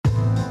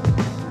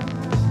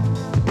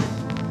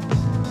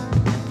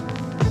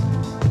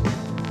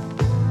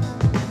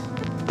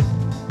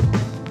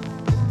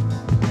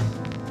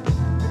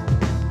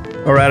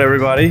All right,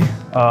 everybody.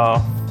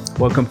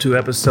 Welcome to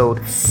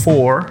episode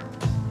 4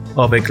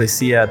 of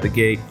Ecclesia at the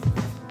Gate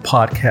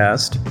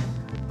podcast.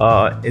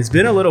 It's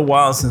been a little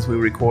while since we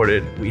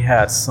recorded. We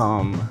had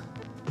some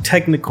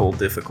technical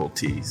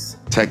difficulties.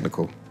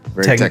 Technical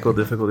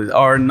Difficulties.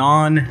 Our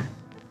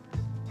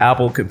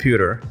non-Apple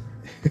computer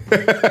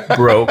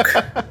broke.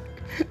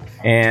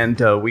 And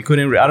we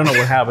couldn't, I don't know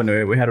what happened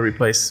to it. We had to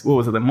replace, what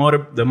was it, the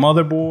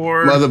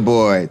motherboard?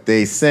 Motherboard.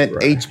 They sent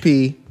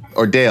HP,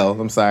 or Dell,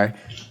 I'm sorry.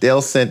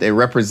 Dell sent a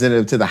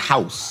representative to the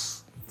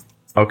house.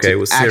 Okay, it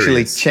was serious.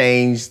 Actually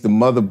change the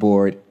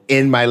motherboard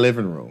in my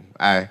living room.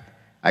 I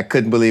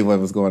couldn't believe what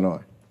was going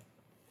on.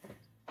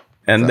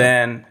 And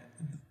then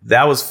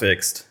that was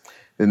fixed.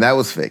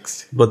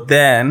 But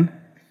then,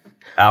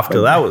 after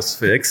that was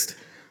fixed.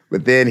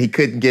 But then he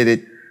couldn't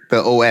get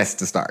the OS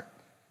to start.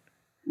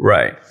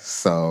 Right.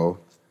 So.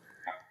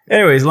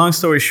 Anyways, long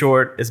story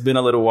short, it's been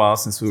a little while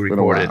since we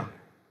recorded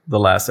the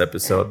last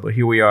episode. But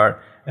here we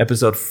are,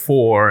 episode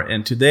 4.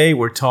 And today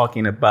we're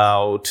talking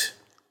about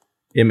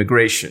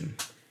immigration.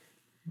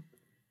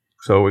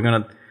 So we're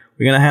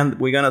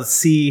gonna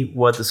see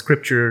what the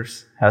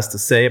scriptures has to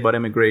say about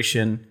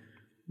immigration,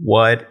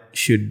 what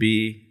should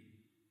be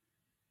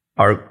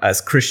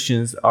as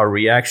Christians our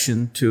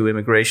reaction to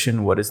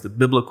immigration, what is the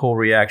biblical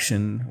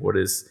reaction, what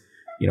does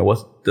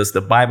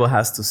the Bible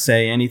has to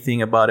say,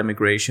 anything about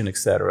immigration,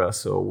 etc.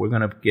 So we're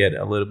gonna get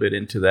a little bit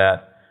into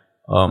that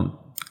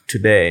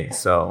today.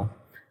 So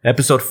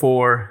episode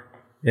 4,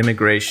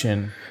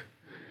 immigration.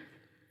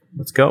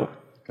 Let's go.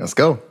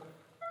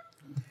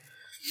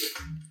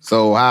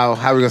 So how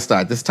are we gonna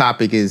start? This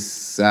topic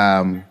is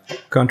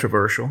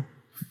controversial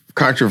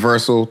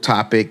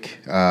topic.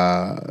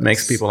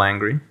 Makes people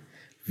angry.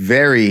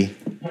 Very,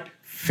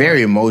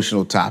 very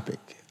emotional topic.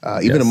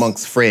 Even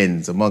amongst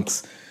friends,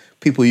 amongst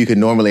people you can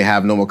normally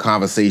have normal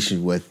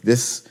conversation with.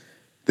 This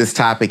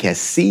topic has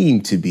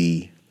seemed to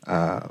be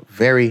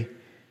very,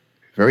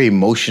 very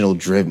emotionally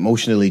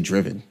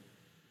driven.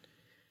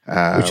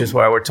 Which is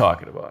why we're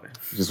talking about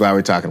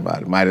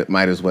it.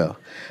 Might as well.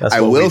 That's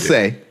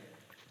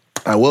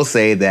I will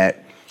say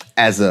that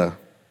as a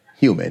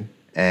human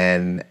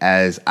and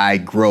as I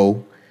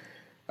grow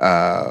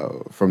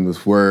from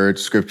this word,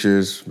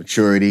 scriptures,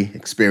 maturity,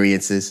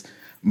 experiences,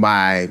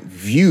 my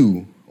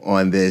view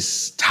on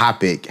this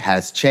topic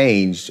has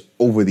changed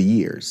over the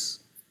years.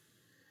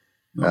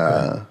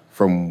 Okay.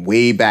 From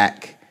way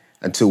back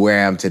until where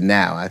I am to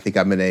now. I think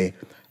I'm in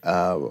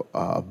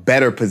a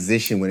better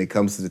position when it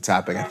comes to the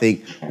topic. I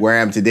think where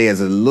I am today is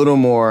a little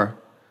more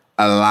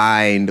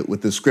aligned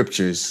with the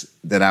scriptures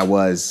that I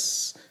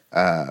was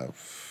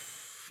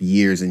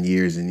years and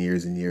years and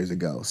years and years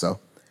ago. So,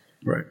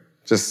 right.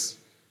 Just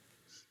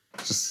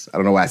I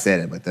don't know why I said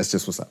it, but that's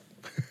just what's up.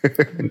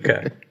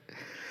 Okay.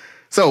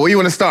 So where you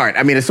want to start?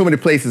 I mean, there's so many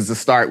places to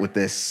start with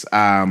this.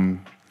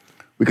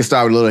 We could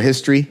start with a little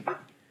history.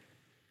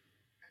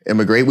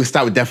 Immigrate. We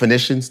start with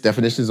definitions.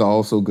 Definitions are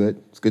also good.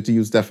 It's good to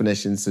use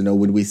definitions to know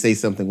when we say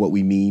something, what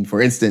we mean.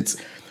 For instance,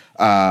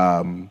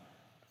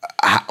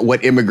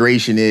 what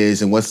immigration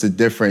is and what's the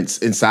difference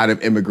inside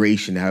of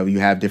immigration. How you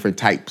have different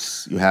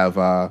types. You have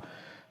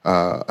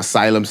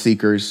asylum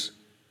seekers.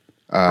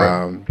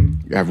 Right.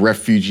 You have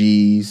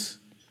refugees.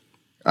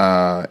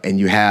 And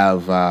you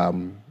have,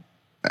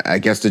 I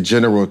guess the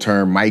general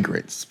term,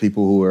 migrants.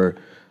 People who are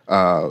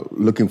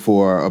looking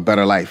for a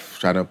better life,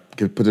 trying to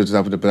put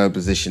themselves in a better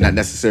position, not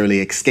necessarily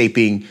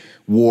escaping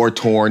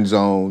war-torn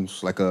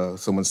zones, like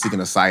someone seeking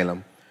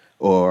asylum,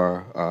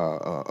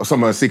 or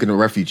someone seeking a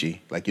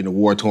refugee, like in a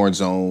war-torn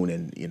zone,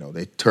 and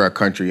they tear a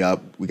country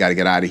up. We got to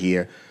get out of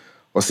here.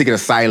 Or seeking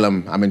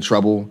asylum. I'm in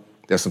trouble.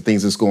 There's some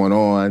things that's going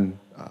on.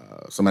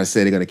 Somebody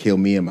said they're going to kill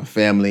me and my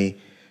family.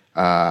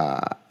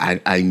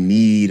 I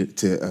need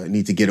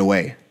to get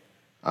away.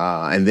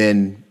 And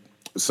then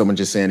someone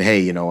just saying,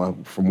 hey,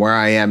 from where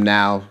I am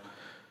now,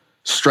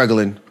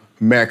 struggling,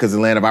 America's a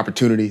land of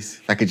opportunities.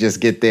 If I could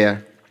just get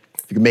there.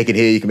 If you can make it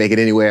here, you can make it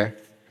anywhere.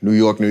 New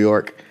York.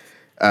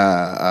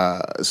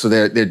 So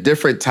there are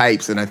different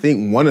types. And I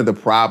think one of the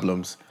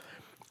problems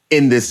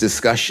in this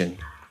discussion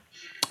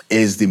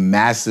is the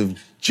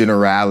massive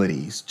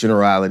generalities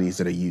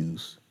that are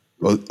used,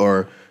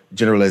 or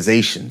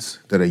generalizations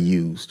that are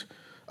used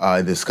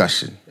in this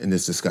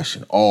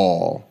discussion.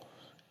 All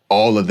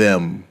of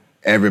them,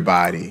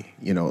 everybody,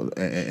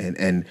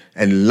 and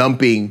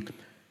lumping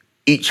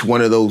each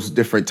one of those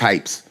different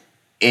types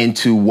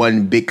into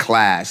one big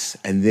class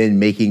and then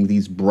making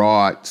these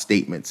broad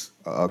statements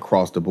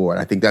across the board.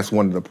 I think that's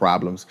one of the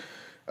problems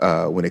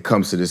when it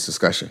comes to this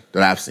discussion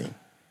that I've seen.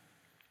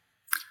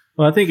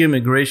 Well, I think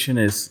immigration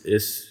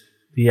is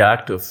the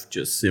act of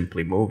just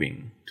simply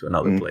moving to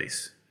another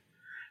place.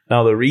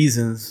 Now, the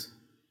reasons,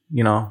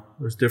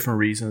 there's different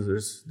reasons.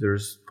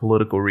 There's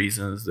political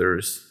reasons.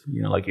 There's,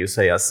 like you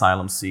say,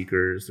 asylum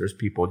seekers. There's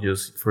people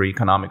just for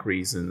economic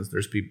reasons.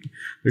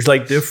 There's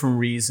like different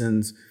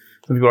reasons.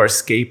 Some people are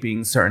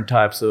escaping certain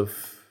types of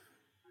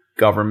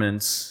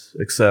governments,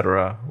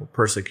 etc.,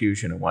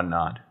 persecution and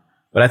whatnot.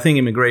 But I think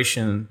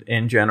immigration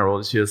in general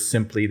is just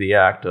simply the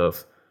act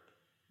of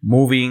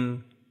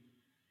moving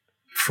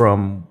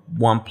from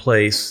one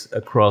place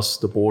across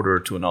the border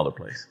to another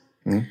place.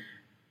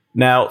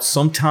 Now,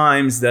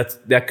 sometimes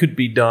that could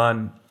be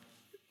done,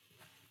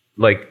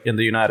 like in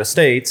the United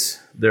States,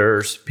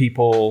 there's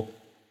people,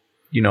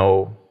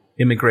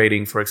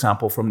 immigrating, for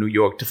example, from New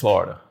York to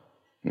Florida.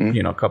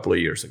 A couple of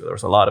years ago, there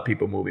was a lot of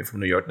people moving from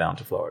New York down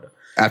to Florida.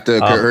 After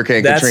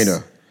Hurricane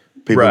Katrina,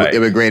 people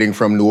immigrating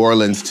from New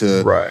Orleans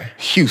to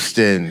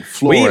Houston,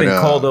 Florida. We even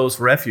called those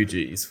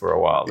refugees for a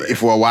while.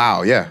 For a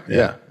while, yeah.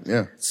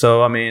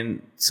 So,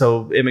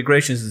 so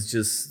immigration is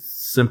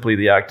just simply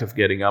the act of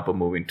getting up and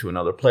moving to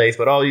another place.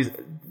 But all these,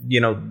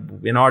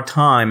 in our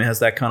time, it has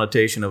that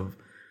connotation of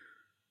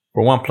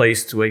from one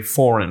place to a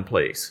foreign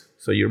place.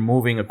 So you're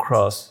moving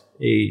across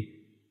a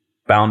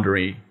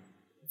boundary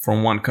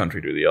from one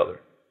country to the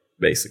other,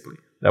 basically.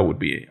 That would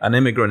be an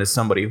immigrant is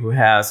somebody who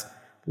has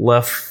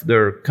left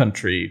their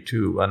country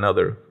to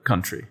another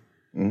country.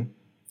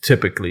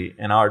 Typically,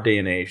 in our day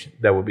and age,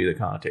 that would be the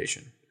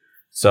connotation.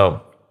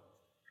 So,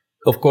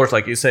 of course,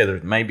 like you say, there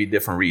may be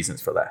different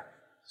reasons for that.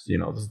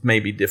 There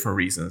may be different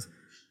reasons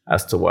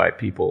as to why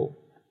people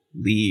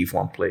leave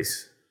one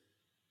place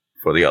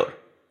for the other.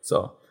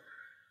 So,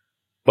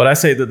 but I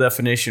say the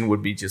definition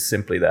would be just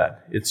simply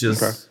that. It's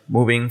just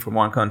moving from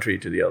one country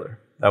to the other.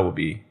 That would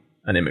be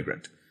an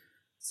immigrant.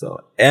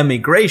 So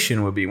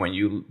emigration would be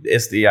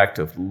it's the act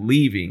of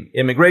leaving.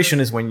 Immigration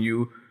is when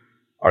you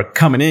are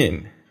coming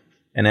in,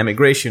 and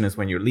emigration is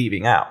when you're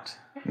leaving out.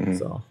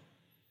 So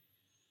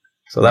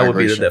that would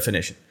be the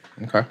definition.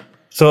 Okay.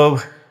 So,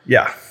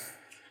 yeah.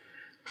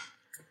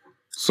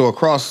 So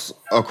across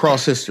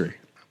history,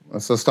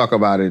 let's talk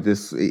about it.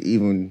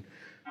 We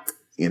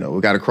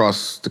got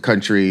across the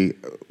country.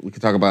 We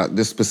could talk about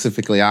this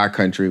specifically, our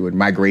country, with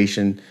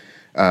migration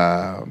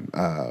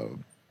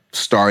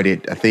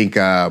started. I think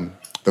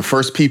the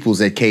first peoples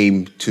that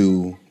came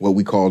to what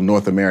we call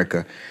North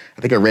America,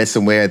 I think I read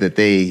somewhere that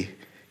they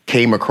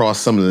came across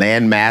some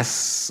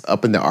landmass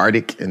up in the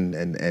Arctic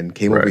and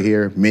came over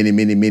here many,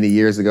 many, many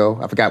years ago.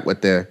 I forgot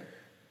what their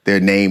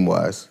name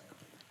was.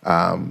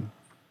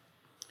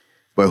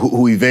 But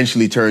who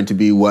eventually turned to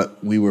be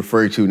what we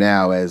refer to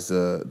now as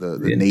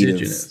the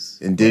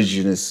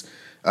indigenous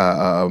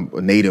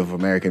Native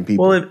American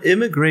people. Well,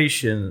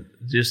 immigration,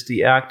 just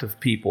the act of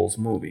peoples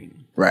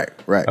moving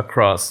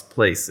across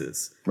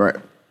places,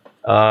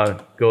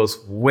 goes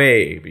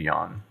way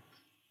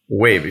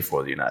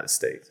before the United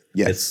States.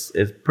 Yes,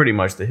 it's pretty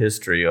much the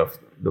history of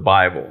the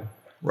Bible,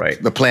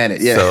 right? The planet,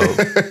 yeah.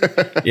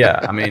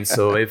 So,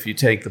 so if you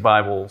take the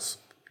Bible's,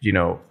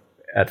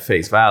 at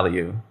face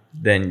value,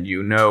 then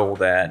you know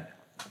that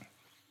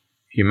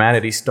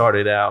humanity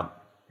started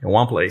out in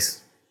one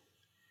place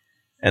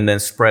and then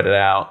spread it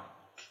out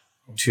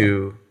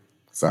to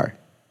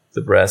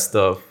the rest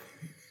of,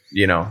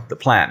 the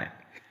planet.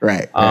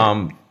 Right.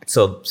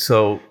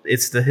 So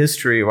it's the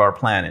history of our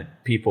planet.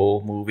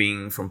 People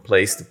moving from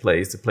place to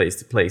place to place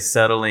to place,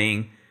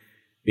 settling,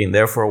 being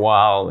there for a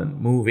while and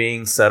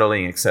moving,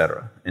 settling,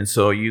 etc. And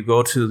so you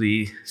go to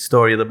the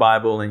story of the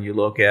Bible and you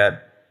look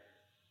at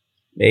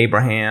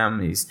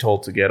Abraham. He's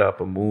told to get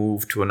up and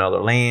move to another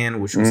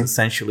land, which was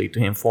essentially to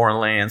him foreign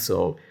land.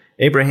 So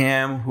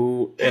Abraham,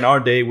 who in our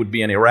day would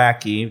be an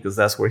Iraqi, because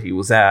that's where he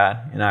was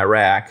at, in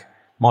Iraq,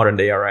 modern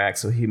day Iraq.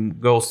 So he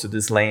goes to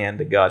this land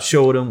that God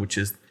showed him, which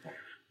is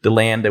the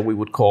land that we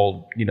would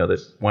call,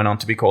 that went on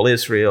to be called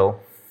Israel.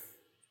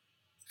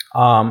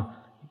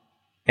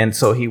 And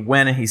so he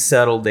went and he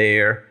settled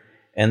there.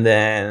 And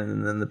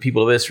then the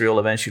people of Israel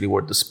eventually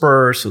were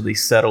dispersed. So they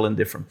settled in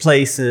different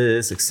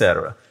places,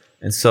 etc.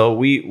 And so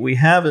we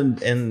have in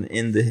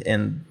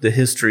the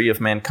history of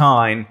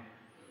mankind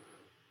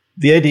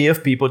the idea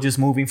of people just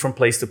moving from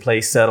place to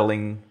place,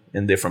 settling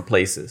in different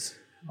places.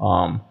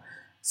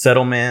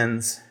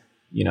 Settlements,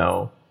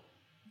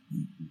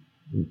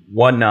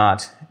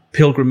 whatnot,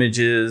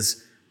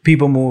 pilgrimages,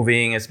 people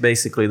moving. It's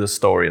basically the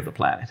story of the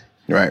planet.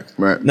 Right.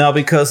 Now,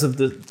 because of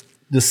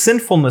the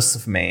sinfulness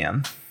of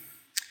man,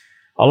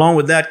 along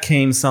with that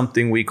came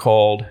something we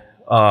called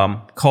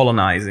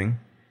colonizing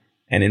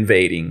and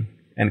invading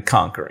and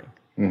conquering.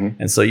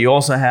 And so you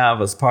also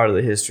have, as part of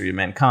the history of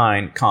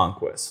mankind,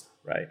 conquest,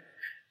 right?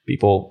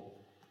 People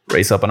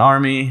raise up an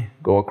army,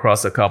 go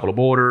across a couple of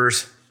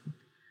borders,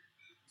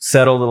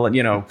 settle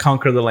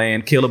conquer the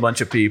land, kill a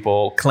bunch of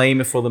people, claim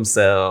it for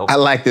themselves. I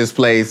like this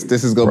place.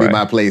 This is going to be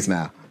my place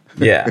now.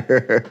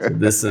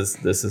 This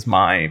is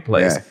my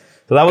place. Yeah.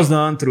 So that was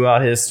done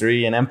throughout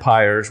history, and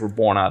empires were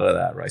born out of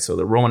that, right? So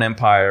the Roman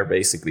Empire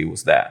basically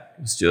was that.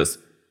 It's just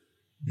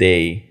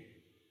they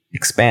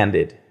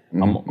expanded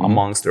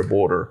amongst their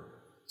border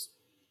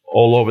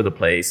all over the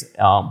place.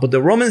 But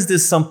the Romans did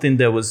something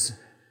that was,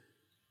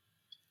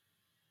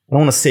 I don't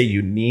want to say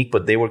unique,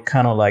 but they were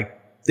kind of like,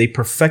 they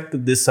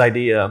perfected this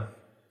idea.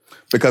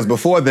 Because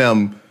before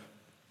them,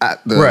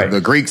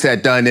 the Greeks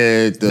had done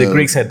it, the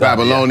Greeks had done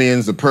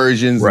Babylonians, the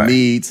Persians, the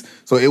Medes.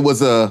 So it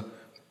was a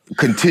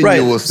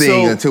continuous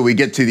thing until we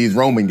get to these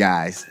Roman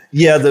guys.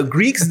 Yeah, the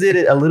Greeks did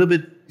it a little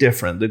bit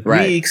different. The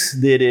Greeks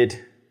did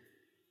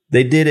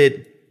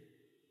it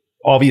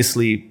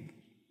obviously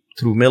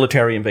through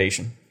military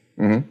invasion.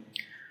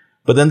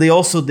 But then they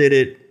also did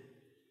it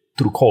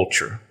through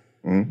culture.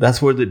 That's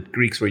where the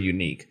Greeks were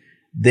unique.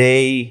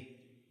 They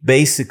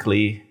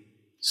basically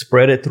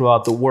spread it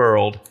throughout the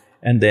world,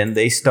 and then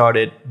they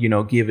started,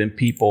 giving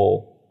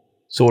people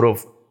sort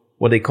of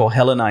what they call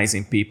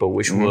Hellenizing people,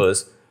 which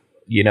was,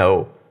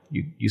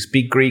 you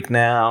speak Greek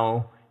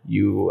now,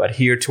 you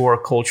adhere to our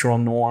cultural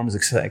norms,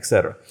 et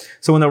cetera.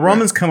 So when the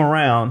Romans come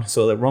around,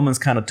 so the Romans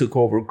kind of took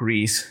over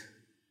Greece,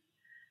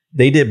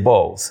 they did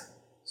both.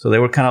 So they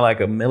were kind of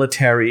like a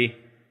military,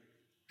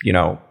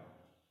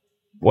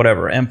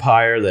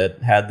 empire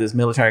that had this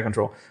military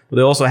control, but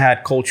they also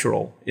had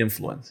cultural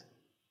influence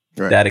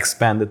that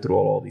expanded through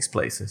all these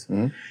places.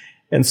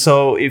 And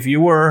so if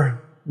you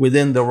were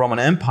within the Roman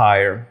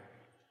Empire,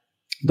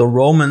 the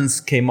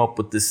Romans came up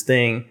with this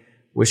thing,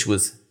 which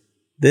was,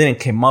 they didn't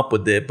come up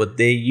with it, but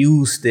they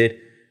used it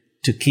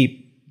to keep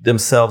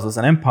themselves as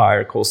an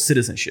empire, called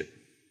citizenship.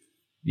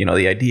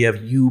 The idea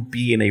of you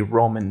being a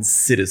Roman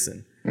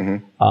citizen.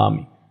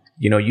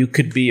 You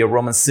could be a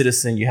Roman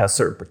citizen, you have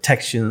certain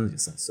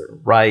protections, you have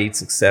certain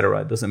rights, etc.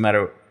 It doesn't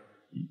matter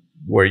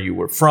where you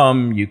were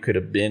from. You could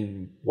have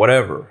been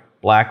whatever,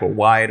 black or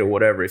white or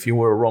whatever. If you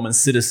were a Roman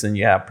citizen,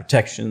 you have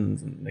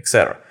protections, and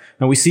etc.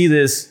 Now we see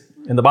this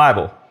in the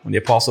Bible when the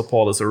Apostle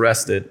Paul is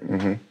arrested,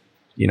 and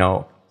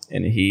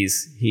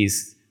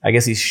he's I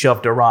guess he's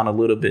shoved around a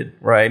little bit,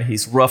 right?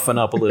 He's roughing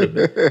up a little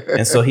bit.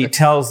 And so he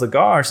tells the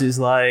guards, he's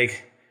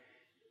like,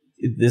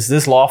 is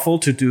this lawful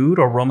to do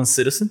to a Roman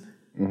citizen?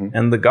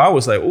 And the guard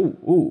was like,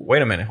 ooh,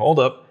 wait a minute, hold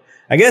up.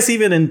 I guess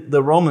even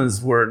the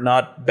Romans were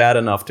not bad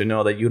enough to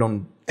know that you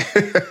don't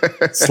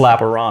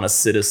slap around a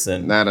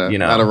citizen. Not a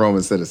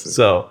Roman citizen.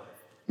 So,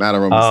 not a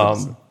Roman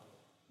citizen.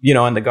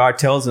 And the guard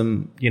tells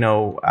him,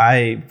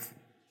 it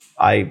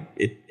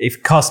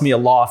cost me a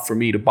lot for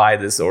me to buy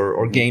this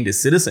or gain this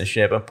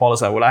citizenship. And Paul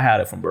is like, well, I had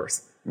it from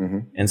birth.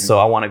 And so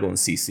I want to go and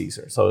see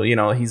Caesar. So,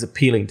 he's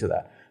appealing to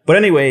that. But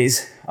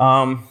anyways,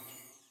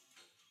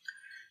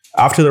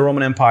 after the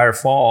Roman Empire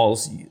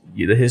falls,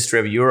 the history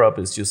of Europe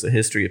is just a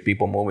history of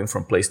people moving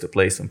from place to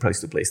place, from place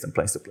to place, and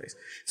place to place.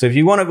 So if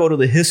you want to go to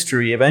the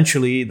history,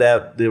 eventually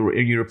that the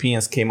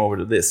Europeans came over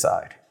to this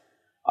side.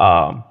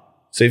 So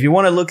if you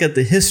want to look at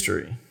the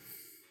history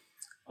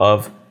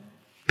of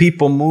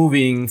people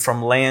moving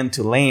from land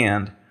to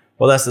land,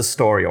 well, that's the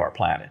story of our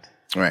planet.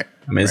 Right.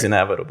 I mean, it's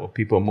inevitable.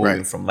 People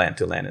moving from land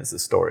to land is the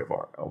story of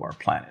our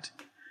planet.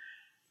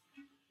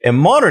 In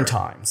modern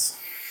times,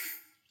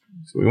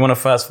 so we want to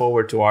fast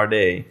forward to our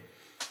day.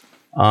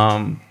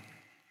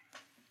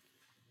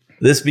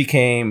 This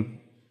became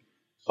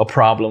a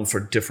problem for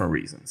different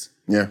reasons.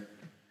 Yeah.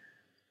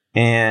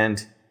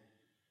 And,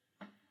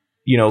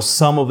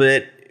 some of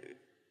it,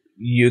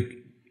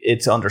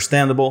 it's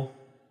understandable.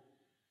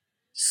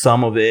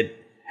 Some of it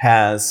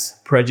has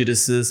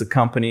prejudices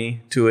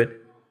accompany to it.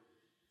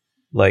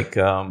 Like,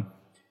 the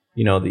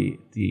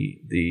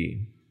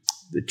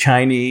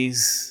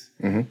Chinese...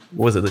 What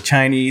was it? The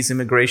Chinese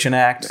Immigration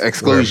Act?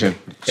 Exclusion.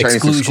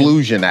 Chinese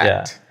Exclusion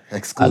Act. Yeah.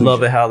 Exclusion. I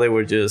love it how they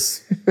were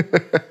just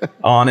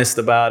honest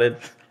about it.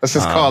 Let's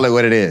just call it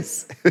what it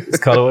is. Let's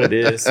call it what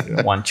it is.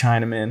 One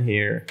Chinaman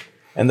here.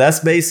 And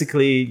that's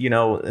basically,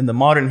 in the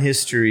modern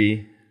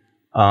history,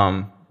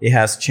 it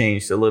has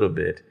changed a little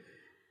bit.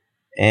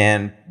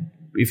 And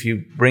if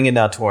you bring it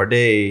down to our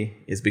day,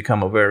 it's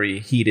become a very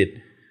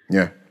heated,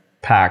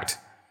 packed,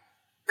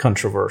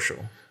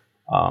 controversial.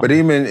 But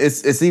even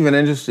it's even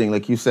interesting,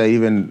 like you say,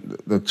 even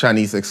the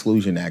Chinese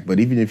Exclusion Act. But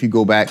even if you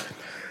go back,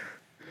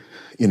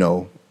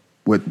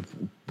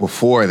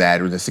 before that,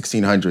 it was the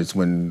 1600s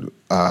when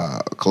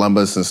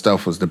Columbus and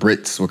stuff the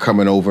Brits were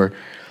coming over,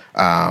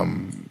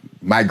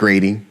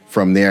 migrating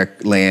from their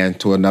land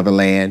to another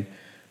land.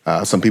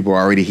 Some people were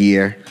already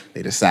here.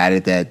 They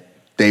decided that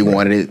they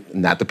wanted it,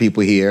 not the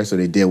people here, so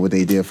they did what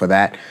they did for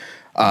that.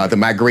 The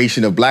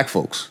migration of black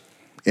folks.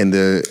 In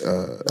the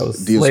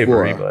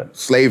diaspora,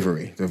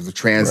 slavery, the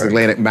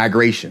transatlantic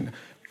migration,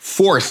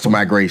 forced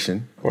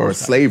migration, or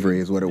slavery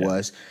is what it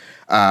was.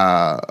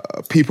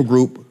 People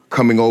group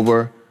coming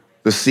over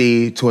the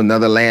sea to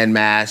another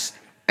landmass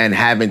and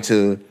having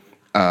to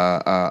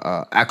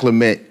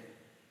acclimate,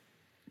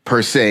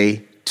 per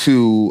se,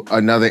 to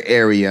another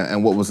area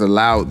and what was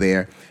allowed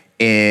there.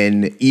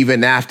 And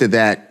even after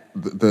that,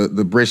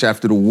 the British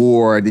after the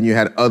war, then you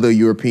had other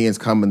Europeans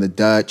coming, the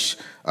Dutch,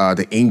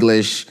 the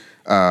English,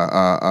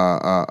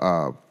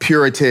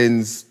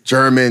 Puritans,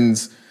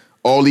 Germans,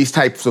 all these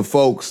types of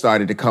folks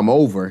started to come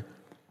over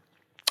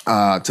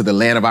to the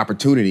land of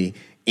opportunity.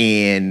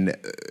 And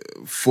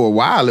for a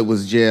while, it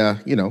was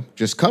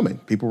just coming.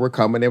 People were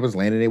coming, they was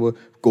landing, they were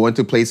going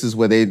to places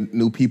where they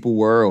knew people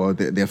were or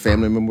their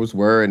family members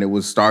were, and it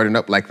was starting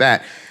up like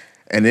that.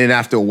 And then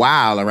after a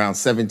while, around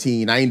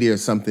 1790 or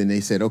something,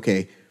 they said,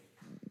 okay,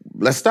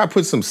 let's start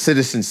putting some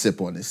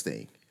citizenship on this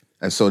thing.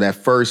 And so that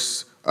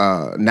first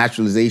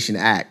Naturalization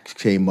Act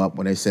came up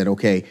when they said,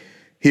 okay,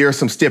 here are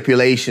some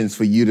stipulations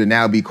for you to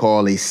now be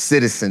called a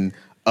citizen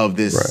of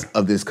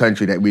this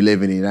country that we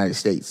live in the United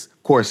States.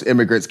 Of course,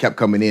 immigrants kept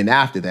coming in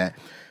after that,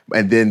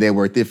 and then there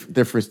were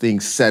different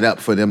things set up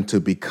for them to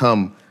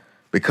become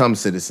become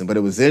citizen. But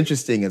it was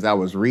interesting as I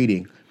was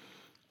reading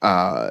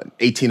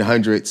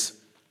 1800s,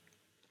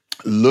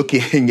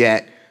 looking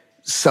at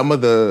some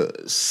of the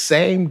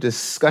same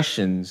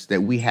discussions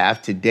that we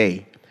have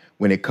today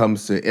when it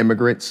comes to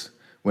immigrants,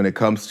 when it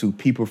comes to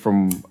people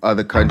from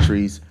other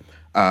countries.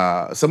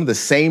 Some of the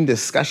same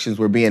discussions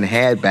were being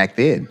had back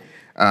then,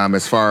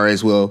 as far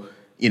as, well,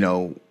 you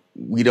know,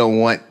 we don't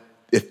want,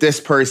 if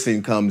this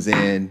person comes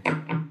in,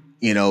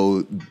 you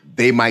know,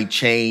 they might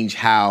change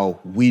how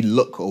we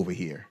look over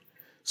here.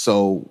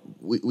 So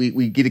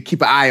we get to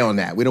keep an eye on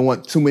that. We don't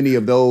want too many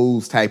of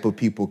those type of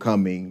people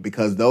coming,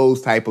 because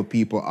those type of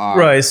people are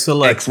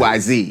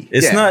XYZ.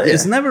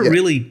 It's never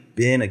really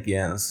been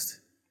against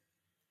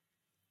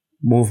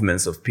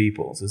movements of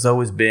peoples. It's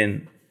always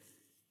been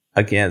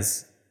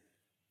against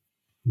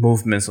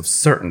movements of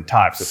certain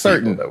types of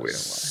people that we don't like.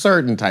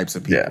 Certain types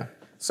of people. Yeah.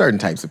 Certain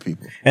types of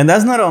people. And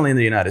that's not only in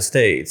the United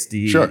States.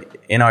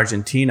 In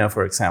Argentina,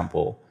 for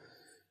example,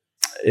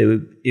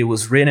 it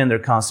was written in their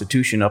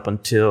constitution up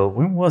until,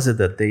 when was it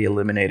that they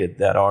eliminated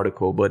that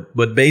article?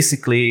 But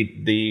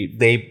basically,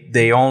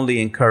 they only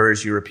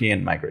encourage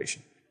European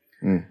migration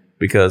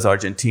because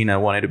Argentina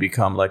wanted to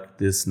become like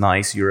this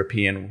nice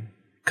European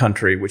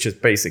country, which is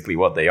basically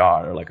what they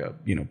are. They're like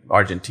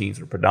Argentines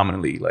are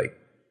predominantly like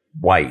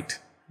white,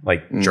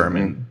 like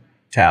German,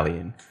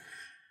 Italian.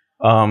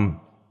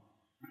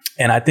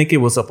 And I think it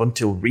was up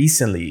until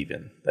recently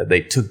even that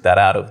they took that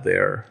out of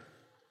their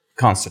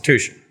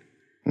constitution.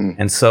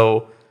 And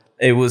so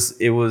it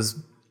was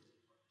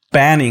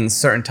banning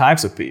certain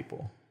types of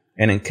people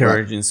and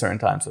encouraging certain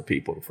types of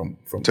people from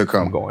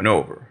going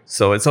over.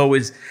 So it's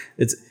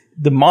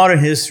the modern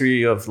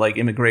history of like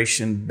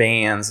immigration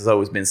bans has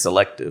always been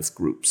selective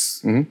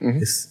groups.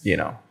 It's,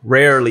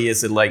 rarely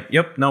is it like,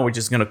 yep, no, we're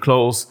just going to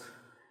close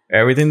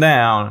everything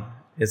down.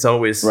 It's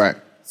always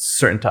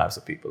certain types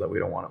of people that we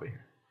don't want to be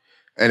here.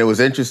 And it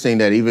was interesting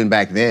that even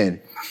back then,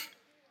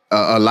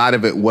 a lot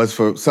of it was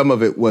some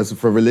of it was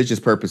for religious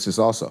purposes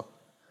also.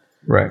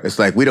 Right. It's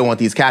like, we don't want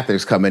these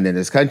Catholics coming in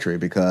this country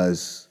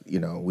because,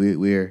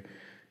 we're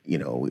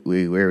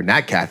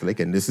not Catholic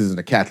and this isn't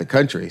a Catholic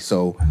country.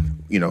 So,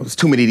 there's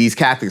too many of these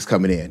Catholics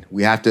coming in.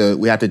 We have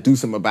to do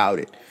something about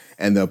it.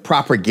 And the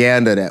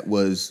propaganda that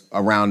was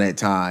around that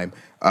time,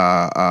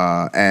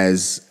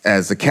 as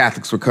the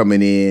Catholics were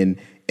coming in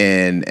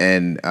and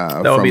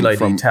that would be like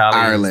from the Italians,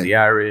 Ireland, the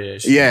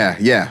Irish.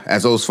 Yeah.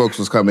 As those folks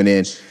was coming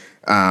in.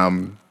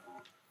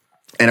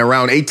 And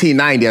around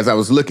 1890, as I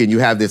was looking, you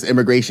have this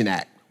Immigration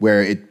Act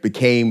where it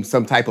became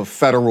some type of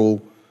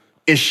federal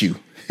issue.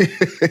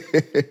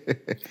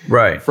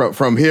 Right.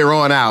 From here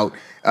on out,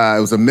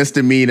 it was a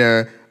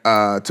misdemeanor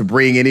to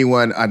bring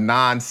anyone, a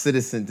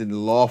non-citizen, to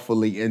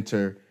lawfully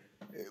enter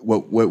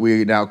what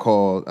we now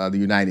call the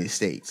United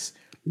States.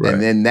 Right.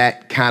 And then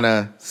that kind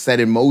of set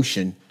in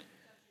motion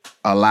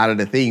a lot of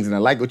the things. And I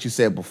like what you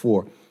said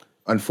before.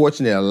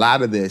 Unfortunately, a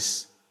lot of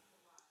this,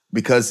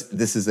 because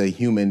this is a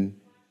human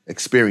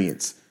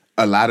experience,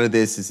 a lot of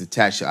this is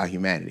attached to our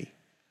humanity.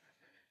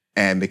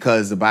 And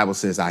because the Bible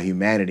says our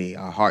humanity,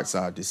 our hearts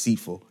are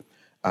deceitful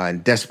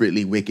and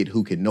desperately wicked,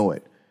 who can know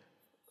it?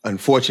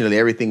 Unfortunately,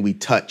 everything we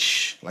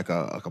touch, like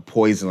a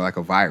poison, like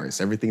a virus,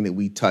 everything that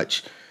we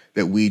touch,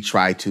 that we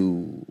try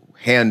to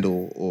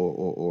handle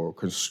or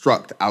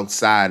construct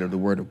outside of the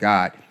Word of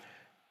God,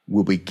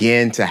 will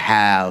begin to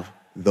have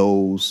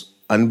those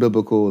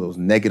unbiblical, those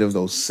negative,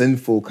 those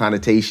sinful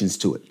connotations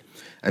to it.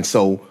 And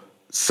so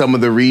some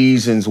of the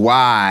reasons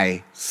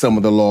why some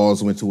of the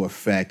laws went into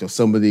effect or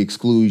some of the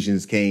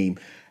exclusions came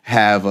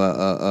have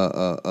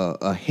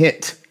a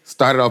hint,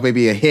 started off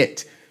maybe a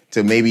hint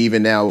to maybe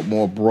even now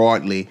more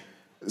broadly,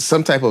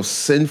 some type of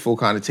sinful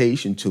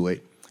connotation to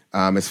it,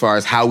 as far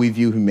as how we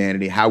view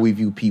humanity, how we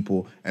view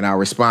people, and our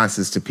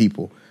responses to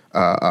people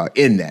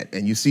in that.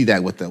 And you see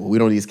that with we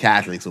don't need these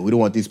Catholics, or we don't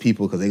want these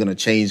people because they're going to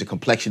change the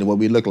complexion of what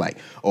we look like,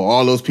 or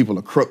all those people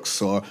are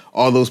crooks, or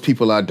all those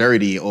people are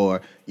dirty,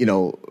 or,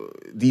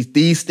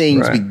 these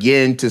things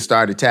begin to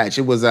start attached.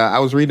 It was, I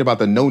was reading about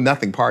the Know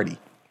Nothing Party.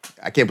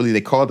 I can't believe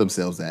they called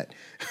themselves that.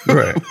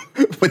 Right.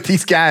 But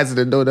these guys at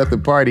the Know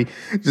Nothing Party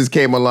just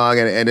came along,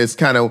 and it's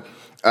kind of,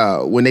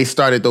 when they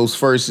started those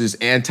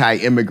first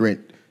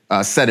anti-immigrant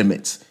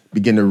sentiments,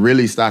 begin to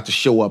really start to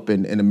show up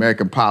in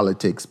American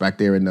politics back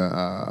there in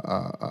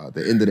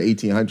the end of the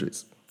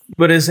 1800s.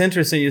 But it's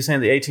interesting you're saying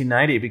the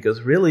 1890,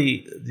 because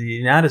really the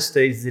United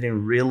States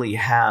didn't really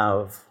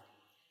have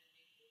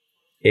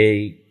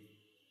a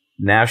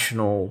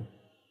national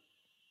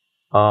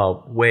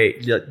way.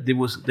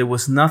 There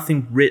was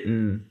nothing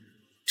written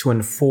to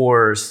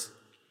enforce,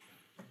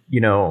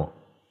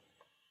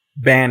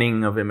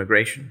 banning of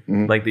immigration.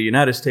 Mm-hmm. Like the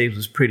United States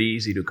was pretty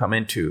easy to come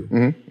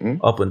into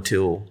up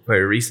until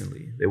very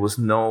recently. There was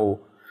no,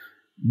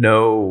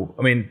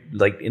 I mean,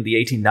 like in the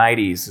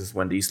 1890s is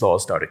when these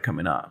laws started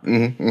coming up.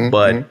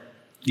 But,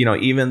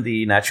 even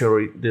the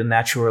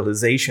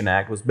Naturalization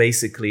Act was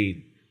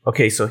basically,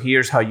 okay, so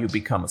here's how you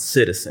become a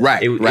citizen.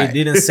 Right. It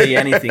didn't say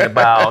anything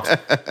about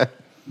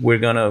we're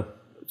going to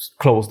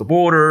close the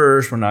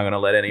borders, we're not going to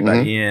let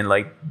anybody in.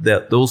 Like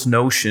those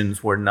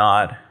notions were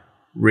not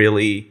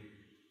really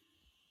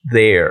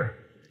there.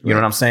 You know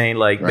what I'm saying?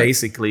 Like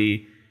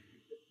basically,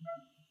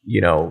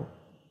 you know,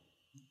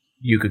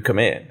 you could come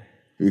in.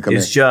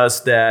 It's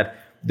just that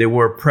there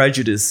were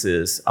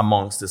prejudices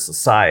amongst the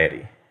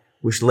society,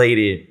 which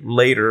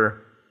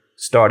later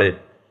started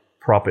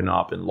propping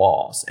up in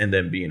laws and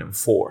then being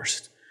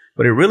enforced.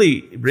 But it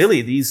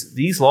really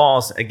these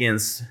laws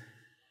against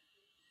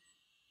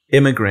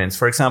immigrants,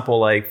 for example,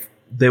 like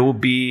there will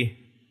be,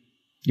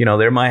 you know,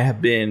 there might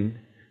have been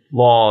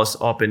laws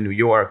up in New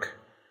York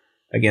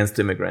against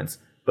immigrants,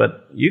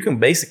 but you can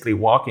basically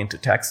walk into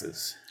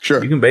Texas.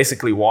 Sure. You can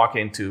basically walk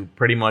into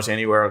pretty much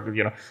anywhere,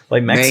 you know,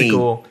 like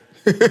Mexico,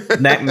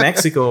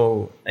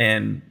 Mexico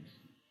and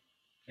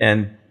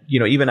you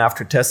know, even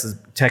after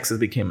Texas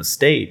became a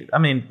state, I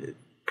mean,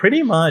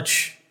 pretty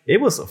much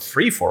it was a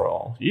free for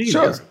all. You can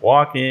just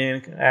walk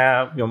in,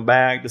 come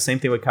back. The same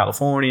thing with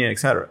California,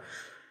 etc.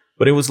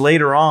 But it was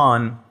later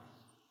on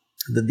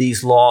that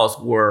these laws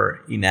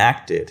were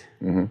enacted.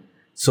 Mm-hmm.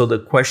 So the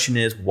question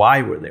is,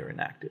 why were they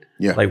enacted?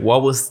 Yeah. Like,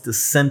 what was the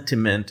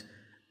sentiment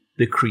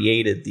that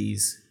created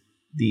these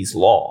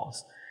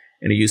laws?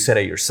 And you said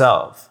it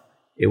yourself.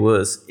 It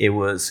was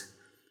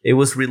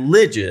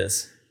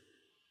religious,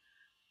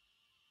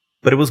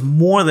 but it was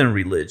more than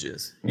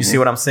religious. You see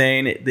what I'm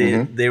saying?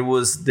 There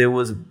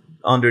was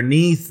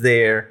underneath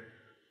there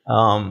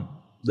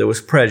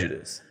was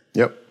prejudice.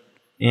 Yep.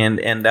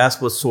 And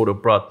that's what sort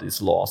of brought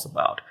these laws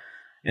about.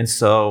 And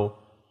so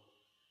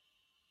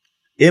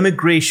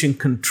immigration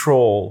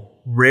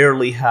control,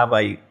 rarely have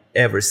I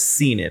ever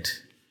seen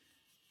it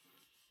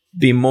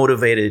be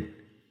motivated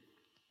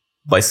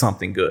by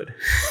something good.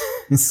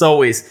 It's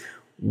always,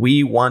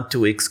 we want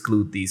to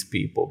exclude these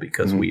people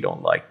because we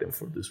don't like them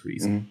for this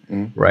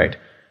reason, right?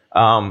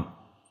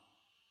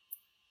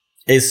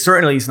 It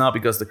certainly is not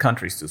because the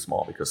country's too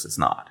small, because it's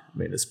not. I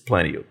mean, there's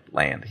plenty of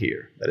land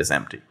here that is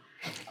empty.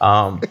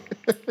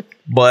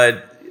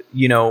 But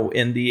you know,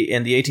 in the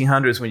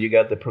 1800s, when you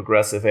got the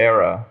progressive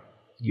era,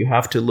 you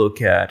have to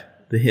look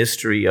at the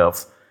history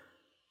of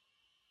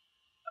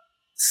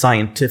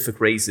scientific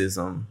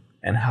racism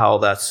and how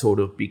that sort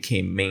of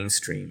became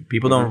mainstream.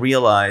 People don't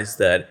realize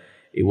that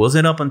it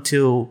wasn't up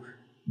until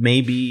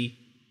maybe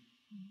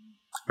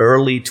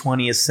early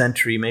 20th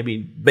century, maybe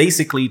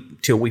basically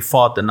till we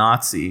fought the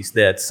Nazis,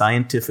 that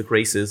scientific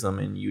racism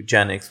and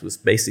eugenics was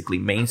basically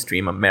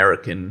mainstream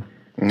American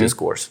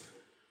discourse.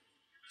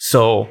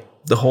 So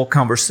the whole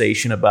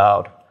conversation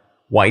about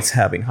whites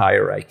having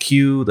higher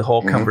IQ, the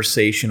whole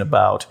conversation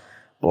about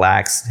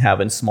blacks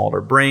having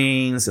smaller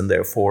brains and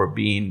therefore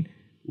being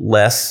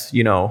less,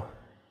 you know,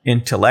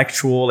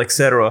 intellectual,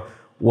 etc.,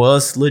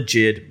 was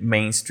legit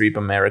mainstream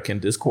American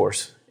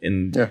discourse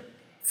in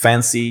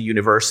fancy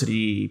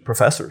university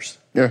professors.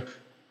 Yeah.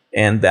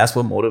 And that's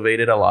what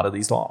motivated a lot of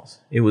these laws.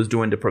 It was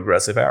during the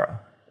progressive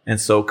era.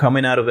 And so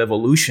coming out of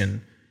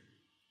evolution,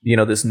 you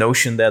know, this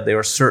notion that there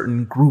are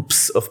certain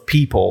groups of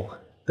people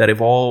that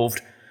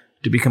evolved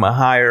to become a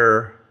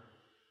higher,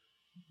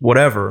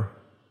 whatever,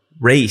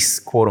 race,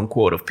 quote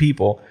unquote, of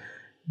people,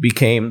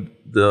 became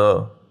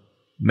the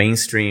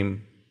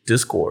mainstream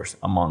discourse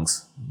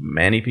amongst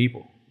many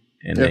people.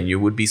 And then you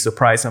would be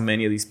surprised how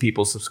many of these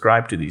people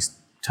subscribe to these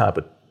type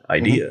of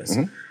ideas.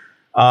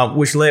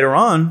 Which later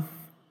on,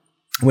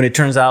 when it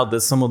turns out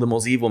that some of the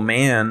most evil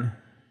man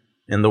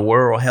in the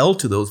world held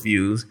to those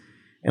views,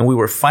 and we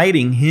were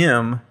fighting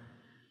him,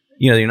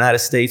 you know, the United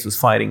States was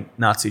fighting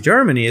Nazi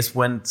Germany, is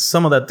when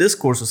some of that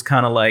discourse was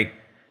kind of like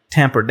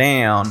tampered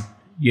down,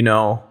 you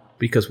know,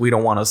 because we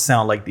don't want to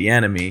sound like the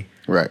enemy.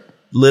 Right.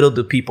 Little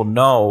do people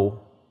know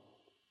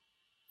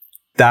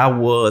that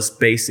was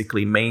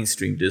basically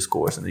mainstream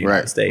discourse in the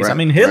United States. I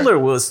mean, Hitler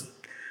was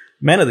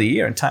Man of the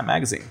Year in Time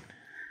magazine.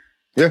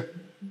 Yeah.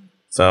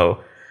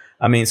 So,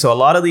 I mean, so a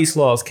lot of these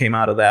laws came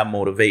out of that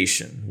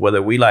motivation.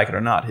 Whether we like it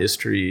or not,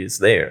 history is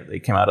there. They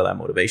came out of that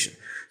motivation.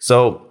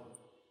 So,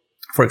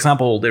 for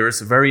example, there is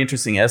a very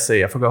interesting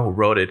essay, I forgot who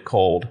wrote it,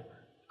 called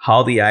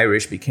How the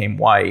Irish Became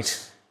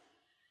White,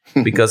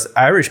 because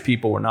Irish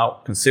people were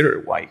not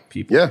considered white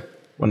people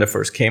when they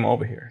first came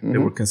over here. They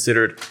were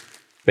considered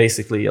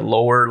basically a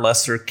lower,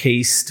 lesser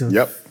caste of,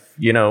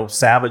 you know,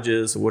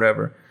 savages or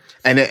whatever.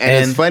 And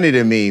it's funny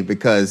to me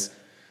because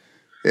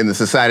in the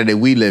society that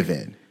we live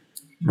in,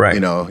 you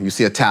know, you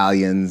see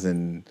Italians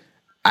and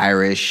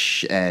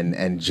Irish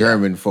and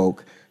German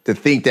folk, to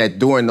think that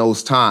during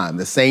those times,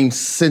 the same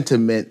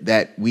sentiment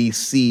that we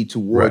see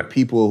toward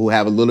people who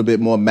have a little bit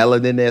more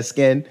melanin in their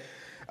skin,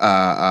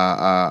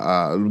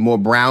 more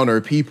browner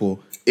people,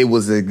 it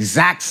was the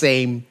exact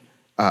same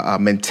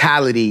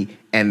mentality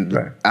and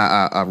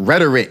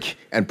rhetoric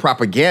and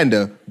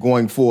propaganda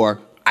going for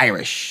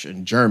Irish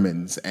and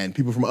Germans and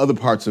people from other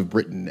parts of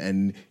Britain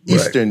and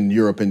Eastern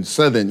Europe and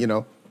Southern, you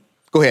know.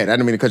 Go ahead. I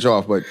didn't mean to cut you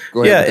off, but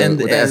go ahead.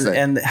 Yeah,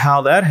 and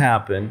how that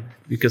happened,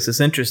 because it's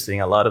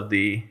interesting. A lot of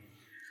the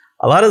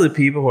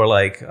people who are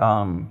like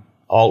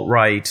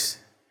alt-right,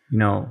 you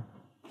know,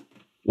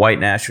 white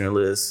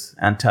nationalists,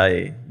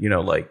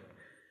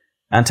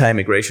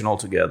 anti-immigration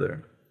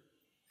altogether,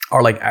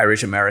 are like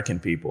Irish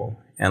American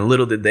people. And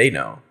little did they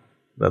know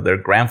their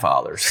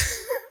grandfathers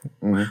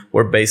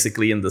were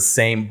basically in the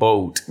same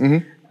boat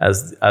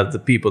as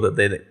the people that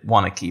they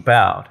want to keep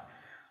out.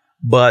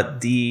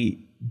 But the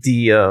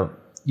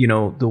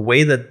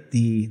way that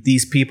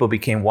these people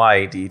became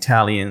white, the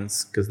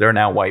Italians, because they're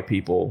now white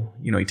people,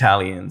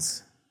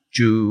 Italians,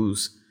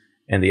 Jews,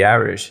 and the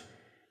Irish,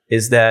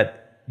 is that,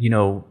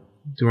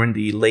 during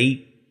the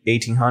late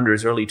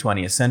 1800s, early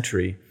 20th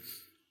century,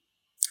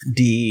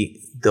 the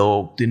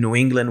New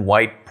England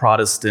white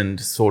Protestant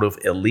sort of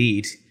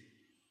elite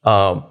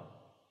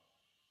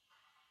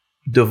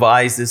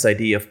devised this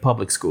idea of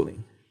public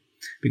schooling.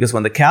 Because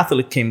when the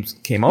Catholic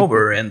came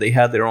over and they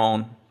had their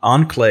own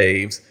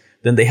enclaves,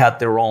 then they had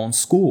their own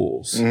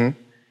schools.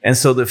 And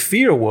so the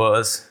fear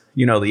was,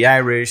 the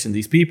Irish and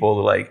these people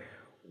were like,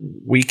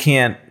 we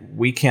can't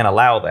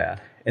allow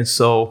that. And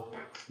so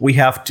we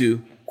have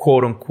to,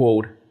 quote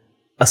unquote,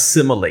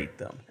 assimilate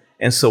them.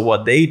 And so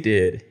what they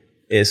did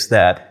is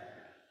that,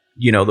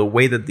 the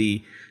way that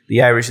the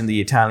Irish and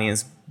the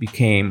Italians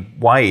became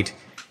white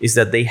is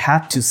that they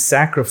had to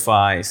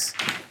sacrifice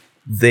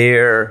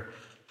their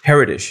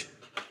heritage,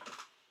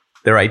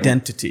 their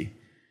identity,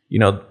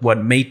 what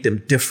made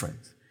them different.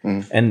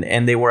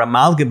 And they were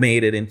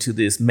amalgamated into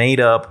this made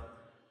up,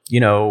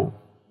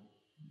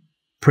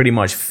 pretty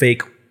much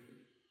fake,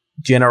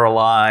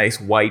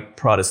 generalized white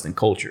Protestant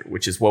culture,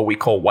 which is what we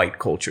call white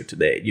culture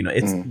today.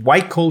 It's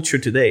white culture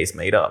today is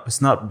made up.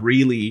 It's not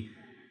really,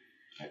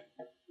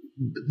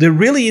 there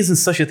really isn't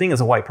such a thing as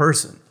a white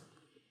person.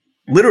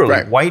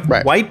 Literally,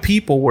 white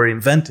people were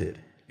invented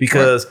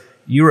because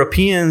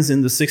Europeans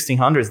in the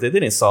 1600s, they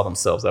didn't saw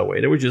themselves that way.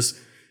 They were just,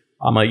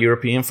 I'm a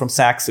European from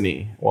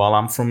Saxony. Well,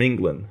 I'm from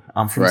England.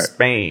 I'm from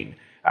Spain.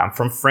 I'm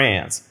from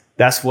France.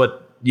 That's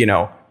what,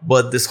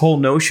 but this whole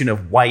notion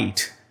of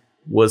white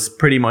was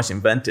pretty much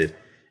invented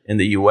in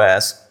the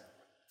US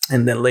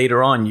and then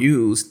later on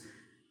used.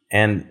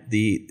 And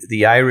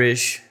the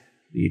Irish,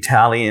 the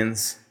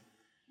Italians,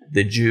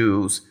 the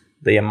Jews,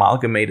 they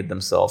amalgamated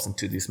themselves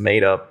into this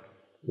made up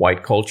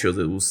white culture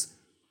that was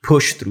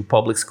pushed through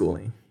public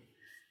schooling.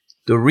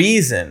 The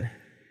reason,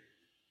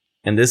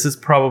 and this is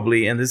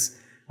probably, and this,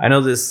 I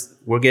know this,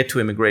 we'll get to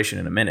immigration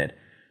in a minute,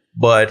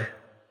 but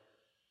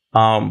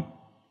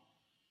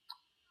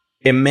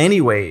in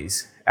many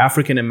ways,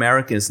 African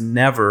Americans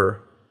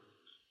never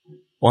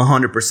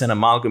 100%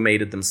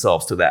 amalgamated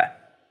themselves to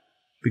that,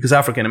 because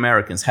African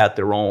Americans had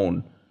their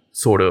own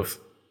sort of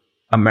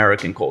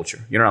American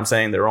culture. You know what I'm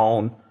saying? Their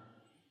own,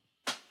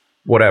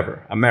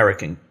 whatever,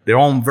 their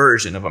own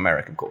version of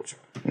American culture.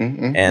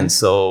 And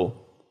so,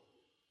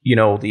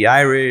 the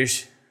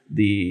Irish,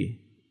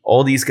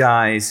 all these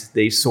guys,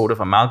 they sort of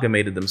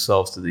amalgamated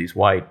themselves to these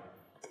white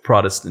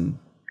Protestant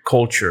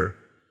culture,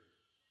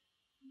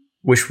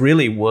 which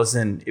really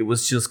wasn't, it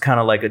was just kind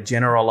of like a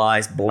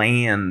generalized,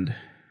 bland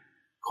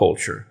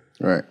culture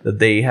that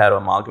they had to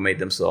amalgamate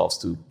themselves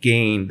to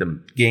gain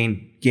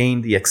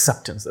the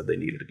acceptance that they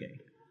needed to gain.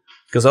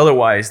 Because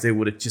otherwise, they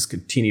would have just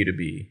continued to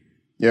be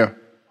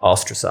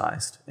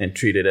ostracized and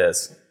treated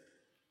as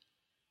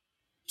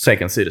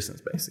second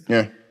citizens, basically.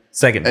 And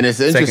it's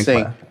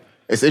interesting.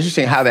 It's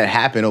interesting how that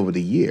happened over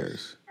the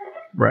years.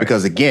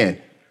 Because again,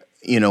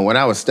 when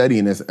I was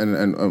studying this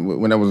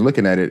and when I was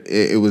looking at it,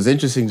 it was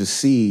interesting to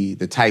see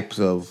the types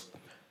of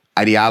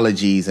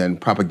ideologies and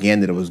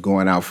propaganda that was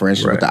going out, for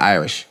instance, with the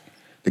Irish,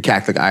 the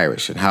Catholic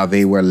Irish, and how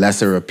they were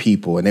lesser of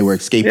people and they were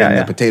escaping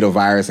the potato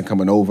virus and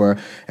coming over,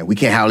 and we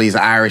can't have these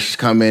Irish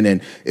coming.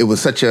 And it was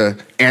such a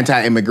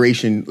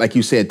anti-immigration, like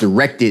you said,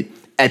 directed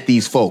at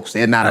these folks.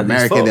 They're not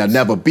American. They'll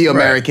never be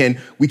American.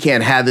 We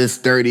can't have this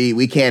dirty.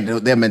 We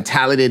can't, their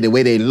mentality, the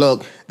way they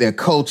look, their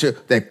culture,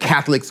 they're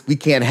Catholics. We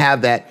can't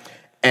have that.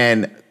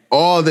 And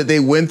all that they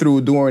went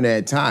through during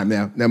that time.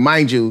 Now,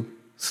 mind you,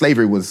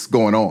 slavery was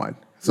going on.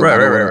 So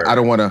I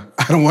don't want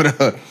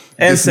to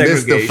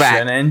dismiss the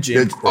fact and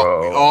Jim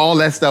Crow. All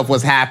that stuff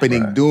was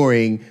happening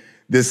during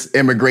this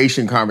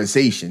immigration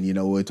conversation.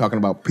 We're talking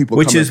about people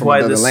coming from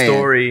another land. Which is why the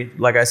story,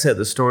 like I said,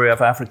 the story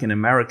of African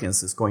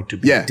Americans is going to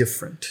be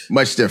different.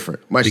 Much different.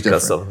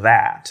 Because of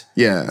that.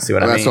 Yeah. See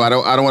what I mean? So I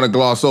don't want to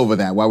gloss over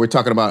that. While we're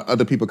talking about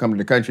other people coming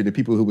to the country, the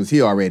people who was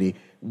here already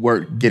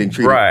weren't getting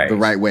treated the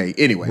right way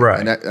anyway.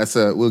 And that's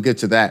we'll get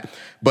to that.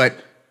 But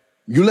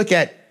you look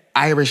at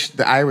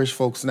the Irish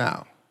folks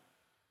now.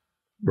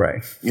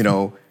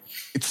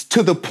 It's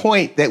to the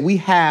point that we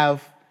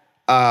have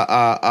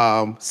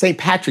St.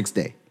 Patrick's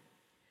Day.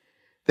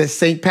 That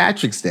St.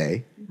 Patrick's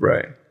Day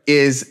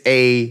is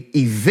a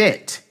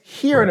event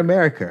here in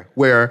America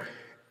where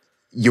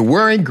you're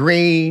wearing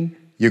green,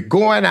 you're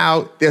going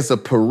out, there's a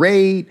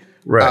parade.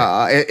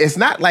 It's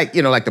not like,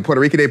 like the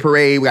Puerto Rican Day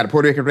parade. We got a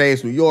Puerto Rican Day in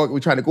New York.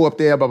 We're trying to go up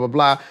there, blah, blah,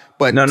 blah.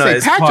 But no, St.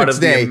 it's Patrick's part of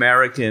Day, the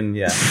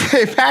American,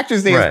 St.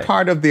 Patrick's Day is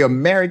part of the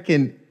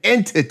American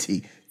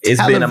entity.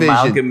 It's been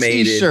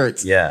amalgamated.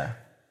 T-shirts.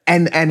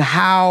 And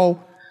how,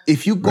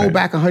 if you go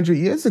back 100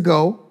 years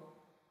ago,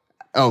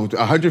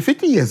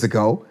 150 years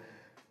ago,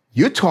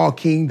 you're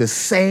talking the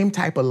same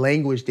type of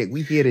language that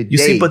we hear today. You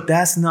see, but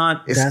that's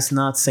not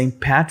St.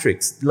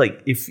 Patrick's.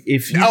 Like, if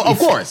of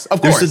course,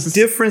 there's a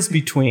difference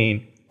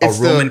between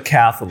Roman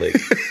Catholic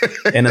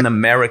and an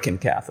American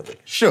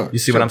Catholic. Sure. You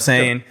see what I'm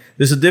saying? Sure.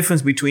 There's a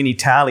difference between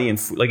Italian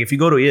food. Like if you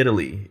go to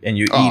Italy and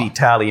you eat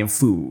Italian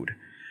food,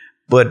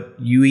 but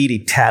you eat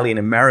Italian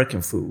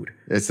American food,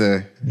 it's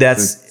a big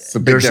there's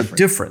difference. A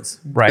difference,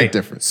 right? Big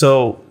difference.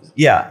 So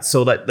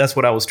that's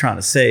what I was trying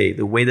to say.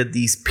 The way that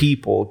these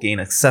people gain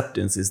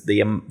acceptance is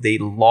they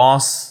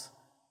lost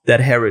that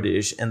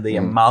heritage and they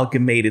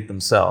amalgamated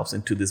themselves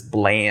into this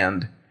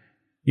bland,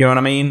 you know what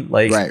I mean?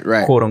 Like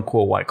right. quote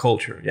unquote white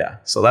culture. Yeah.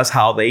 So that's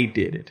how they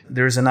did it.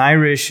 There's an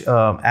Irish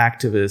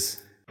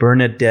activist,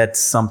 Bernadette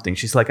something.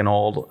 She's like an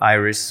old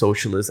Irish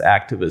socialist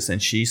activist.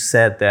 And she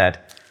said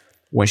that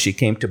when she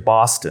came to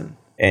Boston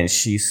and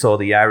she saw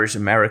the Irish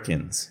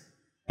Americans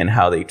and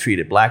how they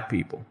treated black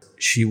people,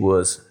 she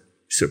was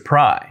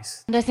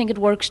surprised. And I think it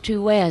works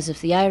two ways.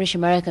 If the Irish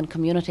American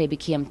community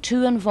became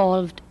too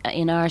involved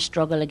in our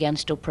struggle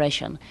against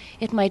oppression,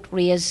 it might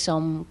raise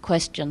some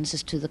questions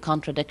as to the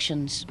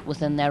contradictions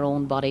within their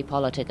own body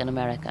politic in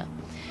America.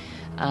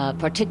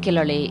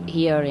 Particularly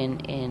here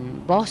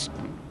in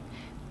Boston,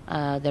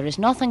 there is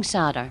nothing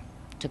sadder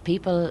to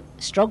people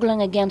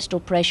struggling against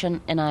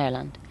oppression in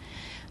Ireland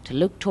to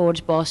look towards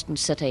Boston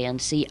City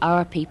and see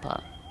our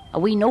people.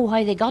 We know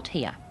how they got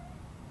here.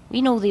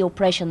 We know the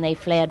oppression they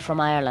fled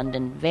from Ireland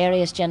in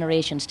various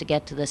generations to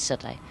get to this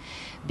city,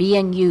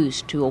 being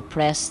used to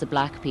oppress the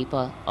black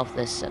people of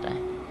this city.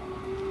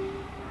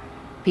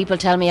 People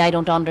tell me I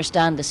don't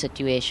understand the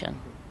situation.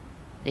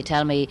 They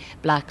tell me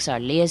blacks are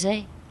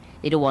lazy,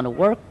 they don't want to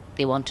work,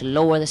 they want to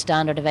lower the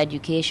standard of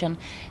education.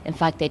 In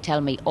fact, they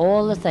tell me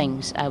all the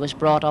things I was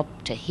brought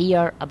up to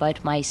hear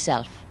about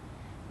myself,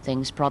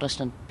 things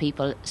Protestant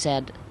people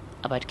said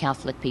about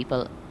Catholic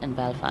people in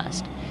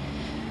Belfast.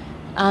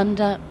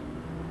 And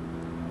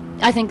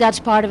I think that's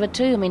part of it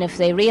too. I mean, if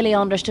they really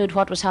understood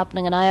what was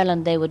happening in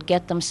Ireland, they would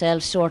get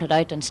themselves sorted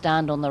out and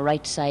stand on the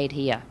right side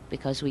here,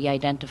 because we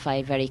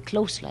identify very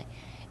closely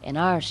in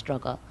our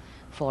struggle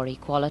for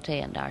equality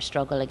and our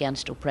struggle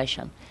against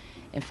oppression.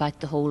 In fact,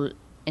 the whole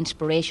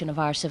inspiration of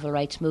our civil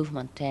rights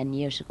movement 10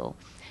 years ago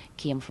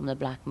came from the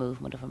black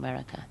movement of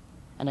America.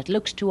 And it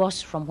looks to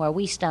us from where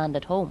we stand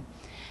at home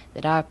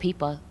that our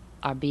people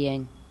are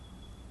being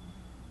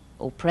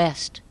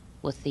oppressed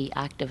with the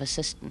active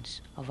assistance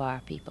of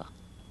our people.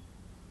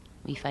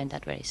 We find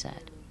that very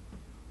sad.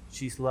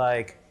 She's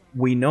like,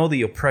 we know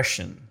the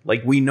oppression.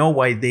 Like, we know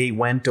why they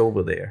went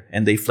over there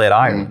and they fled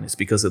Ireland. It's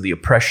because of the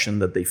oppression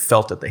that they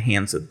felt at the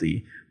hands of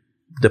the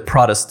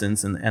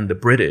Protestants and the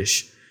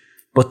British.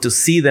 But to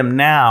see them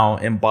now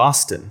in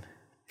Boston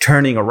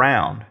turning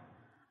around,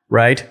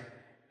 right?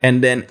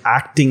 And then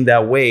acting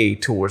that way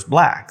towards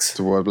blacks.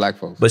 Toward black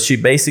folks. But she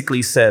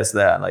basically says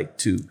that, like,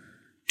 to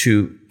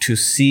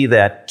see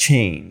that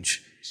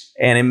change.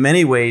 And in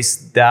many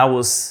ways, that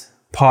was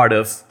part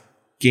of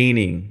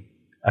gaining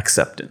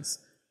acceptance,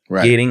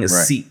 gaining a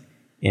seat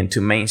into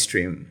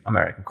mainstream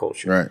American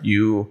culture. Right.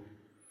 You,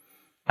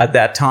 at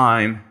that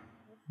time,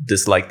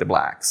 disliked the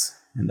blacks,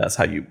 and that's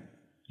how you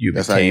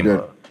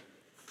became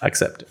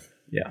accepted.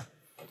 Yeah.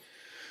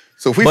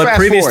 So if we but fast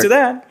previous forward, to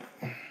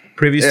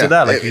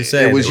that, like you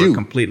said, it was you.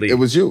 Completely. It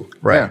was you.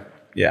 Right.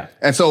 Yeah.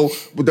 And so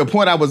the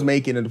point I was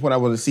making and the point I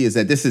want to see is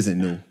that this isn't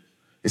new.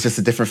 It's just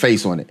a different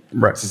face on it.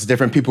 Right. It's just a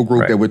different people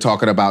group that we're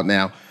talking about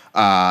now.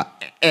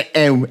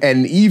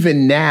 And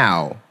even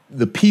now,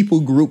 the people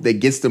group that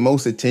gets the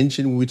most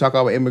attention when we talk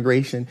about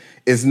immigration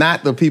is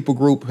not the people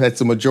group that's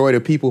the majority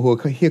of people who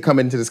are here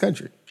coming into this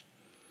country.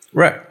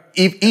 Right.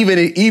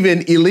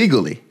 Even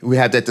illegally, we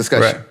have that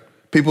discussion. Right.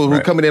 People who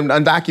are coming in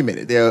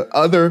undocumented. There are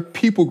other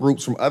people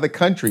groups from other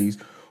countries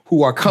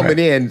who are coming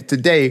in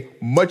today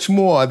much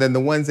more than the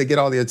ones that get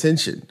all the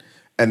attention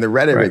and the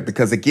rhetoric.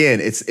 Because again,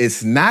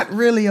 it's not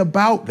really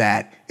about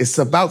that. It's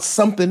about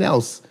something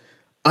else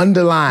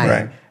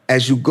underlying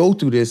as you go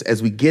through this,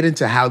 as we get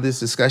into how this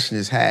discussion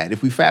is had.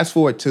 If we fast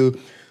forward to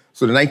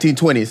the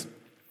 1920s,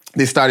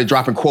 they started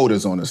dropping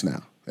quotas on us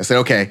now. They said,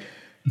 okay,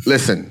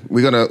 listen,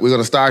 we're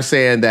gonna start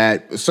saying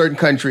that certain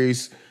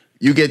countries,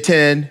 you get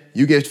 10,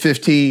 you get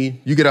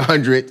 15, you get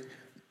 100,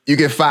 you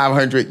get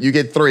 500, you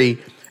get 3,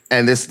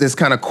 and this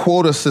kind of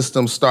quota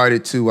system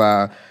started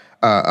to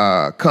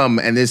come,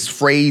 and this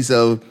phrase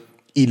of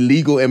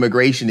illegal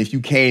immigration, if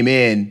you came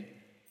in,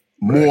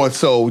 more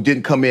so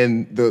didn't come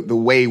in the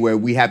way where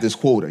we have this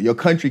quota. Your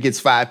country gets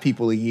 5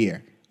 people a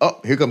year. Oh,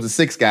 here comes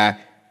the 6th guy.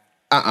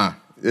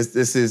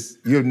 This is,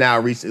 you've now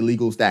reached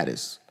illegal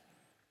status.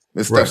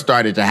 This stuff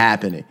started to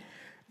happen.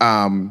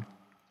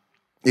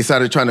 They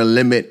started trying to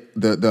limit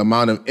the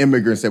amount of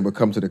immigrants that would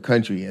come to the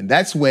country. And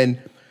that's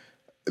when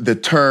the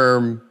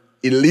term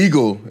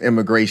illegal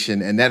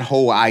immigration and that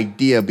whole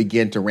idea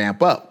began to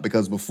ramp up.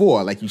 Because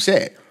before, like you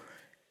said,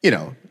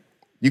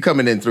 you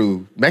coming in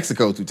through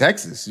Mexico, through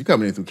Texas, you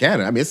coming in through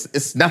Canada. I mean,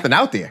 it's nothing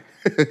out there.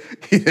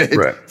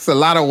 It's a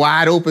lot of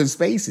wide open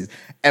spaces.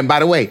 And by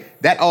the way,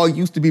 that all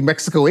used to be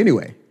Mexico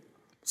anyway.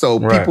 So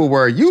people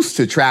were used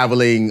to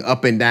traveling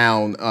up and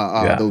down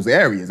those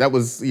areas. That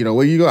was,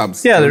 where you go.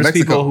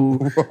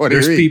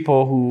 There's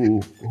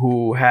people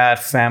who had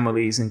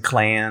families and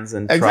clans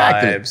and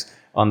tribes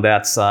on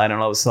that side, and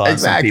all of a sudden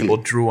some people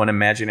drew an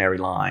imaginary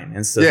line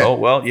and said, "Oh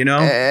well,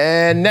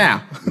 and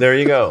now there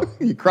you go,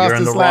 you cross you're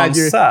on the line,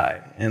 wrong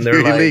side," and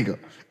they're like, illegal,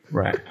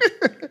 right?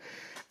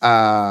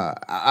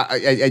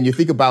 And you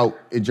think about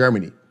in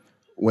Germany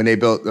when they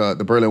built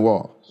the Berlin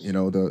Wall,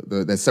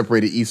 that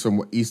separated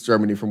East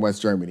Germany from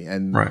West Germany,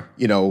 and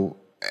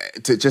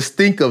to just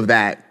think of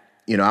that,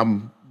 I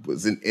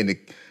was in the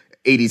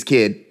 '80s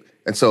kid.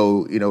 And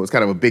so, it was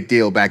kind of a big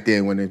deal back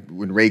then when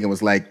Reagan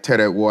was like, tear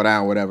that wall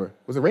down, whatever.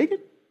 Was it Reagan?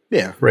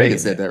 Yeah, Reagan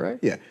said that, right?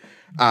 Yeah.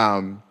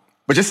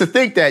 But just to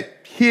think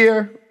that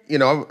here,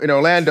 in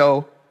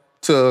Orlando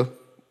to,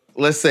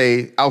 let's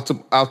say,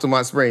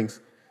 Altamont Springs,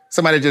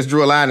 somebody just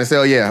drew a line and said,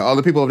 oh, yeah, all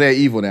the people over there are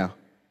evil now.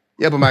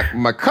 Yeah, but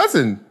my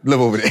cousin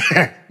live over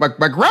there.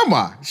 my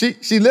grandma,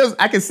 she lives,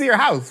 I can see her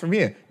house from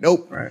here.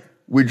 Nope. Right.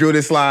 We drew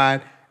this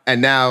line,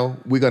 and now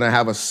we're going to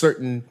have a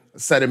certain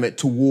sentiment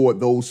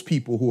toward those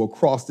people who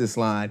across this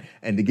line,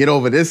 and to get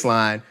over this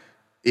line,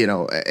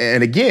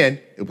 and again,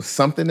 it was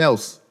something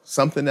else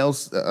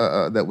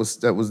that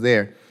was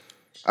there.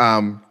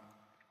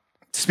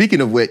 Speaking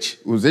of which,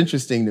 it was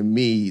interesting to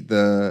me,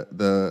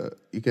 the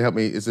you can help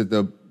me, is it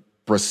the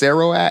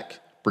Bracero Act?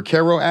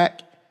 Bracero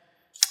Act?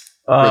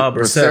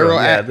 Bracero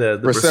Act. Yeah,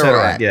 the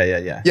Bracero Act.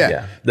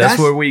 Yeah. That's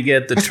where we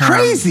get the term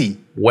crazy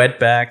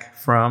wetback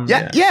from.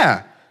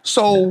 Yeah.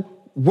 So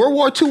World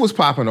War II was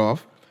popping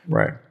off.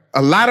 Right.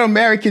 A lot of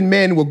American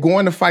men were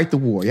going to fight the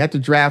war. You had to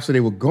draft, so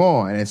they were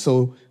gone. And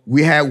so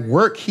we had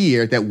work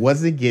here that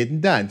wasn't getting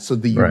done. So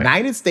the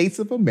United States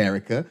of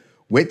America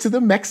went to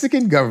the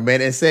Mexican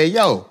government and said,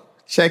 yo,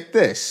 check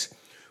this.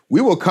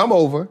 We will come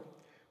over,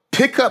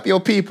 pick up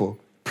your people,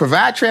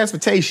 provide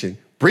transportation,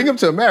 bring them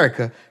to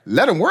America,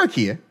 let them work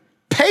here,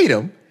 pay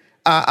them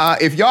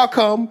if y'all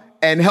come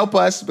and help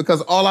us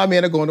because all our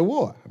men are going to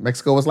war.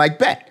 Mexico was like,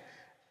 bet.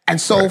 And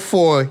so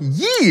for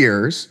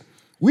years,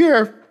 we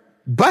are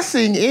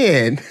busing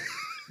in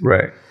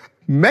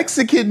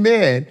Mexican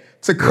men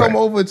to come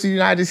over to the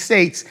United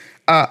States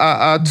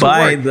to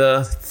by work.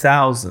 The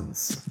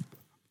thousands.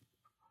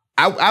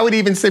 I would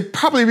even say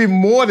probably be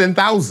more than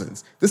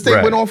thousands. This thing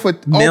went on for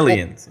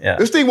millions.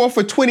 This thing went on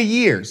for 20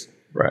 years.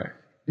 Right.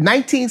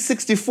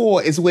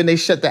 1964 is when they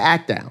shut the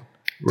act down,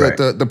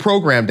 the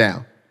program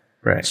down.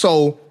 Right.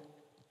 So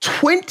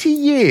 20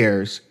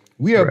 years.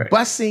 We are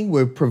busing,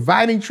 we're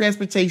providing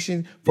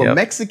transportation for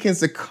Mexicans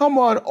to come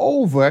on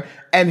over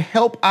and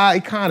help our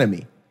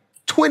economy.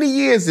 20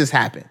 years this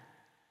happened.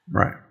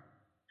 Right.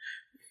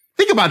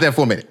 Think about that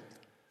for a minute.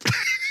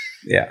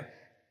 Yeah.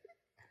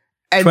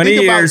 And 20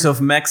 years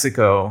of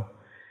Mexico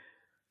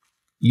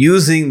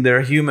using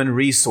their human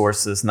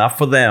resources, not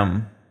for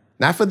them,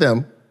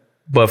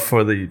 but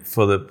for the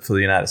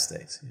United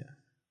States. Yeah.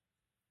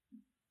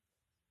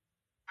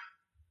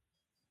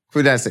 For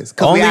the United States.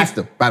 Because we asked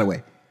them, by the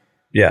way.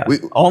 Yeah,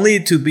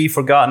 only to be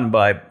forgotten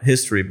by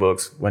history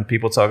books when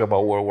people talk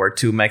about World War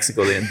II.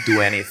 Mexico didn't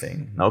do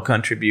anything. No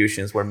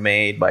contributions were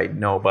made by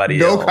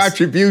nobody else. No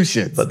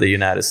contributions. But the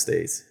United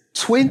States.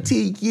 20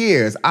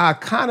 years, our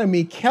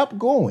economy kept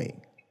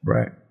going.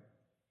 Right.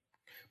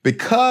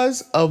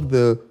 Because of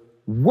the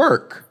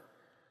work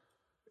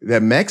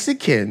that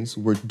Mexicans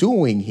were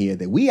doing here,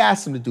 that we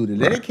asked them to do,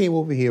 that they came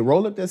over here,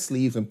 rolled up their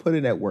sleeves, and put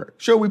in that work.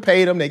 Sure, we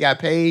paid them, they got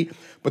paid,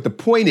 but the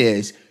point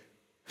is,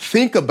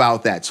 think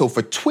about that. So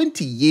for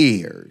 20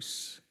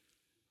 years,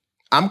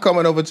 I'm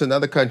coming over to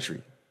another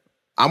country.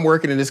 I'm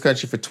working in this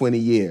country for 20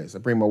 years. I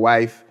bring my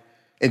wife.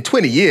 In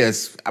 20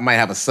 years, I might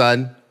have a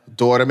son,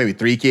 daughter, maybe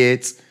 3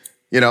 kids.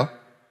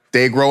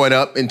 They're growing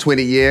up in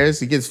 20 years.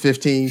 He gets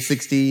 15,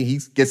 16.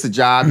 He gets a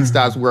job. He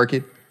starts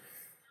working.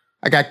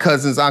 I got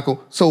cousins, uncle.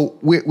 So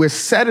we're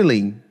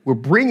settling. We're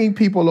bringing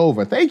people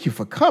over. Thank you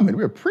for coming.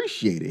 We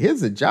appreciate it.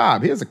 Here's a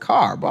job. Here's a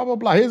car. Blah, blah,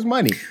 blah. Here's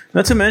money.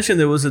 Not to mention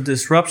there was a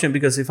disruption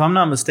because if I'm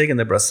not mistaken,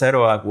 the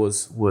Bracero Act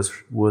was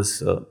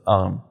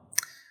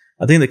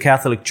I think the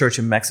Catholic Church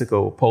in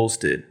Mexico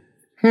opposed it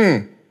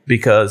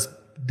because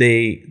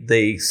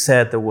they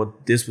said that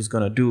what this was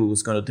going to do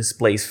was going to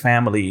displace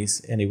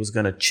families and it was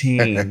going to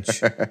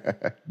change.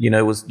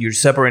 You're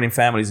separating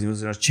families. It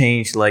was going to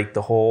change like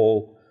the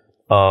whole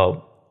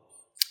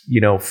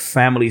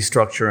family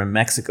structure in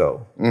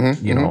Mexico,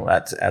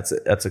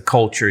 that's a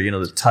culture,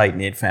 the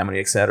tight-knit family,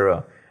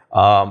 etc.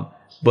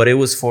 But it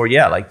was for,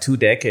 like 2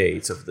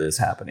 decades of this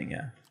happening,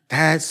 yeah.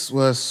 That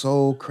was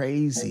so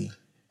crazy.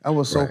 That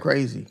was so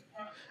crazy.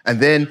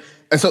 And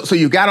so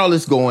you got all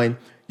this going.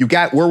 You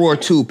got World War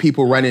II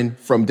people running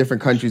from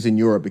different countries in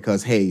Europe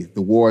because, hey,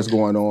 the war is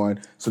going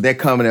on. So they're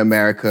coming to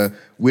America.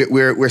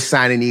 We're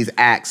signing these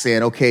acts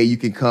saying, okay, you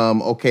can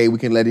come. Okay, we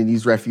can let in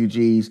these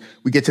refugees.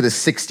 We get to the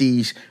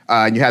 60s,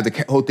 and you have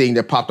the whole thing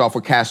that popped off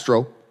with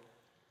Castro.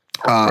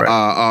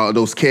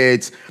 Those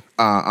kids.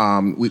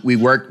 We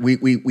worked.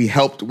 We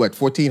helped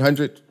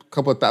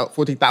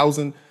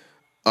 14,000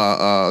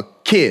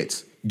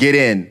 kids get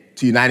in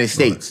to the United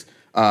States.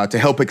 To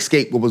help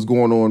escape what was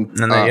going on.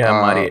 And then you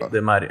have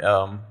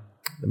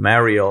the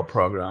Mariel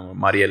program, or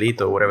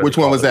Marielito, whatever. Which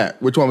one was that?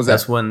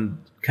 That's when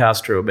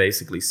Castro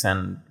basically sent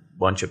a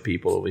bunch of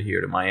people over here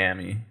to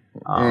Miami.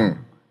 And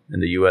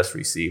And the U.S.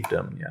 received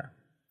them, yeah.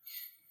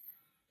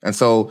 And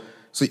so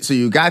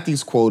you got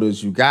these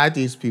quotas, you got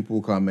these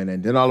people coming,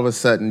 and then all of a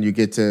sudden you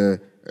get to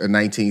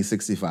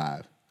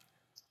 1965,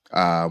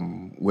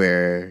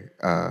 where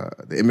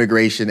the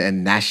Immigration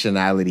and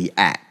Nationality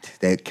Act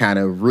that kind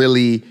of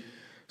really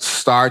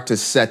start to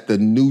set the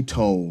new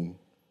tone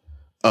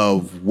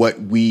of what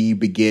we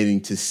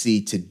beginning to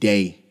see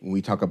today when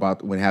we talk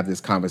about, when we have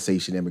this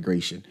conversation,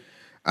 immigration.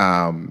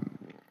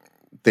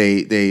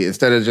 They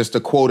instead of just a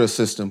quota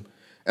system,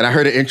 and I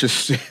heard an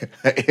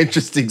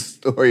interesting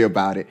story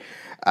about it.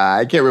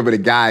 I can't remember the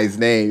guy's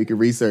name. You can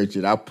research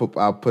it. I'll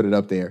put it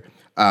up there.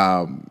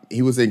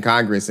 He was in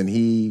Congress, and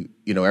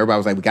everybody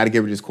was like, "We got to get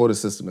rid of this quota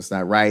system. It's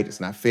not right.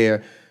 It's not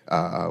fair.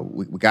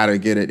 We got to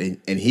get it."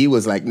 And he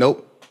was like,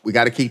 "Nope, we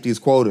got to keep these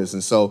quotas."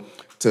 And so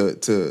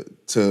to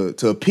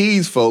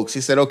appease folks,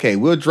 he said, "Okay,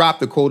 we'll drop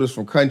the quotas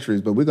from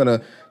countries, but we're going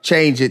to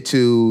change it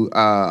to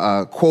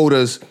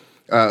quotas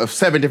of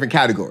 7 different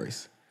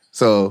categories."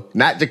 So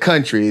not the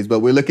countries, but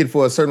we're looking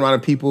for a certain amount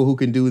of people who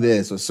can do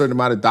this, or a certain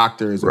amount of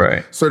doctors, or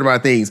a certain amount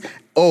of things.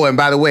 Oh, and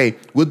by the way,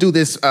 we'll do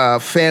this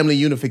family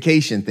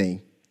unification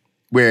thing,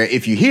 where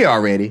if you're here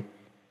already,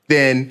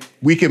 then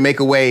we can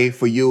make a way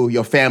for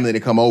your family to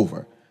come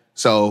over.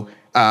 So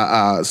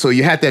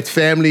you had that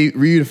family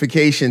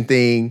reunification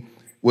thing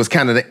was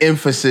kind of the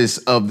emphasis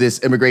of this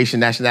Immigration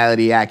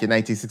Nationality Act in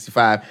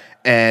 1965.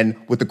 And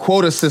with the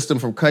quota system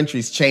from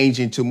countries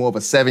changing to more of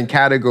a 7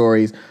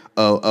 categories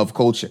of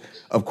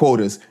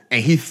quotas.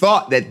 And he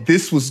thought that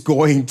this was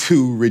going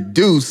to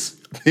reduce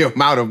the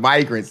amount of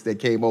migrants that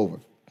came over.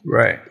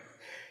 Right.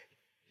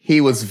 He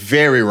was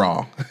very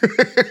wrong.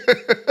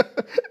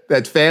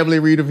 That family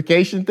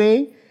reunification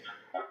thing,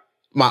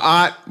 my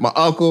aunt, my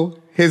uncle,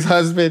 his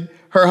husband,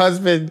 her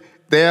husband,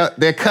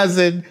 their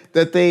cousin,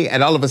 that thing,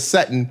 and all of a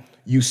sudden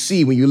you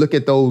see, when you look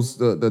at those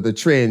the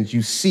trends,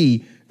 you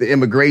see the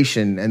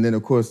immigration, and then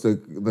of course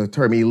the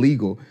term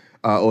illegal,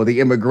 or the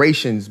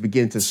immigrations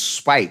begin to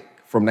spike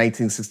from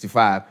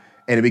 1965,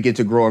 and it began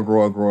to grow and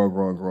grow and grow and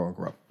grow and grow and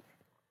grow.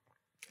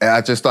 And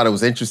I just thought it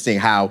was interesting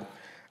how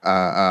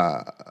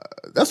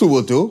that's what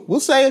we'll do. We'll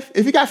say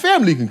if you got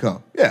family, you can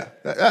come. Yeah,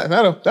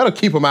 that'll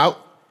keep them out.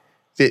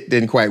 It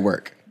didn't quite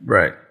work.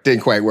 Right.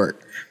 Didn't quite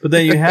work. But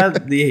then you had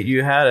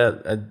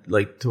a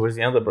like towards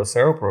the end of the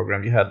Bracero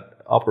program, you had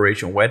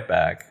Operation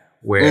Wetback,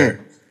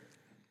 where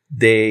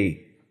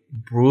they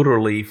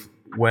brutally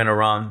went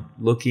around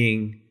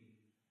looking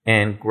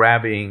and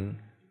grabbing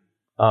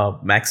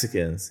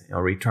Mexicans,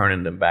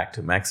 returning them back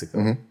to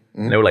Mexico.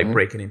 And they were like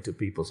breaking into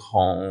people's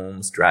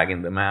homes,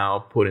 dragging them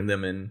out, putting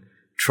them in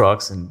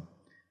trucks and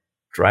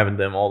driving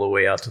them all the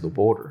way out to the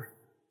border.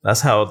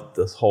 That's how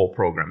this whole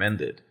program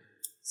ended.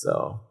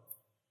 So,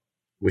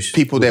 which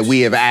that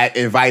we have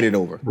invited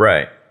over.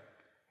 Right.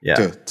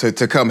 Yeah.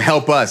 To come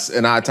help us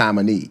in our time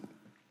of need.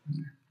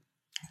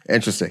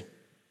 Interesting.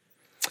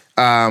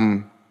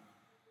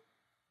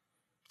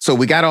 So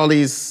we got all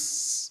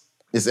this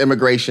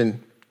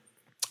immigration.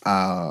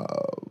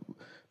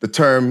 The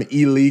term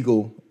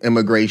illegal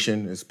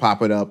immigration is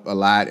popping up a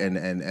lot, and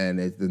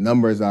the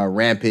numbers are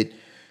rampant.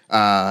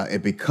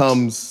 It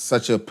becomes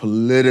such a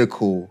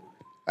political.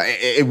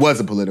 It was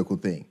a political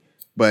thing,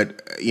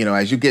 but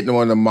as you get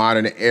into the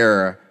modern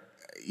era,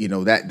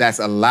 that's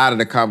a lot of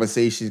the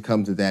conversation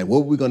comes to that. What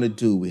are we going to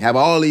do? We have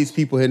all these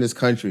people in this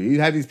country.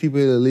 You have these people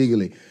here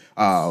illegally.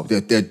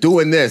 They're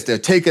doing this. They're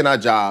taking our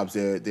jobs.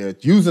 They're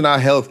using our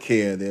health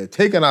care. They're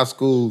taking our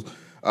schools.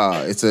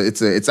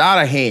 It's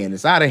out of hand.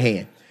 It's out of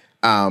hand.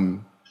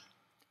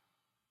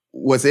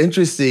 What's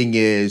interesting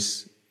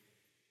is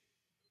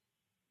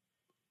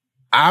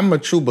I'm a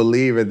true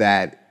believer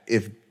that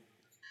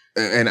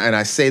and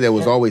I say there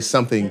was always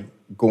something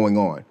going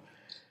on.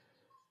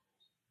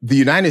 The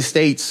United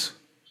States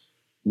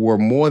were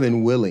more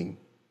than willing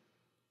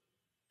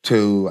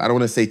to, I don't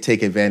want to say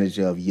take advantage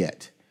of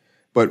yet,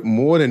 but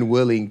more than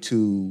willing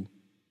to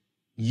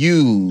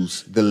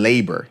use the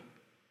labor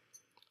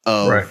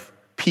of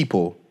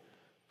people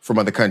from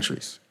other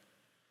countries.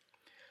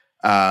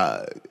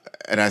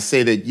 And I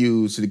say that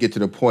use to get to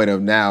the point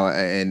of now,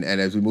 and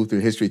as we move through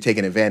history,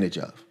 taking advantage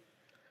of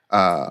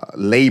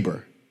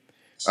labor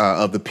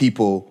of the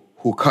people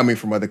who are coming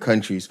from other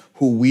countries,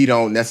 who we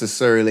don't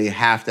necessarily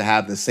have to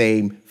have the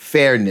same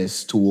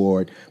fairness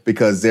toward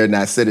because they're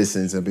not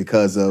citizens, and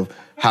because of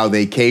how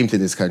they came to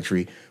this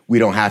country, we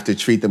don't have to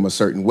treat them a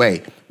certain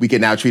way. We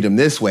can now treat them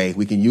this way.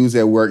 We can use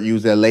their work,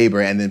 use their labor,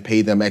 and then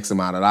pay them X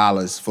amount of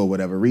dollars for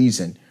whatever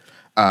reason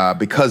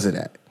because of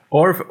that.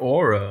 Or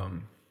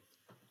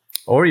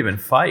even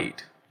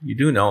fight. You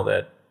do know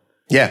that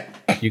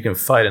you can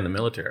fight in the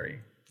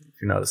military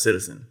if you're not a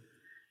citizen.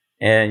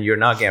 And you're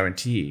not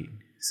guaranteed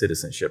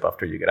citizenship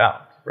after you get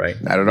out, right?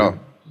 Not at all.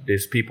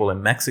 There's people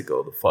in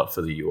Mexico that fought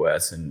for the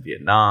U.S. and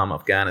Vietnam,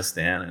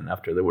 Afghanistan, and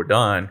after they were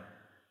done,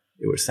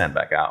 they were sent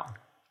back out.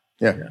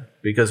 Yeah.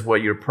 Because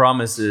what you're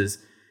promised is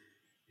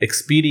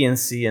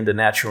expediency in the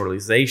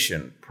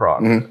naturalization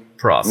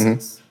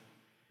process,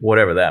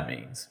 whatever that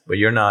means. But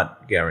you're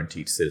not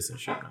guaranteed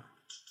citizenship.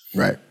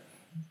 Right.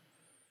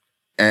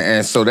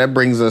 And so that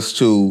brings us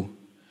to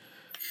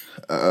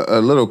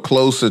a little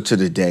closer to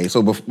the day.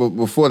 So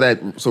before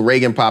that, so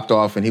Reagan popped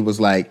off, and he was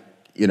like,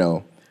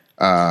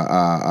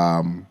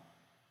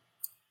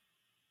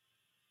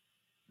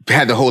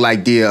 had the whole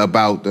idea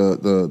about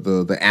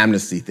the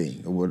amnesty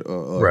thing.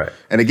 Right.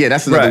 And again,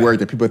 that's another word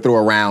that people throw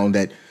around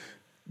that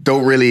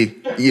don't really,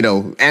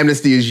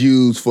 amnesty is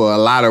used for a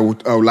lot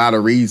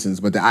of reasons.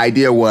 But the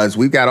idea was,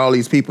 we've got all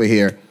these people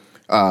here.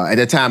 At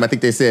that time, I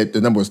think they said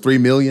the number was 3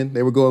 million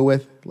they were going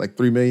with, like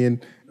 3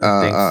 million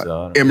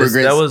immigrants.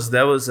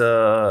 That was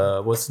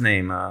what's his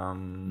name?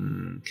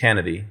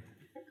 Kennedy.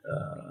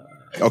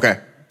 Okay.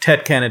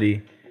 Ted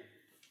Kennedy.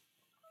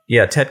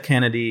 Yeah, Ted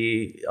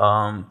Kennedy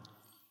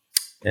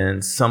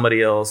and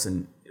somebody else,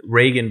 and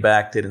Reagan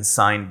backed it and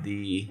signed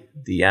the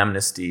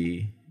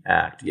Amnesty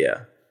Act.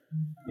 Yeah,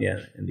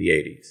 in the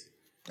 80s.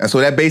 And so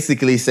that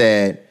basically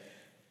said,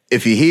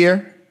 if you're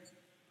here,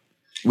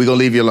 we're gonna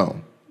leave you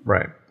alone.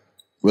 Right.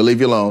 We'll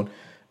leave you alone,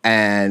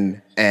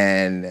 and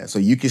so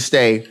you can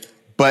stay.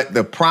 But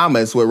the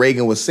promise, what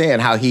Reagan was saying,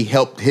 how he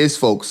helped his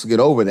folks get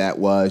over that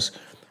was,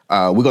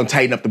 we're gonna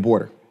tighten up the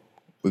border.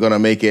 We're gonna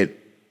make it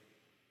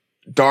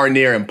darn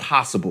near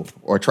impossible,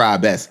 or try our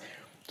best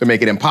to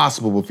make it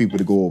impossible for people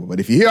to go over. But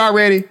if you're here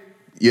already,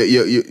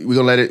 we're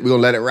gonna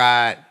let it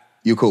ride.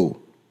 You cool.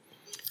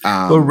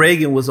 But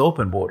Reagan was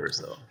open borders,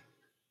 though.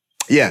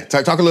 Yeah,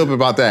 talk a little bit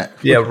about that.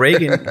 Yeah,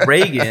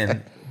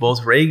 Reagan,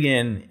 both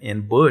Reagan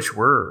and Bush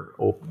were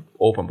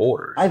open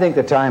borders. I think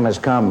the time has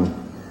come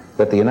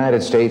that the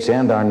United States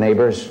and our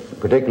neighbors,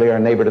 particularly our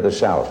neighbor to the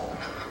south,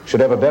 should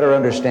have a better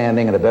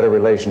understanding and a better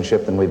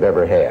relationship than we've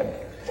ever had.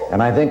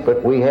 And I think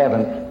that we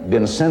haven't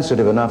been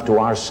sensitive enough to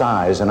our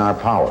size and our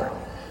power.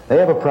 They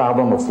have a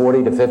problem of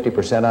 40 to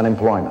 50%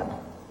 unemployment.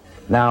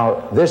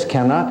 Now, this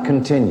cannot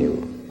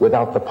continue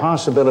without the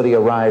possibility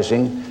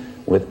arising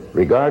with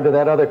regard to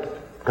that other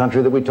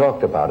country that we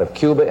talked about, of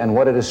Cuba and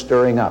what it is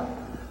stirring up,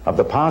 of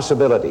the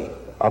possibility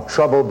of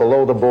trouble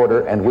below the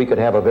border, and we could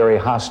have a very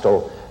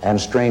hostile and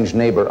strange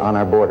neighbor on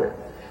our border.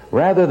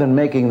 Rather than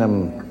making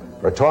them,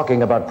 or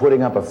talking about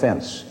putting up a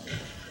fence,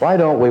 why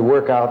don't we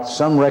work out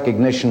some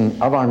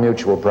recognition of our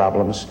mutual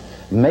problems,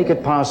 make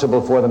it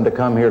possible for them to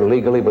come here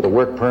legally with a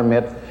work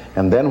permit,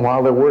 and then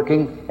while they're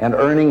working and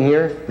earning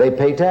here, they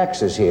pay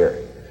taxes here.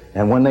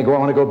 And when they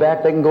want to go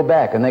back, they can go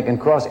back, and they can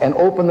cross and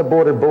open the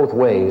border both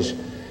ways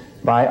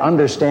by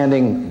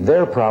understanding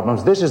their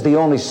problems. This is the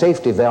only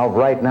safety valve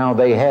right now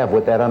they have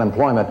with that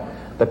unemployment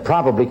that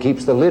probably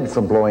keeps the lid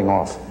from blowing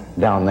off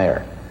down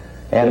there.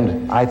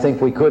 And I think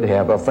we could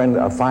have a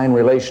fine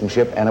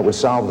relationship, and it would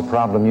solve the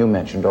problem you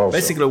mentioned also.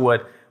 Basically,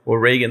 what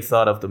Reagan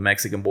thought of the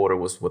Mexican border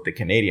was what the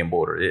Canadian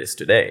border is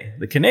today.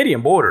 The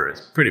Canadian border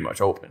is pretty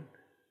much open.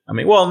 I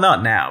mean, well,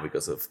 not now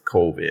because of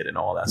COVID and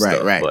all that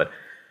stuff. Right. But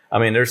I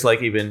mean, there's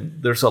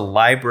a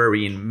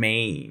library in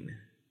Maine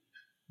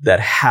that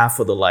half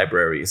of the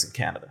library is in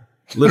Canada.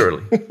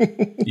 Literally,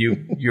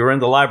 you're in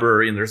the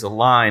library and there's a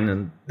line,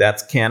 and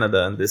that's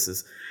Canada, and this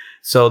is.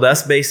 So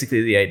that's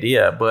basically the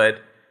idea.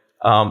 But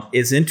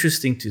it's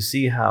interesting to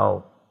see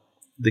how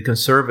the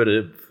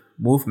conservative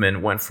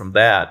movement went from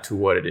that to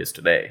what it is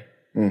today,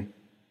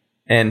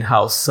 and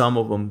how some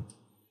of them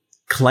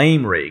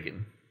claim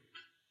Reagan,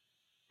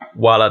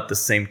 while at the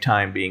same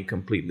time being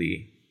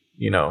completely,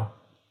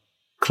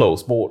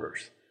 closed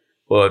borders.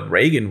 But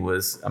Reagan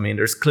was,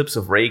 there's clips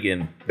of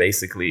Reagan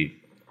basically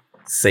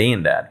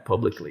saying that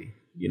publicly,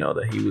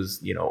 that he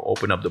was,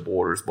 open up the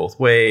borders both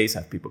ways,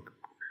 have people,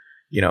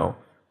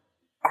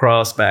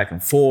 cross back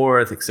and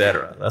forth,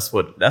 etc. That's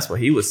what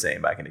he was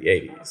saying back in the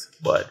 80s.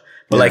 But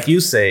like you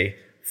say,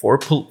 for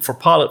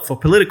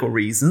political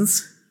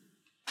reasons,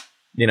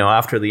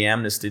 after the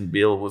amnesty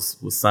bill was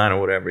signed or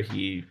whatever,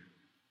 he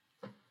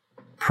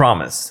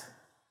promised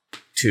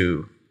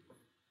to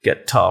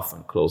get tough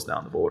and close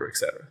down the border,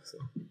 etc. So,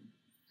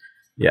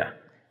 yeah.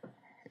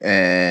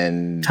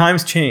 And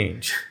times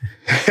change.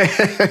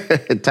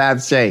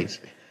 Times change,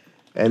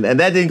 and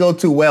that didn't go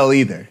too well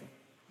either.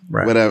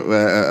 Right.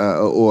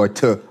 I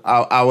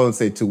won't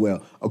say too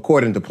well.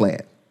 According to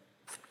plan,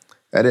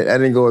 I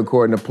didn't go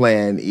according to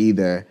plan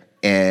either.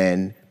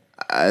 And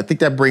I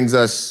think that brings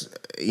us,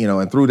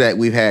 and through that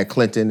we've had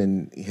Clinton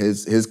and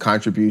his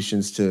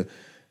contributions to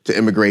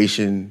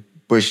immigration.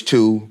 Bush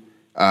too.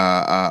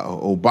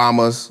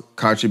 Obama's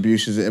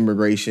contributions to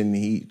immigration.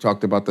 He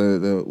talked about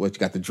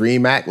the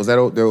DREAM Act. Was that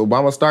did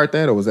Obama start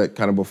that, or was that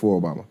kind of before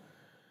Obama?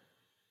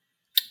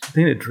 I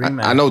think the DREAM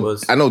Act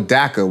was. I know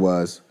DACA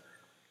was.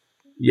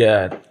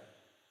 Yeah.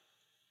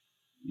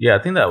 Yeah, I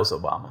think that was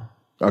Obama.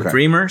 Okay. The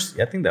Dreamers?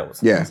 Yeah, I think that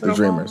was. Yeah, the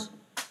Dreamers.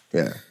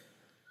 Yeah.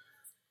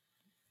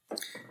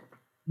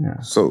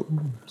 Yeah. So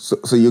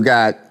you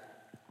got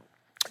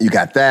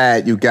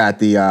that. You got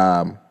the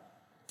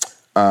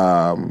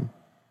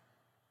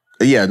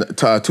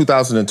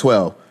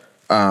 2012.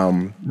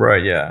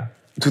 Right. Yeah.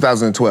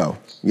 2012.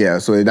 Yeah.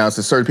 So they announced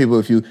that certain people,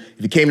 if you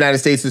came to the United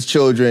States as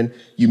children,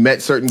 you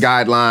met certain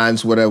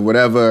guidelines,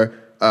 whatever.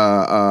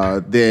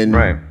 Then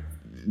right.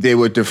 They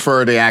would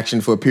defer the action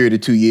for a period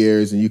of 2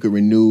 years, and you could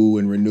renew,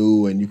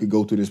 and you could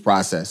go through this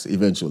process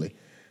eventually.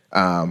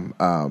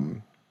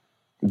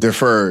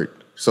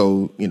 Deferred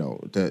So,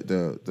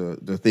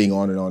 the thing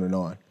on and on and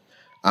on.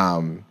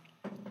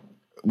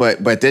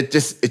 But it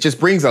just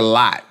brings a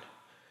lot.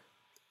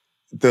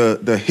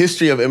 The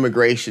history of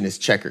immigration is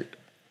checkered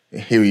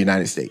here in the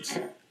United States.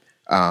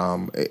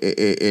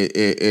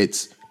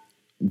 It's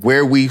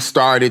where we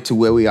started to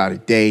where we are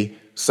today.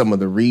 Some of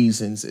the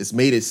reasons it's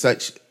made it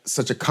such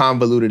a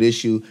convoluted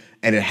issue,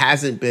 and it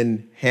hasn't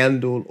been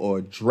handled or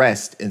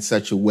addressed in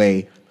such a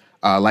way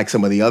like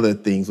some of the other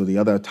things or the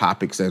other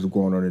topics that are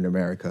going on in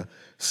America,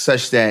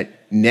 such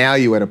that now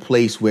you're at a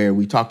place where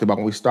we talked about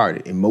when we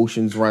started.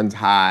 Emotions runs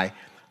high.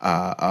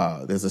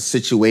 There's a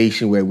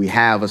situation where we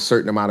have a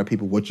certain amount of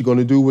people. What you going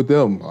to do with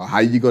them? Or how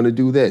you going to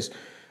do this?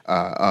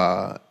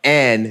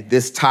 And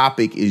this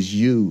topic is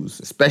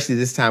used, especially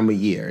this time of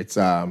year. It's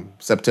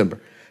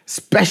September,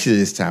 especially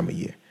this time of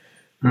year.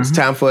 It's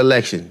time for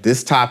election.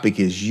 This topic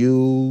is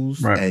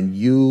used and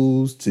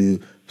used to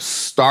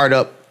start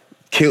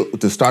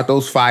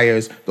those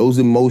fires, those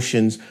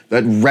emotions,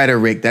 that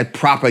rhetoric, that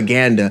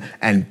propaganda,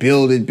 and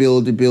build it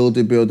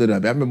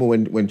up. I remember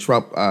when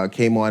Trump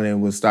came on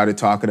and started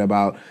talking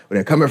about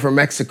they're coming from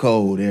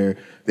Mexico, they're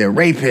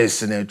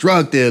rapists and they're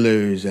drug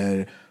dealers,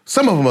 and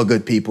some of them are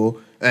good people.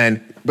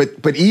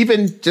 But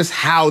even just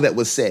how that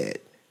was said,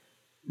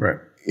 right?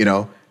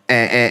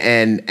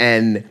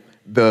 And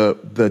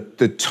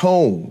the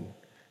tone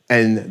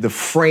and the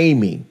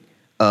framing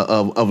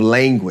of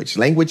language.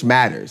 Language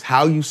matters.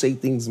 How you say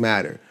things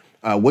matter.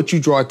 What you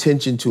draw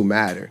attention to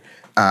matter.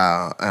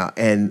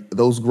 And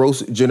those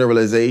gross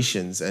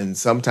generalizations and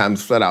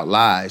sometimes flat out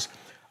lies,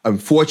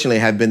 unfortunately,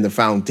 have been the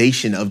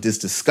foundation of this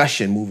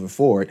discussion moving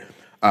forward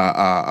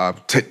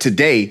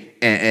today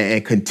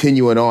and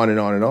continuing on and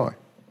on and on.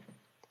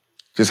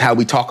 Just how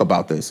we talk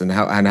about this and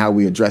how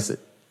we address it.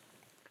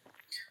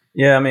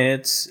 Yeah, I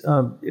mean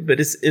but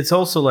it's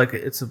also like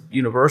it's a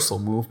universal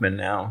movement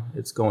now.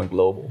 It's going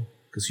global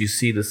because you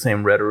see the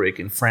same rhetoric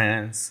in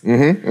France,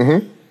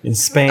 in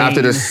Spain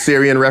after the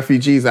Syrian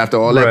refugees, after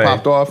all that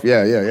popped off.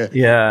 Yeah.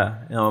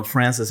 Yeah,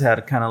 France has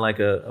had kind of like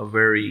a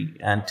very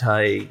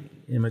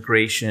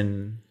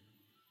anti-immigration,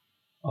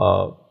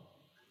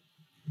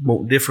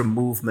 different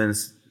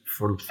movements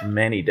for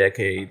many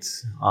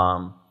decades.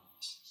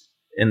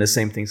 And the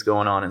same thing's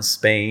going on in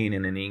Spain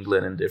and in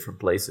England and different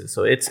places.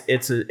 So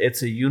it's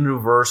a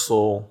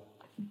universal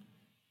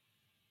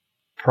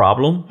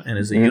problem, and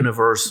it's a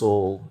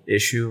universal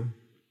issue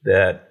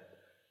that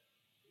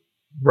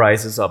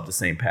rises up the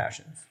same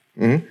passions.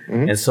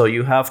 And so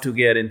you have to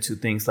get into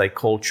things like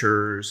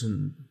cultures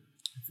and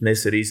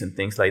ethnicities and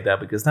things like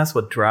that, because that's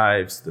what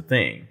drives the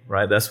thing,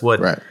 right? That's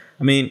what, I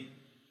mean,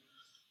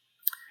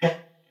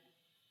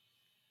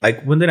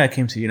 like when did I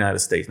came to the United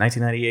States?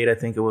 1998, I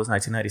think it was,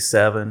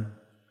 1997.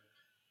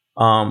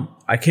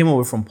 I came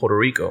over from Puerto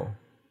Rico,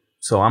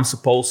 so I'm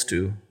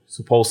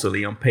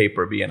supposedly on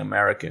paper, be an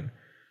American.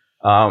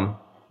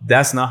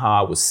 That's not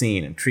how I was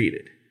seen and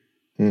treated,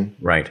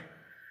 right?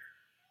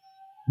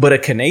 But a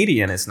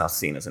Canadian is not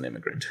seen as an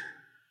immigrant.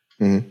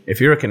 If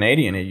you're a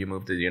Canadian and you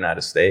move to the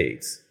United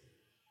States,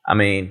 I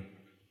mean,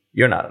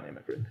 you're not an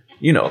immigrant.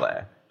 You know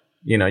that.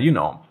 You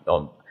know,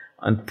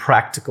 on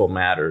practical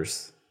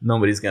matters,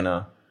 nobody's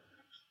gonna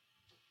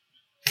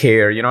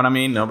care. You know what I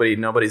mean?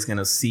 Nobody's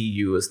gonna see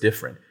you as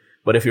different.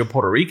 But if you're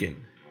Puerto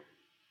Rican,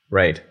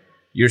 right,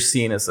 you're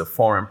seen as a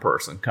foreign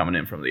person coming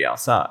in from the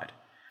outside.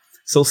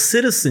 So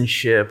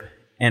citizenship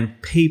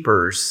and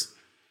papers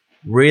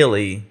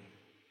really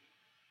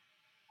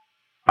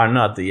are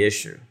not the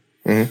issue.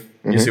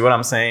 You see what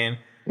I'm saying?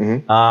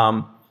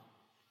 I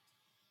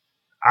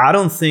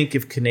don't think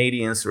if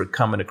Canadians were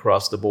coming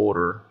across the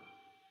border,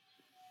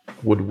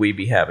 would we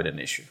be having an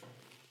issue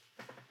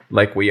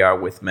like we are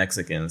with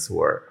Mexicans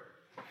who are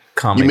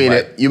coming.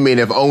 You mean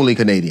if only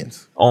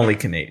Canadians? Only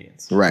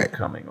Canadians, right,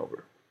 coming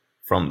over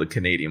from the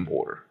Canadian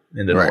border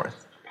in the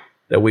north,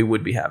 that we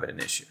would be having an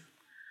issue.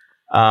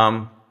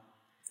 And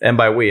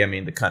by we, I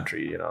mean the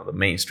country, the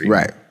mainstream,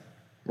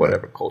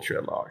 whatever culture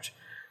at large.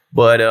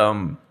 But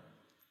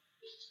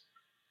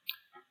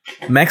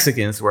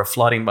Mexicans were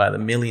flooding by the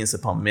millions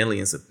upon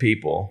millions of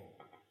people,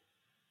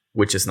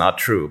 which is not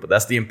true, but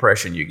that's the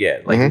impression you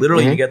get. Like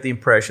literally, you get the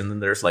impression that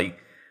there's like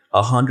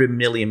 100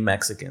 million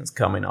Mexicans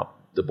coming up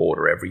the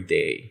border every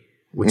day,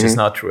 which is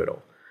not true at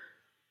all.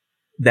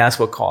 That's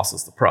what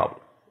causes the problem.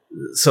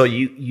 So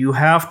you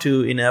have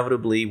to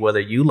inevitably,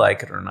 whether you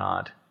like it or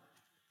not,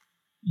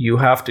 you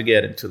have to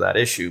get into that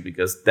issue,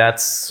 because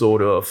that's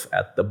sort of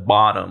at the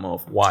bottom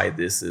of why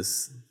this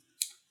is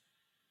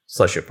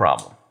such a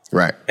problem.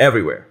 Right.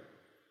 Everywhere.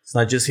 It's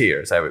not just here,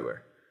 it's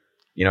everywhere.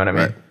 You know what I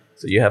mean? Right.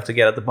 So you have to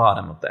get at the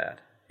bottom of that.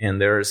 And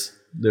there's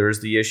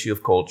the issue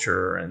of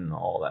culture and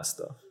all that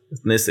stuff.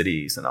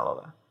 Ethnicities and all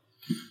of that.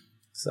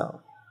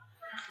 So.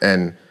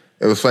 And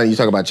it was funny, you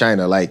talk about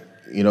China, like,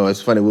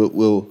 it's funny,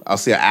 I'll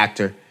see an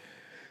actor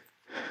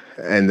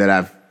and that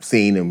I've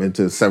seen him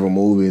into several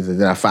movies, and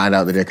then I find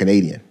out that they're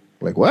Canadian.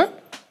 Like,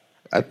 what?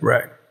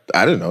 Right.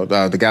 I don't know.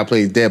 The guy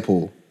plays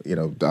Deadpool,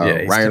 Ryan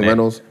Canadian.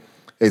 Reynolds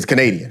is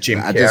Canadian. Jim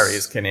Carrey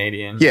is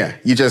Canadian. Yeah,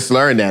 you just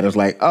learned that. It was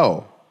like,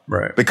 oh.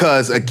 Right.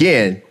 Because,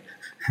 again,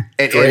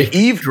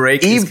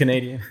 Drake is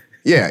Canadian.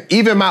 Yeah,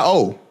 even my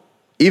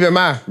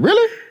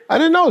really? I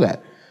didn't know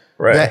that.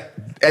 Right. That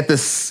at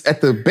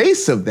the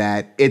base of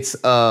that, it's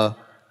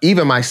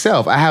even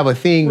myself. I have a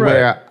thing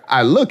where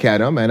I look at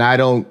them and I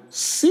don't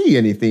see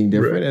anything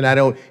different and I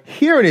don't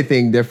hear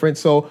anything different.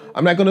 So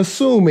I'm not going to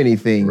assume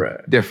anything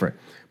different.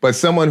 But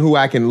someone who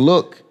I can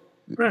look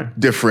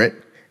different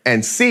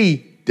and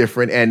see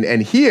different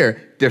and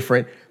hear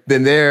different,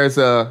 then there's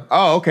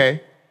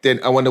okay. Then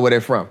I wonder where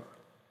they're from,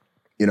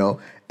 you know?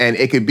 And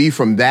it could be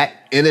from that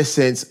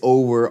innocence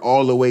over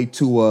all the way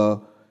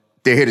to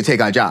they're here to take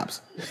our jobs.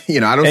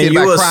 You know, I don't see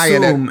anybody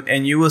crying.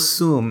 And you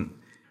assume,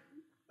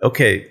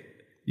 okay,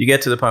 you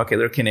get to the point, okay,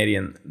 they're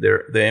Canadian,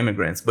 they're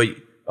immigrants, but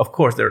of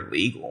course they're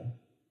legal,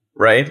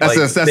 right?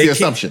 That's the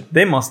assumption.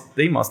 They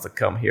must have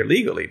come here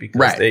legally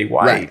because they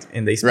white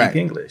and they speak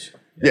English.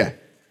 Yeah.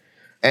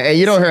 And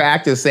you don't hear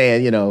actors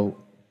saying, you know,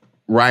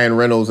 Ryan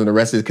Reynolds and the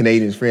rest of his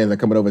Canadian friends are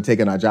coming over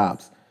taking our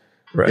jobs.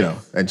 Right. You know,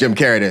 and Jim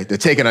Carrey, they're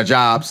taking our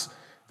jobs,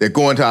 they're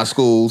going to our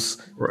schools,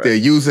 they're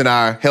using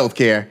our health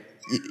care.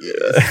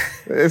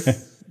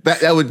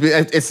 That would be,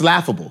 it's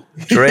laughable.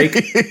 Drake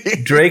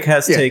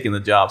has taken the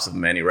jobs of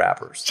many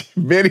rappers.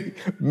 Many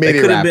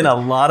There could have been a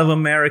lot of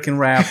American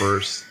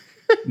rappers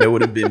that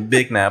would have been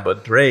big now,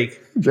 but Drake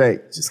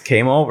just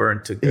came over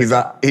and took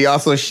he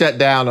also shut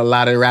down a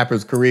lot of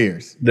rappers'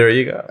 careers. There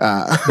you go.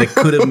 They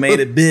could have made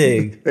it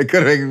big. They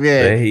could have made it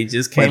big. But he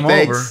just came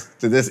over. Thanks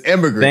to this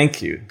immigrant.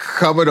 Thank you.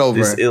 Coming over.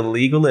 This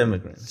illegal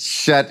immigrant.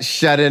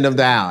 Shutting them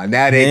down.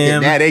 Now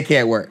they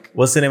can't work.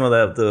 What's the name of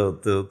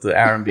the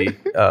R&B?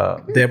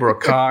 Deborah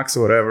Cox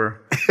or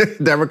whatever.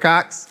 Deborah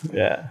Cox?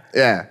 Yeah.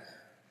 Yeah.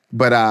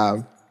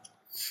 But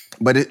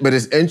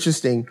it's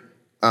interesting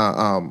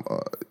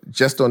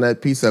just on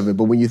that piece of it.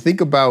 But when you think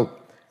about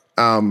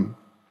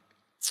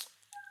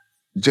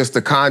just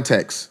the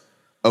context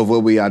of where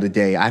we are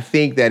today, I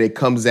think that it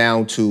comes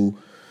down to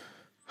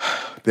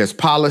there's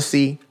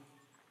policy,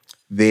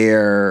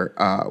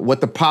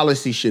 what the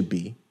policy should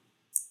be.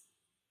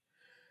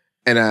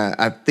 And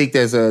I think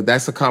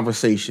that's a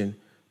conversation,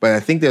 but I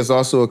think there's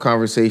also a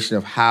conversation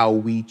of how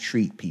we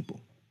treat people.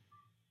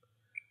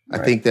 I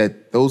think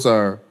that those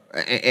are,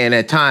 and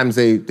at times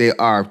they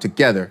are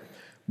together,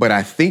 but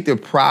I think the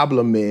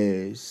problem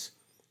is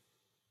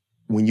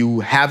when you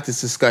have this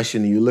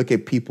discussion and you look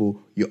at people,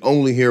 you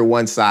only hear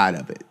one side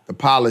of it. The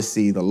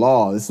policy, the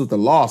law, this is what the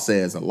law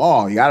says, the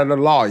law, you gotta know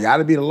the law, you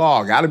gotta be the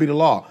law, gotta be the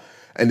law.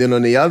 And then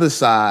on the other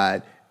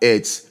side,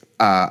 it's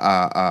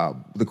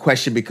the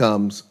question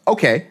becomes,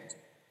 okay,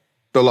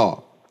 the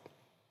law,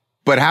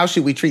 but how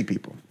should we treat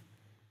people?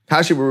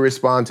 How should we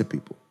respond to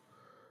people?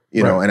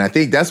 You know, and I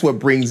think that's what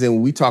brings in,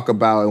 when we talk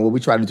about, and what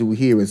we try to do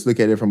here is look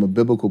at it from a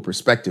biblical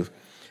perspective.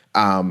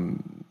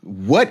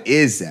 What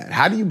is that?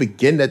 How do you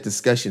begin that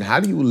discussion?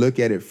 How do you look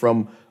at it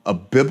from a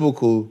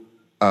biblical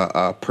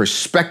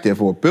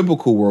perspective or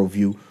biblical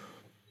worldview,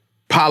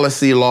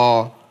 policy,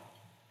 law,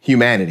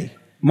 humanity?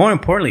 More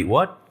importantly,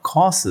 what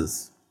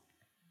causes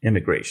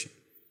immigration?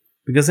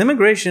 Because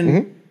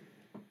immigration,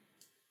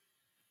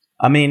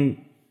 I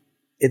mean,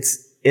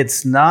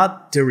 it's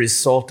not the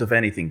result of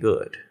anything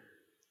good,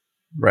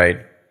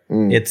 right?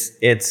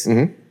 It's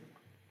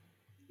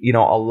you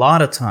know, a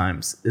lot of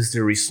times is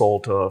the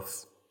result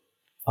of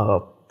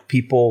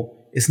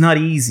people. It's not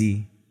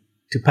easy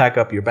to pack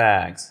up your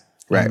bags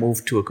and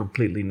move to a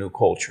completely new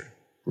culture.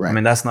 Right. I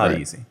mean, that's not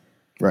easy.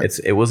 Right.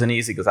 It wasn't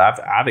easy because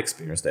I've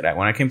experienced that.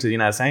 When I came to the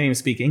United States, I didn't even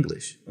speak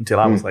English until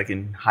I was like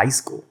in high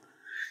school.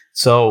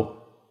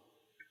 So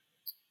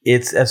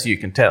it's, as you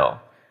can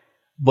tell.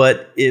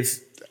 But if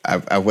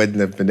I wouldn't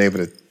have been able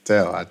to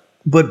tell.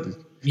 But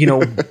you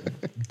know,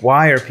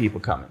 why are people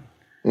coming?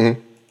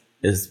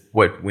 Is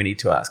what we need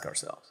to ask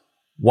ourselves.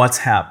 What's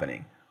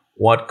happening?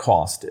 What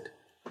caused it?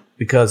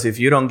 Because if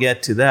you don't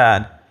get to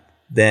that,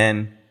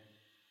 then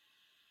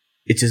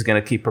it's just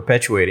going to keep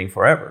perpetuating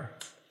forever.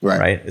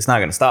 Right? It's not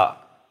going to stop.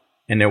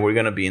 And then we're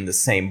going to be in the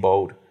same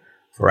boat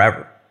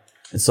forever.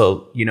 And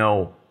so, you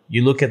know,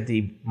 you look at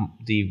the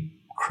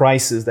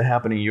crisis that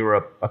happened in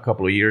Europe a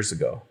couple of years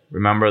ago.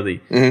 Remember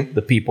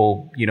the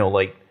people, you know,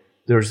 like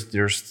there's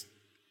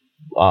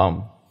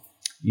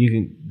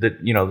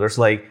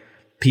like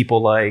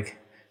people like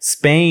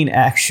Spain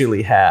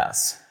actually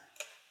has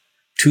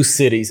 2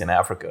 cities in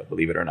Africa,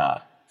 believe it or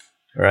not.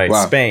 All right.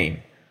 Wow.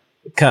 Spain,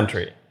 the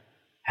country,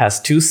 has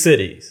 2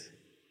 cities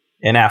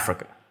in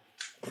Africa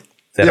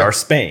that are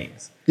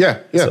Spain's.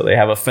 Yeah. So they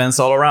have a fence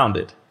all around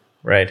it,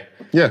 right?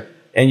 Yeah.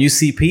 And you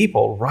see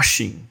people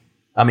rushing,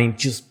 I mean,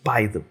 just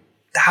by the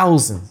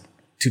thousands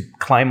to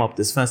climb up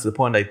this fence to the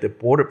point that the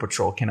Border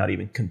Patrol cannot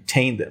even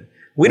contain them.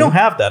 We don't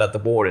have that at the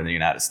border in the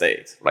United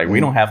States. Like, we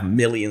don't have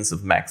millions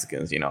of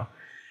Mexicans, you know.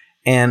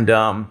 And,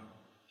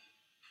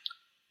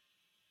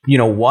 you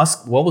know,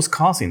 what was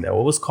causing that?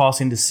 What was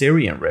causing the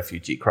Syrian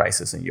refugee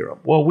crisis in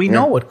Europe? Well, we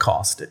know what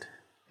caused it.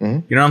 You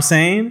know what I'm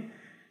saying?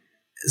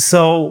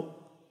 So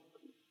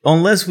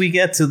unless we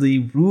get to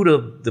the root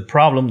of the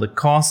problem that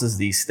causes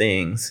these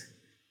things,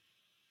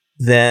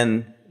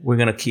 then we're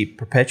going to keep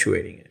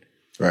perpetuating it.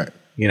 Right.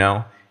 You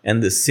know?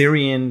 And the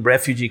Syrian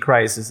refugee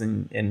crisis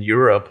in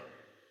Europe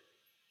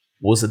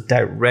was a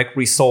direct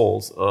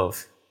result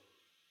of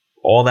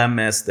all that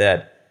mess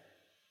that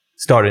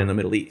started in the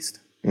Middle East.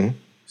 Mm-hmm.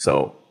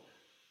 So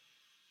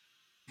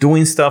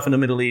doing stuff in the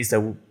Middle East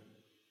that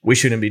we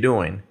shouldn't be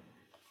doing,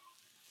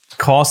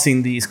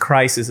 causing these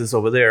crises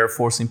over there,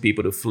 forcing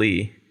people to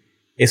flee,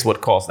 is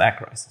what caused that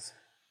crisis.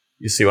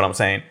 You see what I'm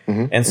saying?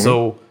 Mm-hmm. And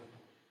so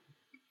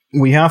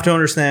we have to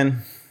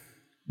understand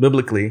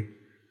biblically,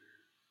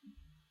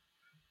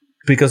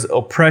 because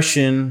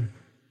oppression,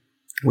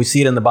 we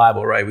see it in the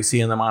Bible, right? We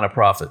see it in the Minor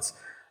Prophets.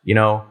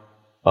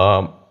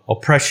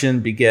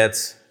 Oppression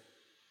begets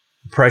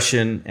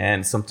oppression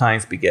and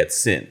sometimes begets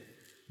sin,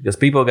 because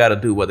people got to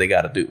do what they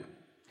got to do.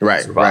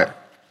 Right, right.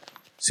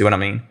 See what I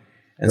mean?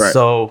 And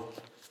so,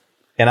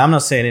 and I'm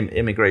not saying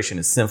immigration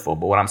is sinful,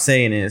 but what I'm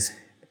saying is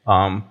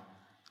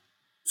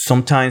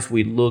sometimes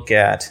we look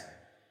at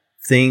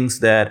things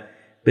that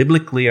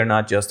biblically are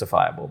not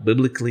justifiable.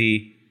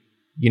 Biblically,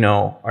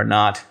 are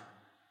not,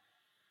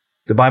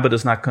 the Bible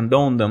does not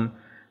condone them,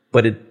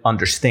 but it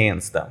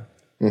understands them.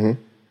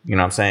 Mm-hmm. You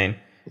know what I'm saying?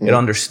 Mm-hmm. It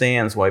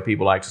understands why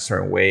people act a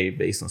certain way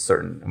based on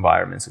certain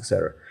environments,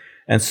 etc.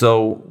 And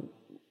so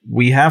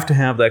we have to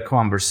have that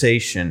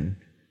conversation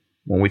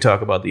when we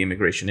talk about the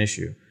immigration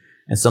issue.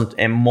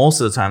 And most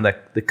of the time,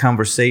 that the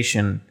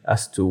conversation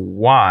as to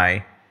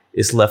why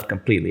is left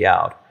completely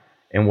out.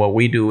 And what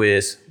we do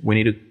is we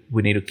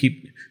need to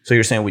keep. So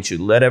you're saying we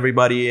should let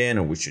everybody in,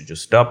 or we should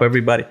just stop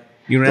everybody?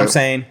 You know what I'm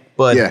saying?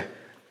 But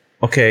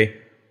okay,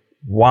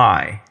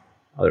 why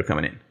are they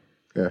coming in?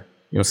 Yeah, you know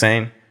what I'm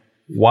saying?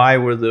 Why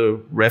were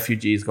the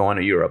refugees going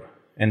to Europe,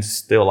 and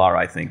still are,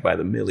 I think, by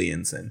the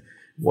millions and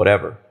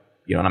whatever?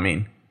 You know what I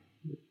mean?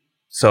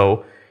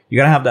 So you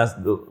gotta have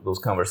those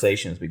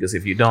conversations, because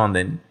if you don't,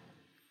 then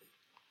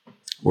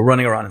we're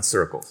running around in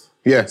circles.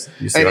 Yes,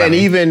 and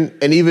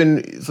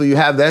even so, you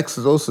have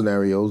those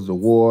scenarios, the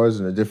wars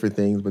and the different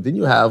things. But then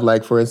you have,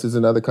 like, for instance,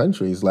 in other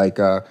countries, like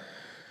the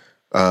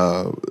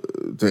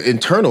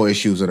internal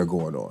issues that are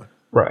going on.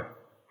 Right.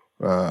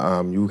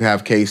 You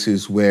have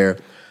cases where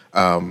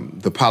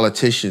the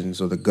politicians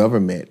or the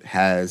government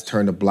has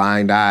turned a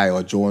blind eye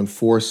or joined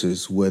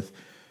forces with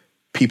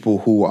people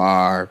who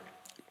are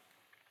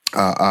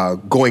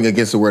going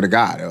against the word of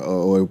God,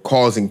 or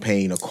causing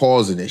pain or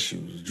causing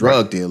issues,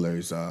 drug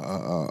dealers,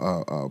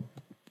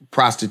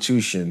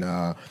 prostitution,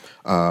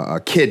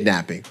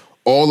 kidnapping.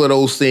 All of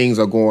those things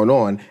are going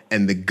on,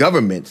 and the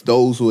governments,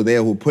 those who are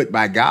there who are put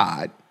by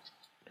God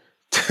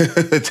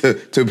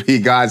to be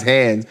God's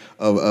hands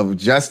of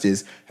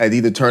justice, had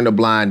either turned a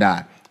blind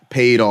eye,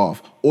 paid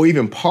off, or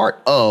even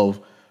part of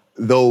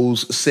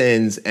those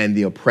sins and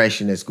the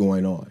oppression that's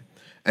going on.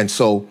 And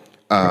so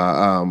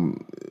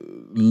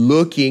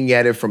looking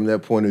at it from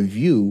that point of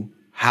view,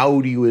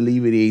 how do you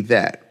alleviate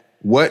that?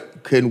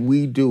 What can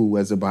we do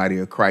as a body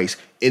of Christ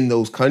in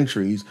those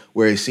countries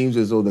where it seems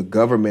as though the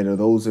government or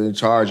those in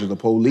charge of the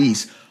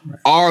police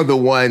are the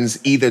ones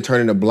either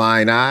turning a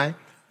blind eye,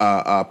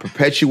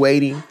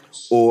 perpetuating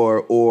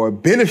or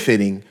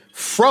benefiting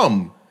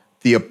from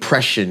the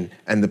oppression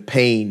and the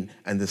pain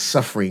and the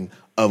suffering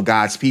of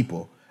God's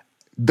people,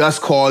 thus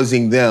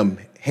causing them,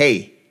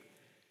 hey,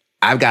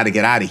 I've got to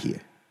get out of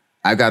here.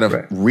 I've got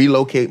to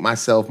relocate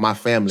myself, my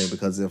family,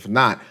 because if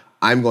not,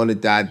 I'm going to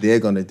die, they're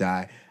going to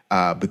die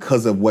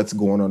because of what's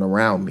going on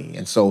around me.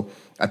 And so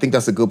I think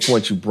that's a good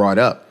point you brought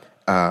up.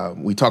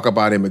 We talk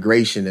about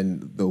immigration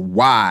and the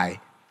why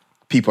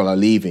people are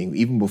leaving.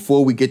 Even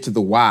before we get to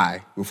the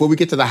why, before we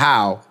get to the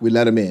how, we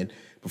let them in.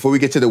 Before we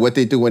get to the what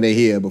they do when they're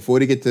here, before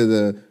they get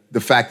to the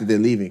fact that they're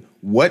leaving,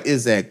 what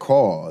is that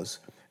cause?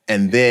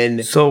 And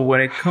then so when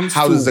it comes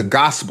how does the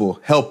gospel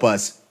help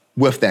us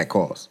with that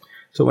cause?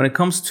 So when it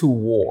comes to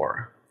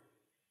war,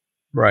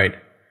 right,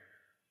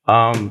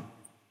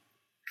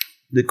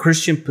 the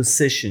Christian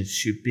position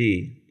should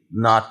be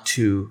not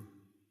to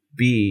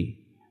be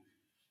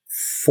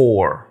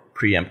for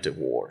preemptive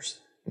wars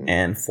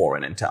and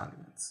foreign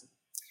entanglements.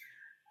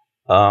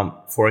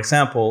 For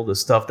example, the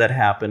stuff that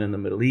happened in the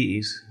Middle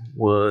East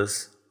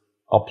was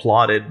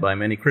applauded by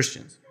many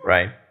Christians,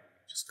 right?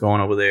 Just going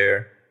over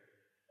there,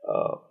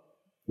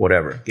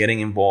 whatever, getting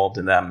involved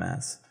in that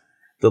mess.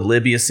 The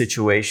Libya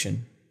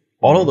situation.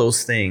 All of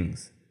those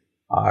things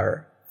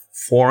are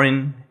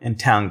foreign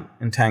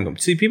entanglement.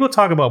 See, people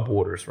talk about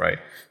borders, right?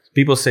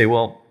 People say,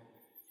 well,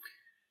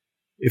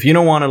 if you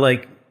don't want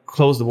to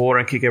close the border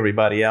and kick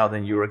everybody out,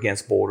 then you're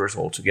against borders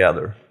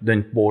altogether.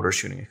 Then borders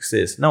shouldn't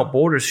exist. No,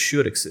 borders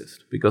should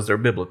exist because they're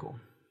biblical,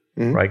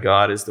 right?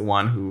 God is the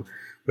one who,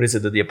 what is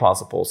it that the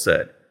Apostle Paul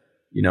said?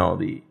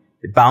 The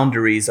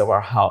boundaries of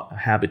our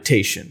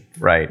habitation,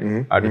 right,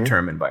 are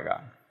determined by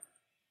God.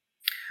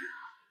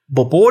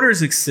 But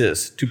borders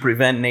exist to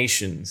prevent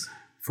nations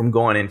from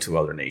going into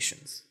other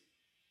nations.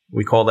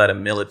 We call that a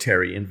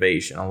military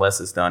invasion,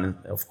 unless it's done,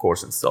 of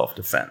course, in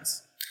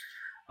self-defense.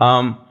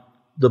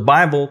 The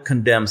Bible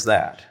condemns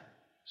that.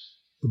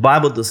 The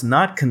Bible does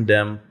not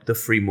condemn the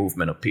free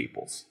movement of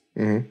peoples.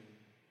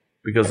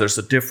 Because there's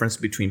a difference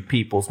between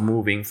peoples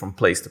moving from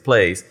place to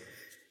place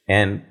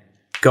and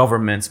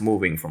governments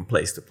moving from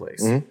place to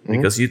place.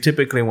 Because you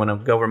typically, when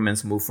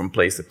governments move from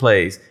place to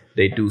place,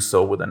 they do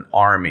so with an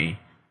army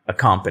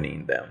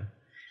accompanying them.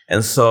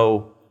 And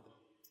so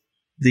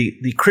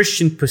the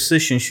Christian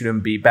position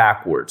shouldn't be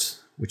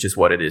backwards, which is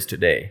what it is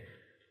today.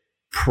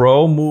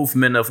 Pro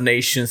movement of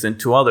nations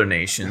into other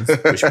nations,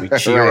 which we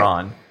cheer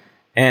on,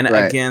 and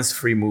against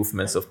free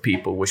movements of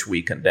people, which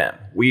we condemn.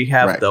 We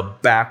have the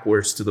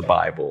backwards to the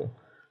Bible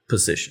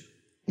position.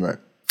 Right.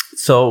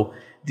 So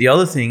the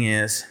other thing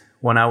is,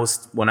 when I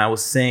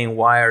was saying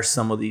why are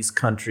some of these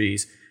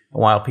countries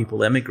and why are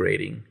people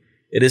emigrating,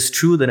 it is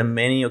true that in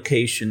many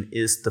occasions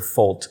is the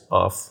fault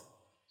of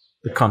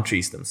the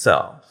countries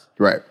themselves.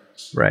 Right.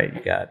 Right.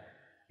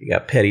 You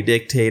got petty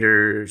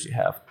dictators, you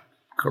have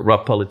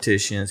corrupt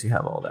politicians, you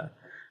have all that.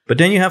 But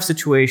then you have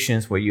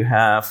situations where you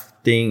have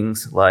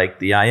things like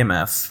the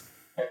IMF,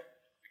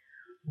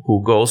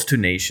 who goes to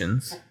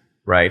nations,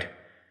 right?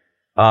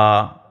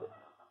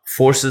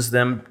 Forces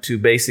them to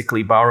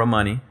basically borrow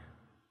money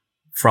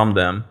from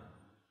them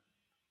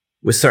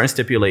with certain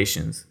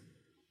stipulations,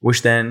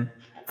 which then,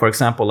 for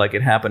example, like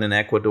it happened in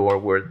Ecuador,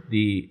 where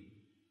the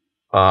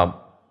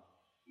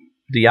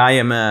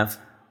IMF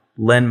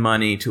lent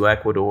money to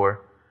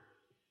Ecuador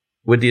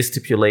with the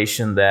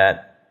stipulation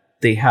that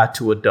they had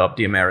to adopt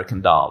the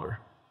American dollar.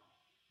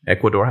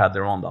 Ecuador had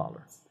their own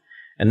dollar.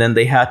 And then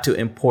they had to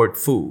import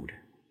food,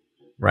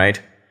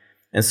 right?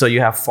 And so you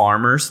have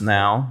farmers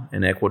now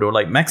in Ecuador,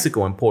 like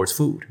Mexico imports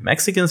food.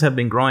 Mexicans have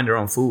been growing their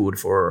own food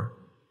for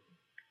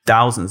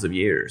thousands of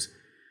years,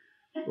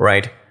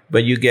 right?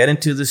 But you get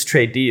into these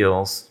trade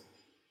deals,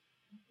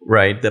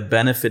 right, that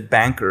benefit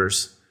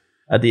bankers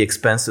at the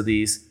expense of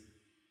these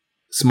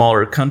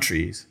smaller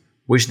countries,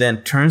 which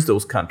then turns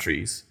those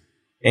countries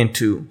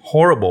into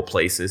horrible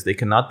places. They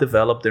cannot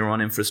develop their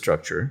own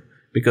infrastructure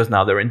because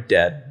now they're in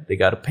debt. They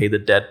got to pay the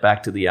debt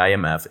back to the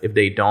IMF. If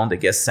they don't, they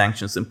get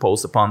sanctions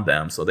imposed upon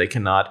them, so they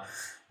cannot,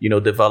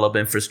 develop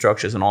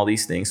infrastructures and all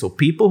these things. So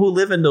people who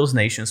live in those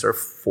nations are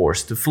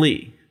forced to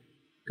flee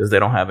because they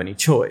don't have any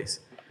choice,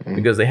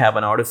 because they have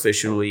an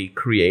artificially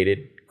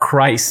created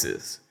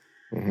crisis.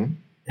 It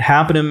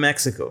happened in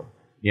Mexico,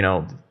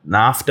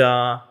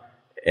 NAFTA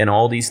and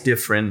all these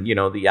different, the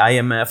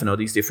IMF and all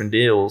these different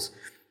deals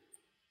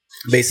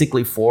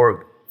basically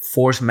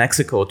forced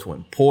Mexico to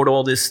import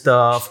all this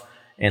stuff,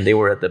 and they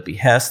were at the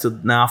behest of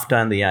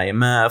NAFTA and the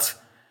IMF.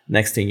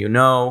 Next thing you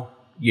know,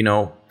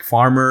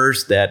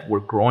 farmers that were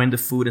growing the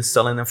food and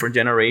selling them for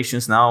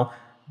generations, now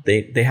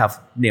they have,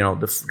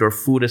 their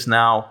food is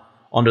now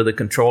under the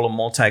control of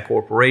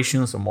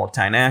multi-corporations or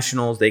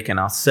multinationals. They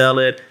cannot sell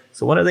it.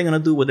 So what are they going to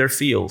do with their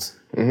fields?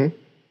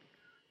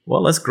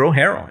 Well, let's grow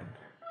heroin,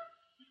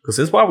 because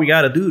this is what we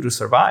got to do to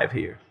survive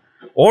here.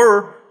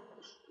 Or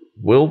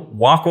we'll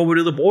walk over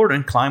to the border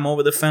and climb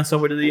over the fence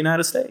over to the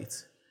United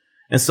States.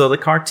 And so the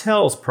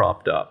cartels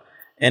propped up.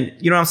 And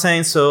you know what I'm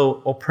saying?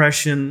 So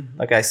oppression,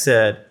 like I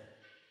said,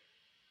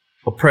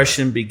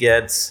 oppression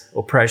begets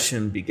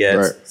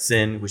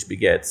sin, which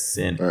begets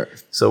sin. Right.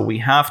 So we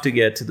have to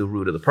get to the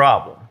root of the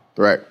problem.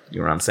 Right. You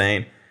know what I'm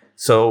saying?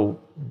 So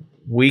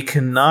we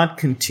cannot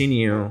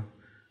continue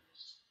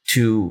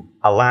to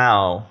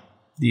allow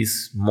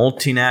these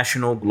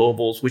multinational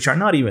globals, which are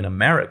not even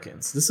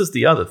Americans. This is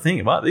the other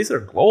thing about it. These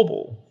are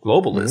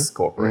globalist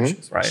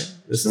corporations, right?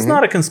 This is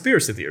not a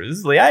conspiracy theory. This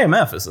is the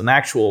IMF is an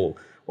actual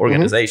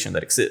organization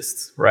that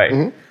exists,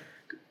 right?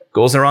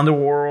 Goes around the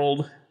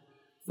world,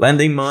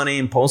 lending money,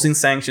 imposing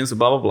sanctions,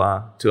 blah, blah,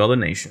 blah, to other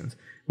nations,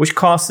 which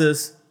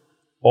causes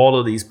all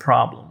of these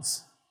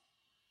problems.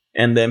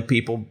 And then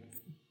people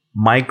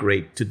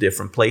migrate to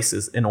different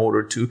places in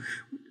order to,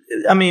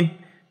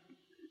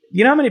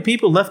 you know how many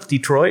people left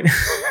Detroit?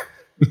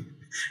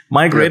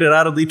 Migrated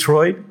out of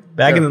Detroit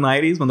back in the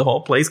 90s when the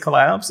whole place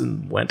collapsed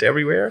and went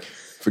everywhere?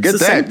 Forget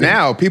that.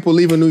 Now people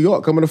leaving New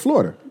York, coming to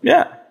Florida.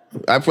 Yeah.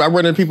 I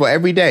run into people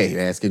every day.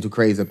 Man, it's getting too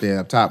crazy up there,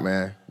 up top,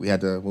 man. We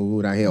had to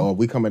move down here, or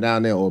we coming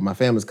down there, or my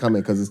family's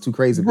coming because it's too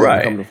crazy up there.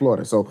 We're coming to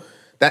Florida. So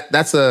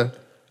that's a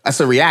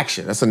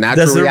reaction. That's a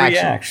natural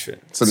reaction.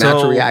 It's a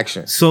natural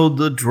reaction. So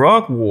the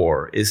drug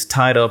war is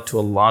tied up to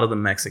a lot of the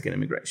Mexican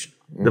immigration.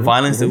 The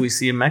violence that we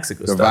see in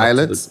Mexico. The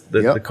violence.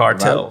 The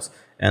cartels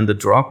and the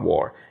drug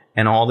war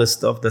and all this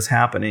stuff that's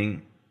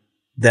happening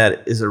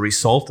that is a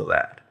result of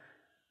that.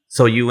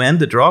 So you end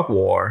the drug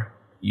war,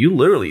 you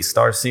literally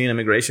start seeing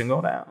immigration go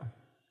down.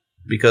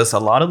 Because a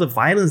lot of the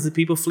violence that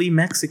people flee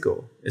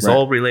Mexico is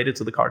all related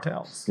to the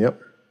cartels.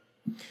 Yep.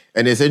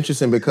 And it's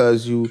interesting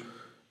because you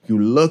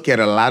look at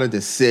a lot of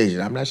decisions.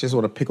 I'm not just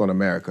want to pick on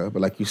America,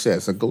 but like you said,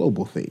 it's a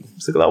global thing.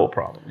 It's a global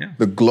problem, yeah.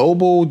 The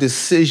global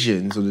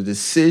decisions, or the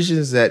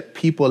decisions that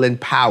people in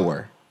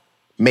power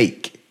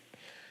make,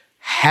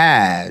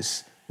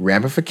 has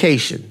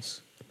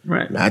ramifications.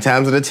 Right. 9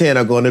 times out of 10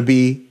 are going to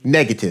be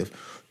negative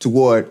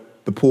toward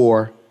the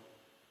poor,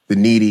 the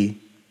needy,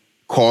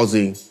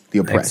 causing the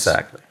oppressed.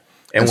 Exactly.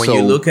 And when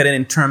you look at it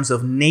in terms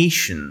of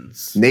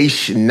nations.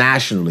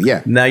 Nationally,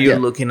 yeah. Now you're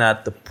looking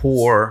at the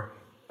poor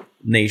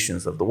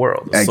nations of the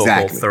world, the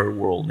so-called third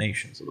world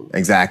nations of the world.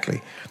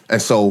 Exactly.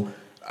 And so,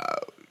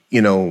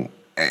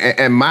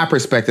 and my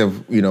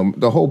perspective,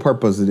 the whole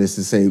purpose of this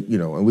is to say,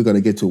 and we're going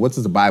to get to what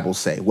does the Bible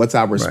say? What's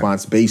our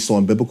response based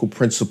on biblical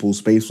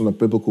principles, based on a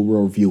biblical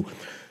worldview?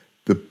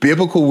 The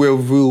biblical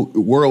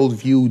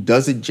worldview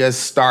doesn't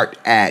just start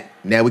at,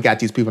 now we got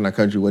these people in our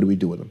country, what do we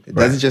do with them? It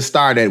doesn't just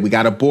start at, we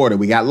got a border,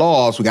 we got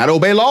laws, we got to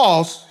obey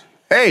laws.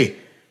 Hey,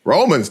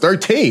 Romans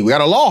 13, we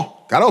got a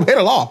law, got to obey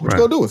the law. What you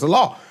going to do? It's a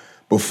law.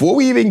 Before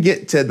we even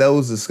get to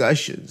those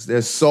discussions,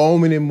 there's so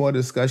many more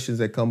discussions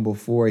that come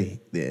before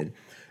then.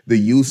 The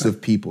use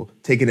of people,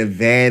 taking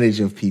advantage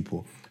of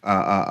people,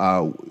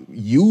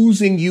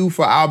 using you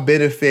for our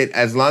benefit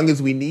as long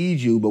as we need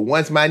you. But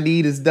once my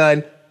need is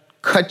done,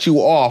 cut you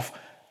off,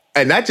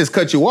 and not just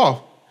cut you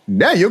off.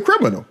 Now you're a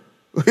criminal.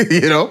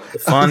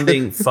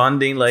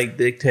 funding like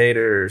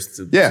dictators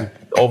to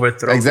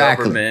overthrow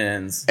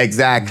governments.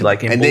 Exactly.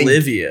 Like in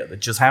Bolivia, that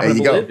just happened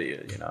in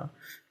Bolivia.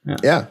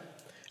 Yeah.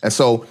 And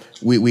so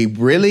we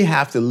really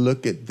have to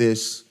look at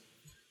this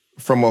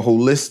from a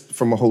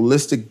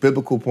holistic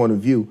biblical point of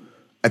view,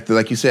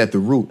 like you said, at the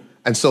root.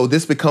 And so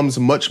this becomes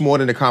much more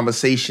than a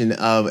conversation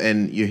of,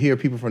 and you hear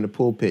people from the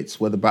pulpits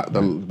where the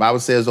Bible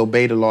says,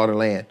 obey the law of the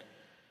land.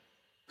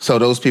 So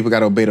those people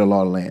got to obey the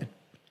law of the land.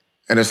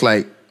 And it's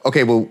like,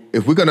 okay, well,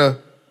 if we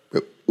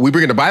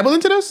bringing the Bible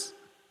into this?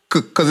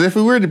 Because if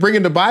we were to bring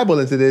in the Bible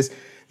into this,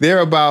 there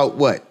are about,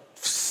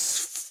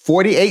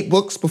 48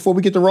 books before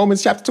we get to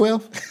Romans chapter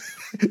 12?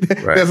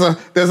 Right.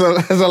 There's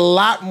a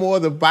lot more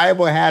the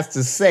Bible has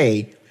to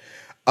say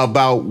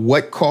about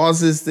what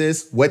causes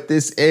this, what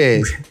this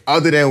is,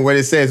 other than what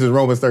it says in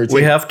Romans 13.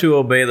 We have to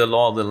obey the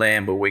law of the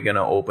land, but we're going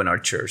to open our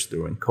church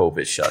during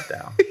COVID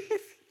shutdown.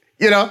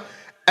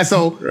 And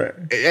so,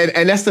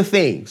 and that's the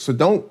thing. So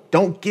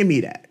don't give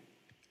me that.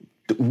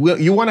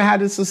 You want to have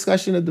this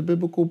discussion at the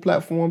biblical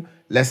platform?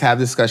 Let's have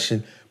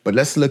discussion, but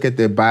let's look at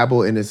the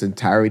Bible in its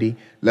entirety.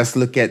 Let's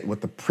look at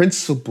what the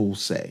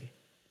principles say,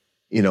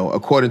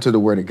 according to the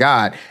Word of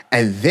God.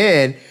 And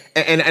then,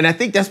 and I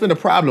think that's been a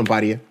problem,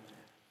 Badia.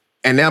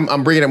 And now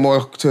I'm bringing it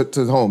more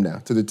to home now,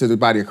 to the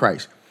body of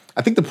Christ.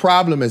 I think the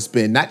problem has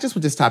been, not just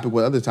with this topic,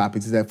 with other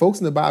topics, is that folks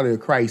in the body of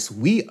Christ,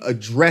 we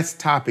address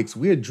topics,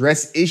 we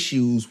address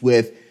issues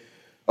with,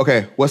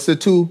 okay, what's the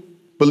two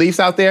beliefs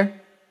out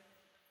there?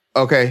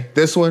 Okay,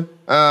 this one,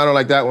 I don't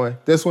like that one.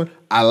 This one,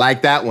 I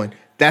like that one.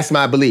 That's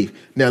my belief.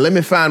 Now, let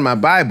me find my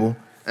Bible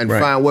and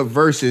find what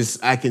verses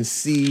I can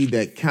see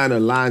that kind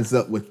of lines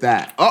up with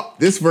that. Oh,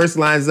 this verse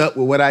lines up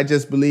with what I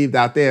just believed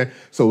out there.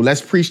 So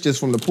let's preach this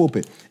from the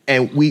pulpit.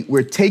 And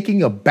we're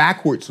taking a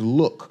backwards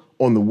look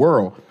on the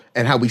world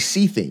and how we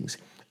see things.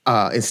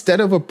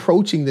 Instead of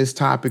approaching this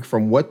topic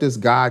from what does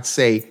God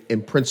say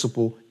in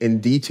principle, in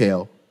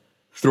detail,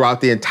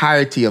 throughout the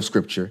entirety of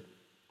Scripture,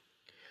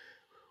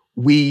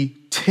 we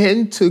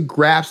tend to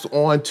grasp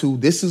onto,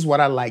 this is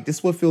what I like, this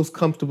is what feels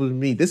comfortable to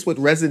me, this is what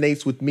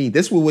resonates with me,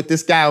 this is what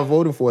this guy I'm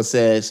voting for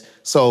says,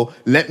 so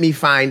let me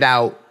find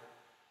out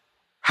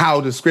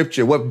how the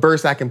Scripture, what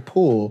verse I can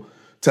pull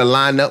to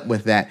line up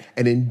with that.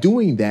 And in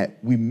doing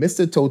that, we miss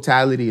the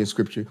totality of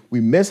Scripture.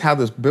 We miss how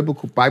this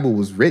biblical Bible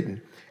was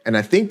written. And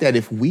I think that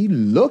if we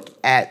look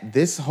at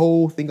this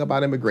whole thing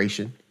about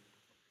immigration,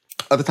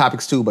 other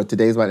topics too, but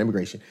today's about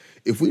immigration.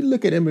 If we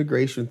look at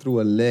immigration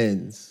through a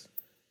lens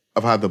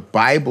of how the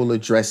Bible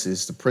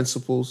addresses the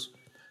principles,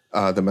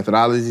 the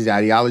methodologies, the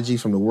ideologies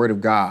from the Word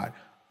of God,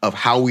 of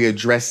how we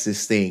address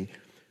this thing,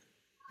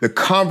 the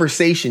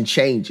conversation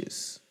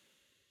changes.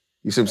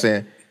 You see what I'm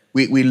saying?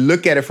 We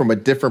look at it from a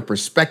different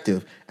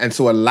perspective. And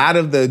so a lot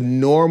of the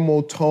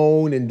normal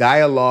tone and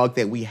dialogue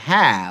that we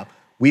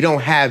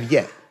don't have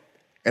yet.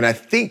 And I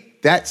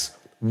think that's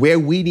where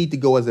we need to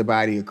go as a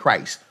body of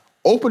Christ.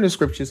 Open the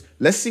Scriptures.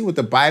 Let's see what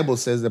the Bible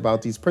says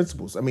about these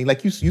principles. I mean,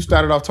 like you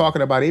started off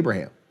talking about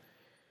Abraham.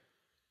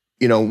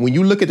 When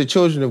you look at the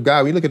children of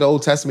God, when you look at the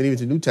Old Testament, even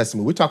the New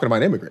Testament, we're talking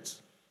about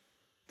immigrants.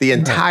 The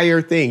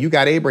entire thing. You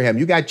got Abraham,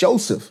 you got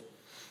Joseph,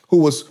 who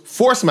was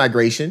forced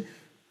migration,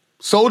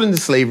 sold into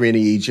slavery in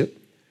Egypt.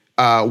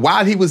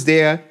 While he was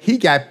there, he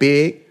got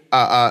big.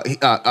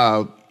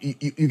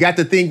 You got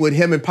the thing with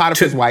him and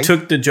Potiphar's wife.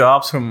 Took the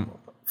jobs from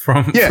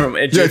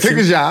Egyptians. Yeah, took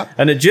the job.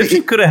 An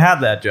Egyptian could have had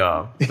that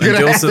job. And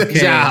Joseph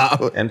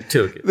came and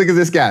took it. Look at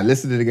this guy.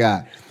 Listen to the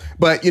guy.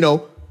 But,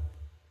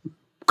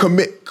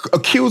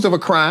 accused of a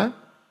crime,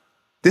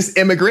 this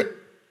immigrant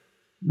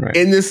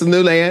in this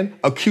new land,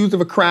 accused of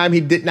a crime he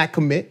did not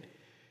commit.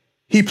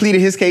 He pleaded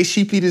his case,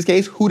 she pleaded his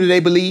case. Who did they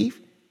believe?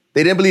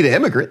 They didn't believe the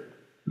immigrant.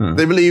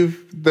 They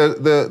believed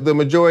the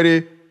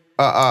majority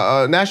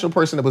national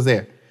person that was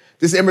there.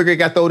 This immigrant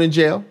got thrown in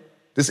jail.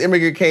 This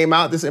immigrant came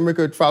out. This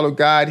immigrant followed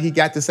God. He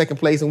got to second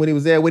place. And when he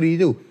was there, what did he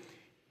do?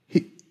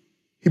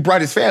 He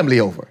brought his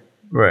family over.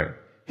 Right.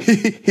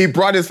 He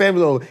brought his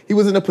family over. He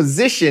was in a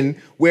position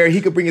where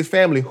he could bring his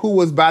family, who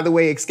was, by the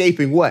way,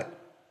 escaping what?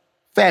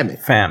 Famine.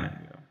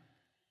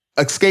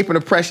 Escaping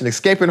oppression,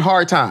 escaping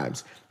hard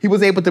times. He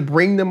was able to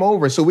bring them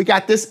over. So we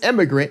got this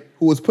immigrant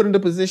who was put in the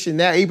position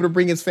now able to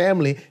bring his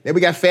family. Then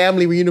we got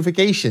family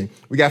reunification.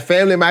 We got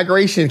family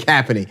migration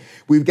happening.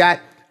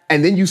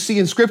 And then you see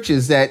in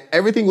Scriptures that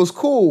everything was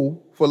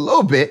cool for a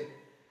little bit.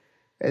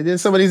 And then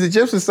some of these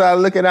Egyptians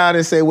started looking out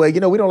and say, well,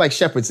 we don't like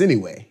shepherds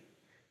anyway.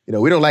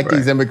 We don't like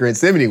these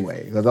immigrants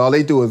anyway, because all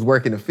they do is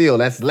work in the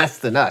field. That's less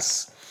than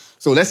us.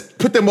 So let's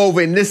put them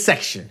over in this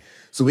section.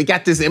 So we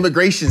got this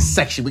immigration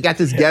section. We got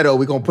this ghetto.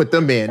 We're going to put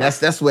them in.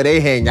 That's where they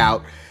hang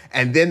out.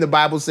 And then the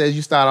Bible says,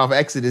 you start off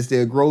Exodus,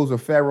 there grows a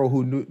Pharaoh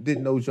who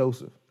didn't know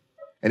Joseph.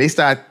 And they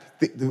start,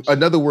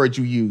 another word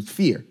you use,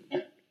 fear.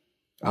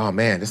 Oh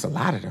man, there's a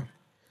lot of them.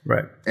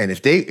 Right. And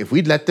if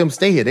we let them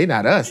stay here, they're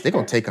not us. They're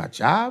going to take our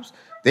jobs.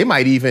 They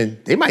might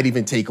even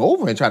take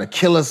over and try to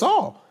kill us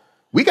all.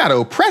 We got to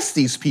oppress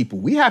these people.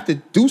 We have to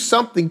do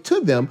something to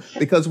them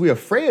because we're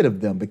afraid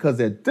of them, because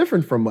they're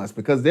different from us,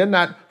 because they're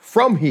not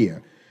from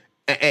here.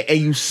 And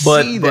you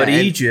see that. But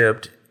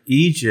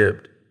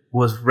Egypt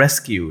was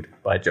rescued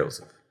by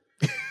Joseph.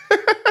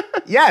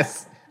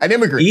 Yes, an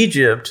immigrant.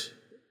 Egypt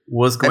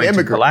was going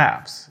to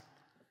collapse.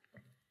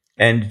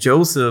 And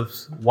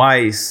Joseph's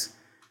wise,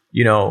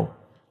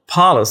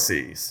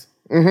 policies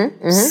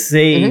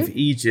saved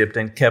Egypt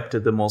and kept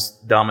it the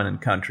most dominant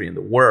country in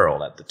the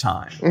world at the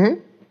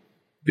time.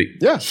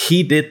 Yeah.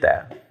 He did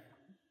that.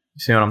 You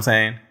see what I'm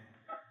saying?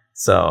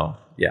 So,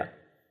 yeah.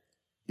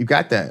 You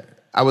got that.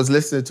 I was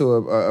listening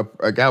to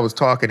a guy was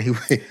talking. He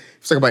was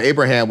talking about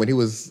Abraham when he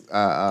was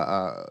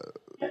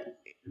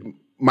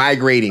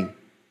migrating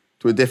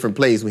to a different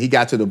place. When he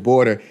got to the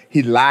border,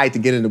 he lied to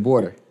get in the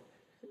border.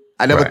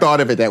 I never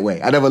thought of it that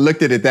way. I never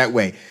looked at it that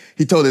way.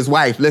 He told his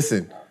wife,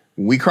 listen,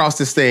 when we cross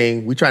this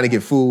thing, we trying to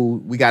get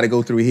food. We got to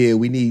go through here.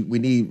 We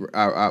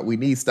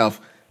need stuff.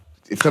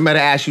 If somebody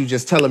asks you,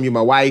 just tell them you're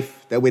my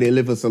wife. That way they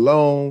leave us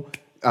alone.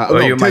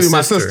 Tell you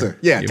my sister.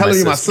 Yeah, tell them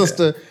you're my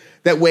sister. Yeah.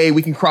 That way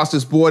we can cross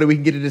this border. We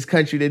can get to this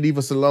country. They leave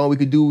us alone. We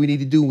can do what we need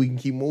to do. We can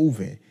keep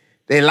moving.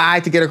 They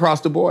lied to get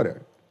across the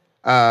border.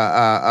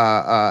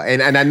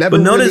 And I never.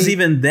 But notice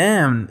even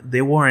them,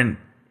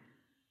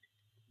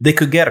 they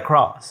could get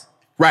across.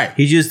 Right.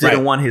 He just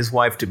didn't want his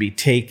wife to be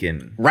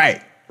taken.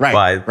 Right.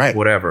 By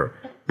whatever.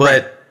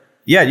 But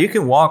yeah, you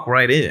can walk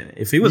right in.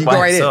 If he was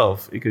by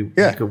himself, you could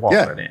walk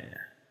right in.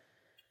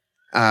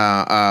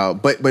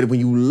 But when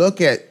you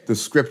look at the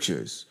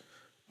scriptures,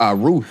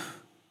 Ruth,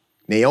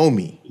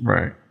 Naomi,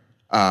 right?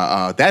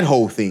 That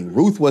whole thing.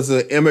 Ruth was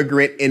an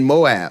immigrant in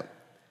Moab.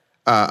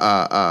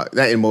 Not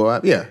in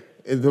Moab,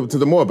 to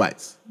the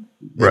Moabites,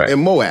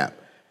 in Moab.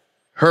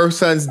 Her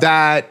sons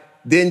died.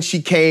 Then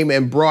she came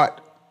and brought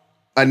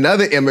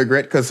another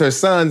immigrant because her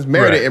sons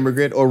married an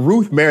immigrant, or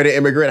Ruth married an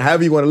immigrant,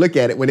 however you want to look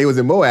at it. When they was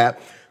in Moab,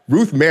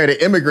 Ruth married an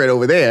immigrant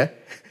over there.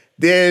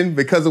 Then,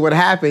 because of what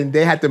happened,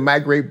 they had to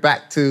migrate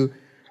back to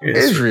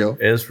Israel.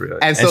 And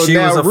so she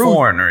was a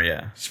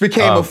foreigner, She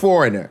became a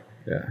foreigner.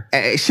 Yeah.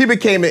 And she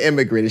became an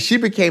immigrant, and she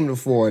became the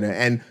foreigner.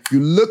 And you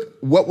look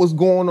what was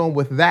going on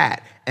with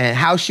that and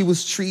how she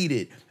was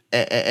treated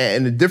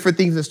and the different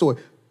things in the story.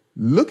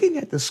 Looking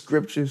at the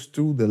scriptures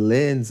through the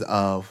lens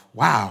of,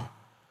 wow,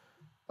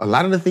 a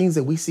lot of the things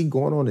that we see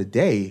going on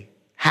today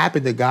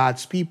happened to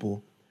God's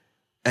people.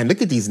 And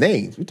look at these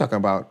names. We're talking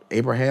about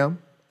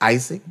Abraham,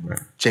 Isaac,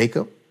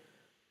 Jacob.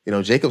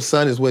 Jacob's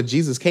son is what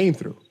Jesus came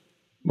through.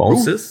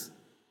 Moses?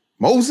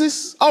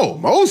 Moses? Oh,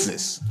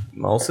 Moses.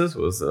 Moses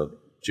was a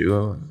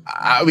Jew.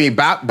 I mean,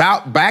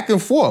 back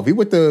and forth. He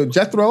went to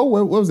Jethro.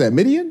 What was that,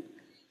 Midian?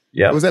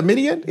 Yeah. Was that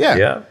Midian?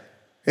 Yeah.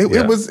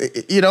 It was,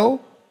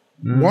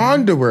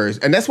 wanderers.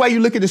 And that's why you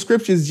look at the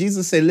scriptures,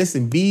 Jesus said,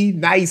 listen, be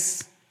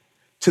nice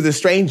to the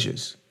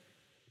strangers.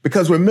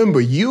 Because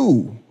remember,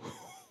 you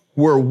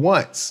were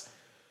once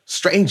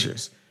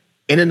strangers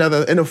in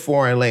a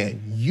foreign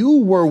land.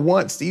 You were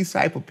once these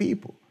type of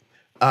people.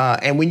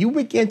 And when you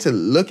begin to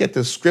look at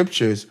the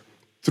scriptures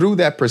through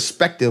that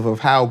perspective of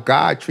how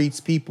God treats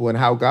people and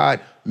how God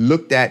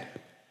looked at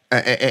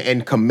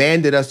and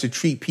commanded us to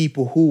treat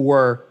people who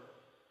were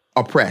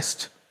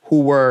oppressed,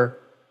 who were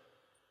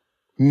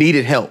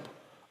needed help.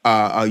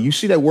 You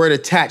see that word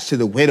attached to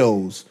the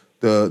widows,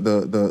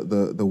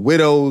 the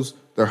widows,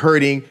 the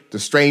hurting, the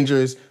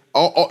strangers.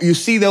 You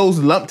see those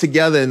lumped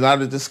together in a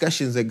lot of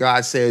discussions that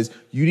God says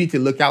you need to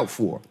look out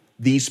for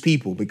these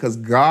people, because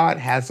God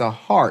has a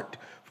heart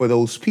for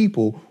those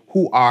people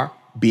who are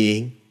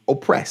being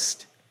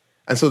oppressed.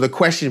 And so the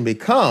question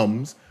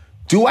becomes,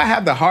 do I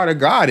have the heart of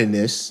God in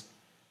this,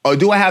 or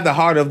do I have the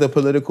heart of the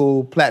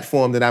political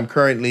platform that I'm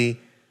currently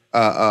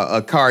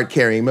a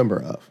card-carrying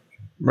member of?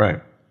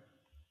 Right.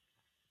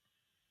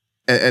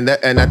 And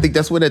I think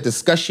that's where that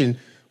discussion,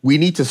 we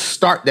need to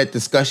start that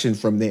discussion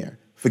from there.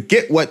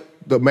 Forget what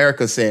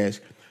America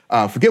says.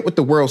 Forget what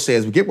the world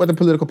says. Forget what the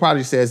political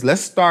party says.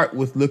 Let's start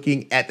with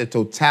looking at the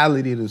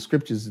totality of the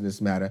scriptures in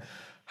this matter.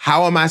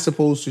 How am I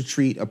supposed to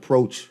treat,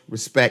 approach,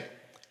 respect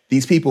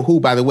these people who,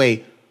 by the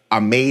way,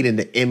 are made in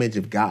the image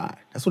of God?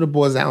 That's what it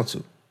boils down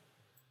to.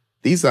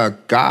 These are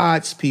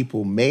God's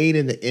people made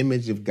in the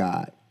image of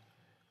God.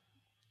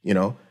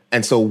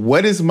 And so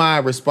what is my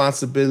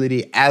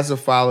responsibility as a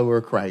follower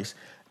of Christ,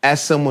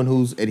 as someone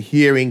who's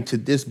adhering to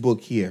this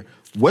book here?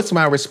 What's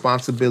my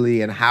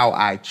responsibility in how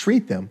I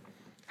treat them,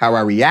 how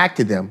I react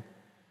to them,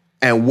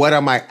 and what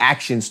are my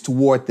actions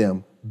toward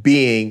them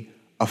being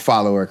a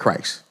follower of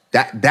Christ?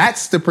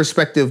 That's the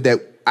perspective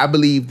that I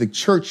believe the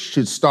church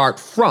should start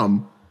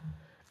from.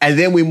 And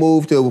then we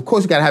move to, of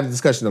course, you got to have a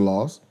discussion of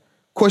laws.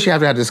 Of course, you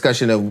have to have a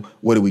discussion of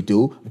what do we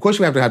do. Of course,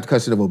 we have to have a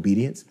discussion of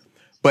obedience.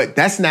 But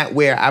that's not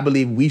where I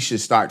believe we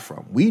should start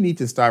from. We need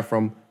to start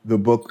from the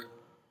book,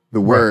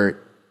 the word.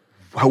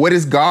 What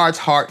is God's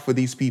heart for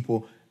these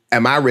people?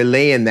 Am I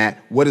relaying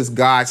that? What does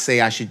God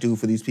say I should do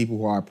for these people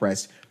who are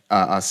oppressed,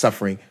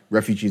 suffering,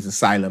 refugees,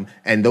 asylum?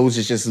 And those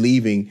are just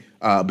leaving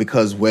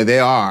because where they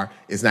are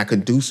is not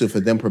conducive for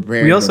them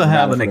preparing. We also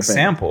have an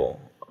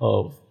example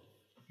of,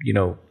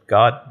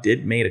 God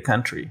did make a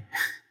country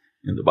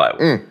in the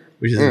Bible,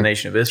 which is the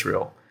nation of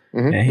Israel,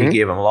 and he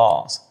gave them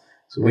laws.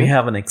 So we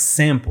have an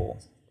example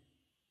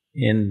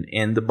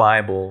in the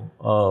Bible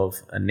of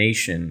a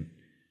nation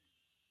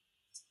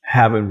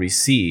having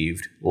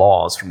received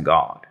laws from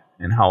God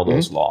and how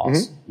those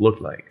laws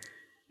look like.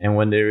 And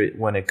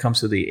when it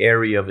comes to the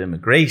area of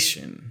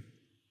immigration,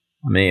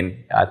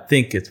 I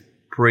think it's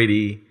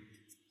pretty,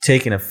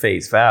 taken at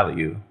face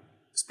value,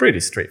 it's pretty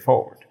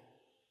straightforward.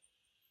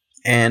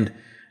 And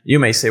you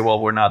may say,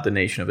 well, we're not the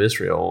nation of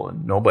Israel,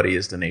 and nobody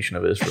is the nation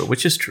of Israel,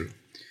 which is true.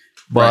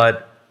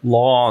 But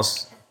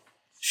laws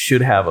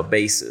should have a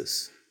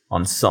basis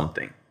on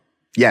something.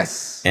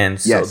 Yes. And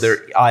so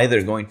they're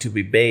either going to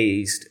be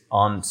based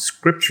on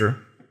scripture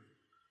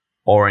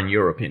or in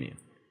your opinion.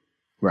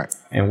 Right.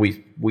 And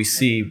we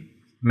see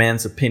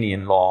man's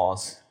opinion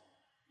laws,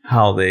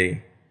 how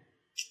they,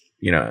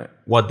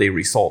 what they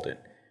result in.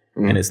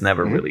 And it's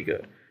never really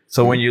good.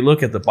 So when you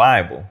look at the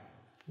Bible,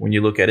 when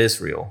you look at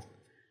Israel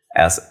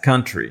as a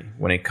country,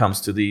 when it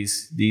comes to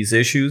these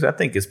issues, I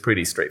think it's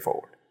pretty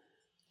straightforward.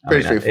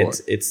 Straightforward.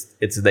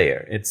 It's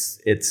there.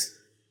 It's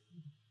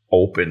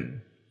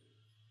open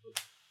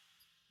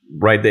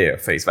right there,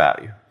 face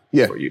value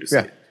for you to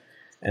see.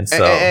 And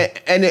so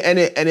and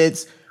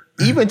it's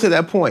even to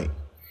that point.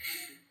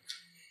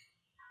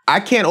 I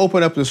can't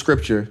open up the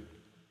scripture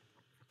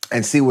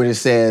and see what it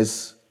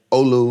says,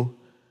 Olu,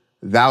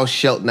 thou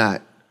shalt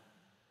not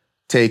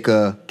take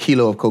a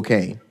kilo of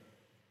cocaine.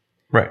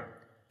 Right.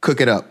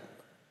 Cook it up.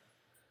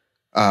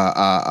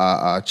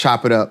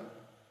 Chop it up.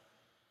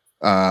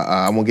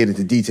 I won't get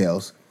into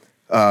details.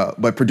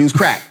 But produce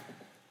crack.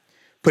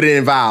 Put it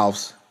in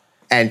valves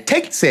and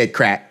take said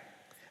crack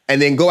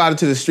and then go out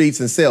into the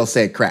streets and sell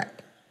said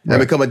crack and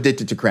become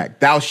addicted to crack.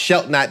 Thou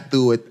shalt not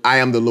do it. I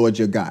am the Lord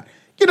your God.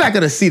 You're not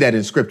going to see that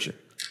in scripture.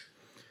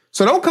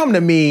 So don't come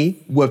to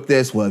me with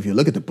this, well, if you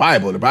look at the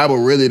Bible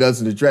really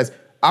doesn't address.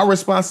 Our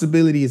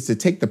responsibility is to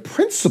take the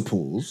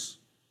principles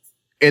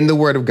in the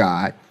word of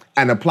God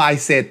and apply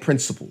said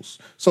principles.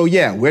 So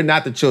yeah, we're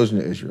not the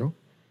children of Israel.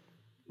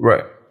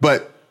 Right.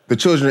 But the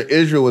children of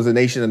Israel was a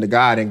nation under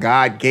God, and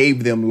God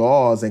gave them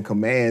laws and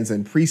commands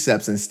and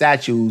precepts and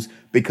statutes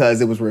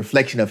because it was a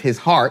reflection of his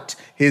heart,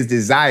 his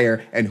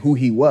desire, and who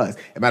he was.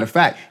 As a matter of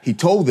fact, he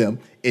told them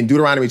in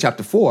Deuteronomy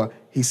chapter 4,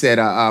 he said,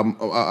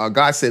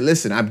 God said,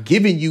 listen, I'm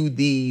giving you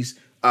these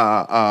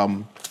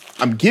laws.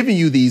 I'm giving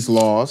you these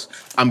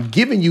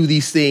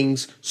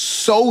things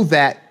so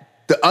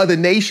that the other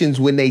nations,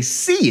 when they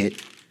see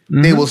it,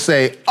 they will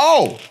say,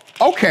 oh,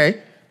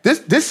 okay,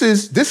 this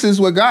is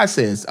what God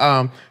says.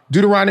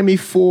 Deuteronomy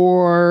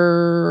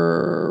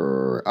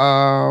 4,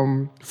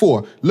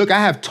 4. Look, I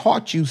have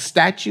taught you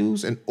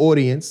statutes and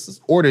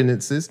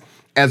ordinances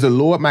as the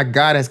Lord my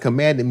God has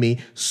commanded me,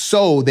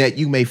 so that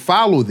you may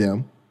follow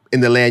them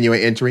in the land you are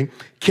entering.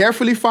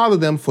 Carefully follow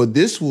them, for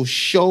this will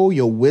show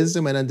your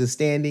wisdom and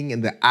understanding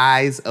in the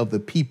eyes of the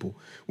people.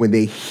 When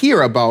they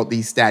hear about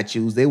these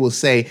statutes, they will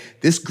say,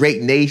 this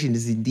great nation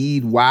is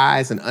indeed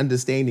wise and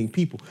understanding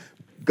people.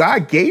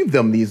 God gave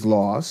them these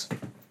laws,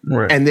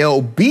 and their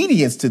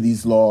obedience to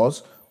these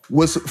laws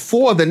was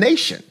for the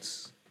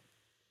nations,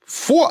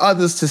 for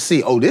others to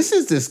see, oh, this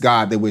is this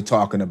God that we're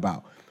talking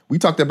about. We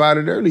talked about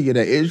it earlier,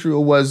 that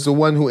Israel was the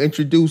one who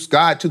introduced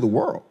God to the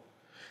world.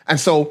 And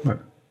so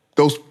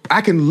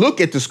I can look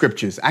at the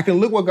scriptures. I can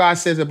look what God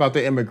says about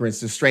the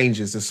immigrants, the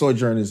strangers, the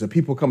sojourners, the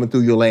people coming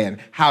through your land,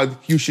 how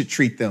you should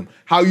treat them,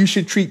 how you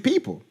should treat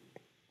people.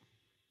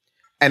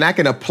 And I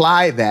can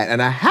apply that,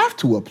 and I have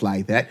to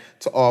apply that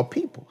to all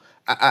people.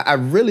 I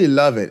really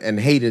love it and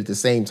hate it at the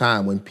same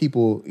time when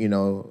people,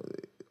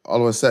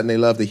 all of a sudden they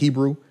love the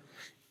Hebrew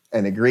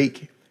and the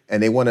Greek,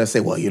 and they want to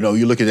say, well,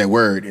 you look at that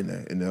word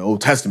in the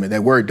Old Testament,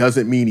 that word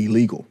doesn't mean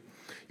illegal.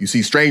 You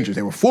see strangers,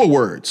 there were 4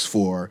 words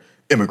for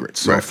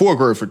immigrants, or 4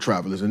 words for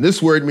travelers, and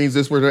this word means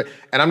this word.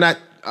 And I'm not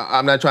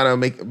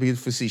trying to be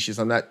facetious.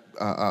 I'm not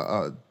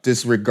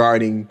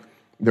disregarding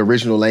the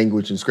original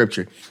language in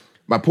Scripture.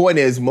 My point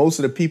is, most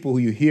of the people who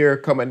you hear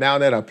coming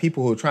down that are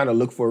people who are trying to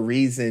look for a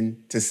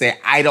reason to say,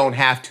 I don't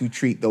have to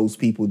treat those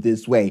people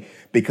this way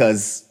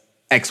because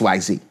X, Y,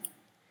 Z.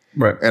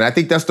 Right. And I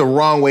think that's the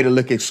wrong way to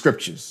look at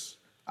scriptures.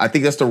 I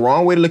think that's the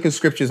wrong way to look at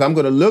scriptures. I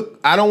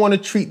don't want to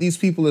treat these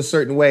people a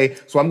certain way,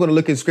 so I'm going to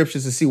look at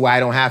scriptures to see why I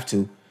don't have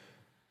to.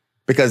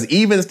 Because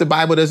even if the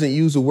Bible doesn't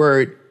use the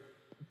word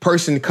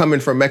person coming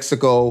from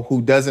Mexico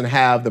who doesn't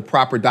have the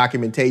proper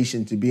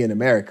documentation to be in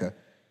America,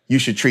 you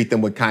should treat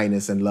them with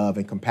kindness and love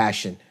and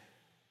compassion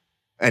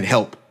and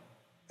help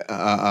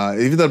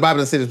Even though the Bible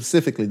doesn't say it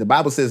specifically, the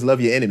Bible says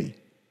love your enemy.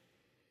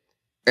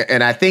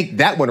 And I think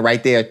that one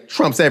right there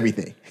trumps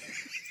everything.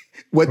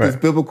 What does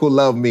biblical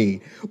love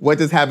mean? What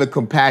does having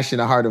compassion,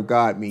 the heart of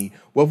God mean?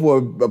 What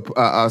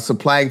for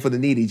supplying for the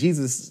needy?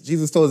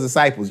 Jesus told his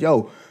disciples,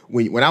 yo,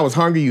 when I was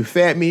hungry, you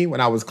fed me.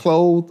 When I was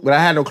clothed, when I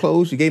had no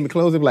clothes, you gave me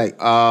clothes. They'd be like,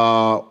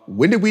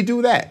 when did we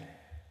do that?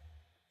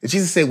 And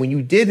Jesus said, when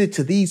you did it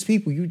to these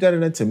people, you did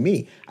it unto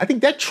me. I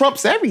think that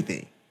trumps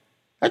everything.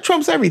 That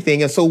trumps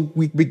everything. And so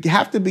we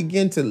have to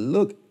begin to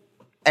look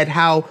at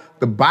how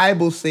the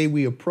Bible say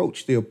we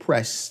approach the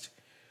oppressed,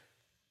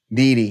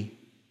 needy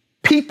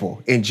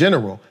people in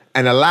general,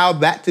 and allow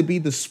that to be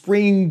the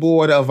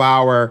springboard of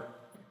our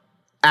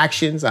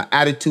actions, our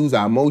attitudes,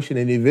 our emotion,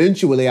 and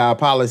eventually our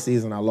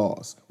policies and our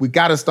laws. We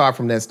got to start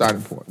from that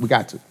starting point. We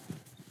got to.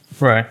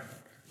 Right.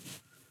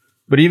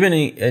 But even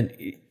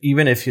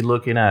if you're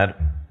looking at,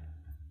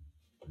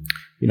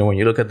 when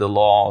you look at the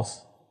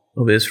laws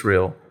of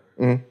Israel,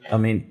 I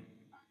mean,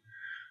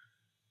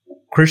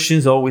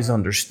 Christians always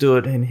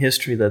understood in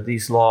history that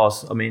these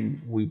laws,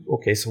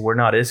 so we're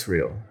not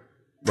Israel,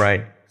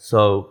 right?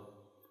 So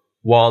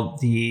while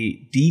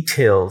the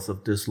details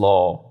of this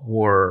law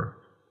were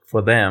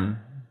for them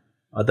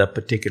at that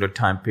particular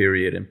time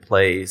period and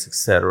place,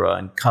 etc.,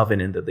 and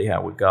covenant that they had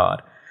with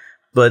God,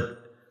 but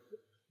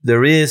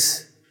there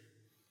is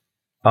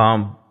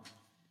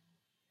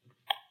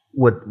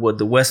what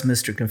the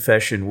Westminster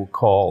Confession will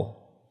call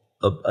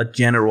a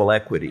general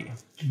equity,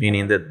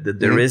 meaning that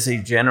there is a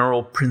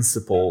general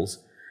principles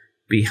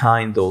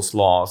behind those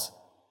laws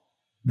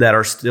that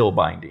are still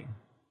binding,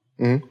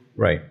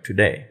 right,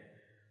 today.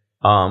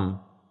 And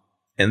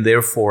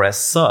therefore, as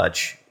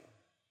such,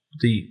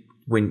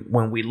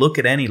 when we look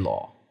at any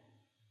law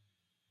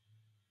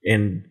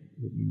in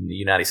the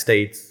United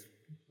States,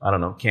 I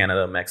don't know,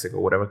 Canada, Mexico,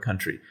 whatever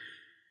country,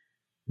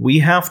 we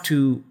have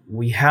to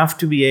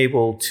be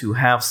able to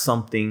have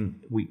something.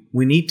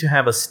 We need to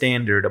have a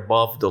standard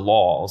above the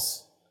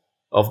laws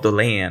of the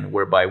land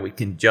whereby we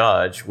can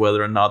judge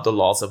whether or not the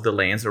laws of the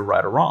lands are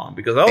right or wrong.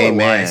 Because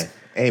otherwise,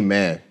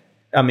 Amen.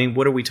 I mean,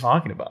 what are we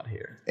talking about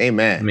here?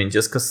 Amen. I mean,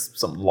 just because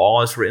some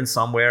law is written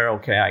somewhere,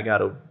 okay, I got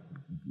to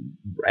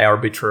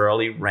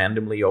arbitrarily,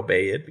 randomly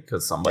obey it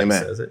because somebody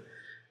says it.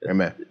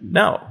 Amen.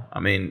 No,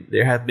 I mean,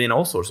 there have been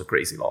all sorts of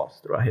crazy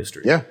laws throughout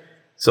history. Yeah.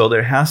 So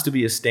there has to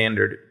be a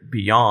standard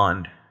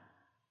beyond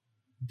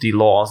the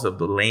laws of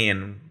the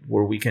land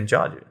where we can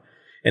judge it.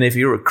 And if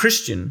you're a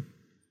Christian,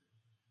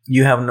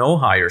 you have no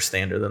higher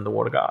standard than the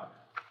Word of God,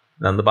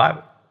 than the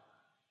Bible.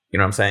 You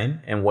know what I'm saying?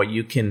 And what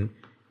you can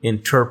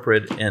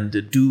interpret and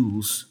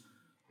deduce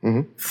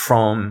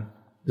from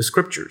the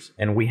Scriptures.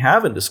 And we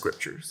have in the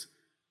Scriptures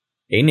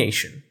a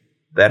nation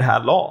that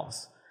had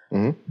laws,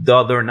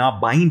 though they're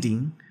not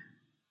binding,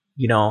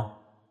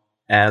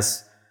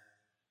 as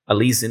at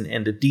least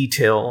in the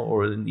detail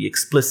or in the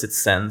explicit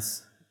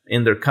sense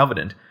in their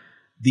covenant,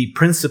 the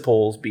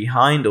principles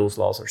behind those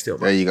laws are still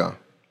binding. There you go.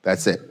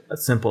 That's it.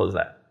 As simple as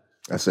that.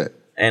 That's it.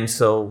 And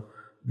so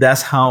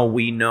that's how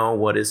we know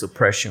what is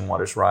oppression,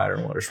 what is right, or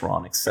what is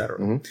wrong,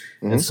 etc.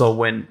 And so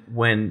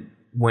when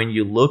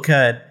you look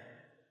at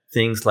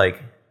things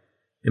like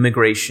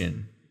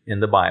immigration in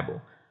the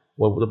Bible,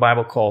 what the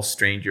Bible calls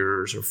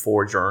strangers or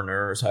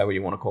foreigners, however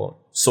you want to call it,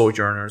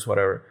 sojourners,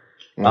 whatever.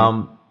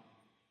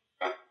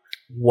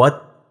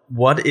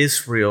 What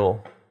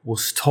Israel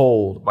was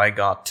told by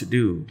God to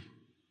do,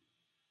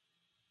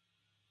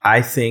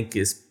 I think,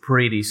 is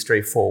pretty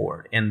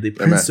straightforward, and the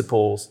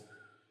principles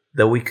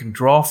that we can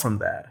draw from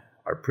that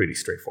are pretty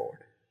straightforward.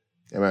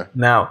 Amen.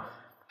 Now,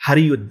 how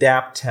do you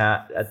adapt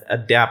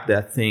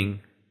that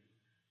thing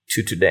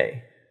to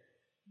today?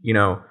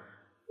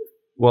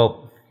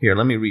 Well, here,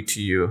 let me read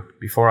to you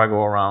before I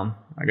go around.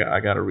 I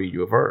got to read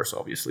you a verse,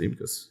 obviously,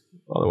 because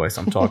otherwise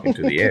I'm talking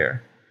to the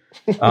air.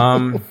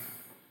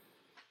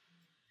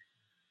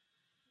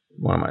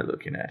 What am I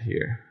looking at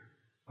here?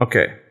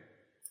 Okay.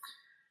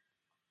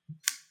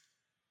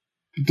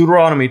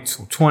 Deuteronomy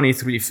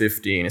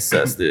 23:15, it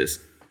says this: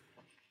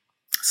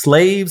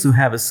 slaves who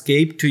have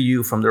escaped to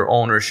you from their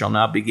owners shall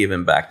not be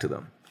given back to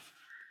them.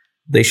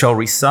 They shall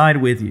reside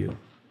with you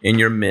in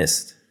your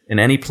midst, in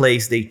any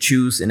place they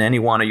choose, in any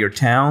one of your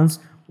towns,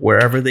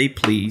 wherever they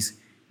please.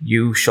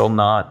 You shall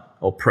not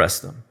oppress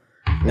them.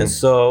 And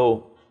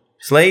so,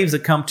 slaves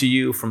that come to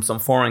you from some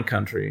foreign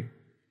country,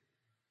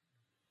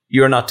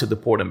 you're not to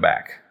deport them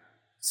back.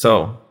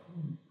 So,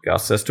 God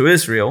says to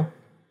Israel,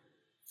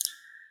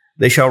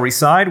 they shall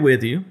reside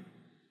with you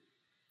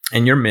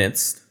in your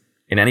midst,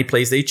 in any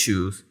place they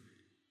choose,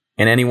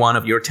 in any one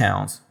of your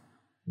towns,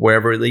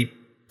 wherever they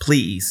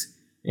please,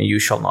 and you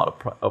shall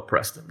not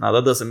oppress them. Now,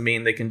 that doesn't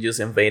mean they can just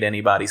invade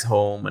anybody's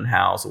home and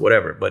house or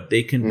whatever, but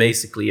they can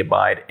basically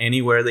abide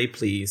anywhere they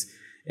please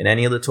in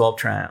any of the 12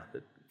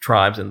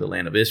 tribes in the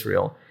land of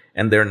Israel,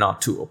 and they're not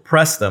to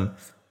oppress them.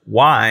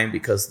 Why?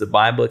 Because the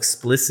Bible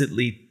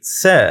explicitly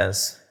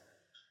says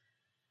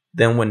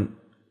that when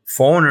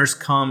foreigners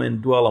come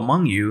and dwell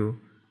among you,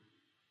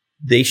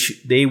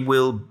 they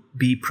will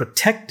be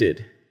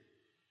protected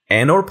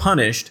and or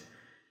punished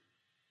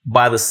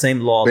by the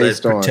same law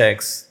Based that on-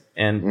 protects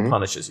and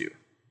punishes you.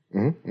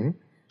 Mm-hmm.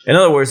 In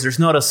other words, there's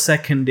not a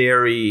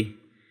secondary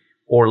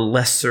or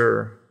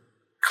lesser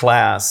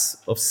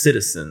class of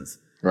citizens.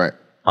 Right.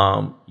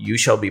 You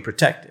shall be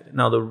protected.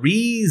 Now, the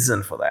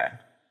reason for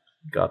that,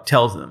 God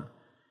tells them,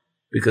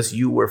 because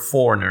you were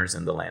foreigners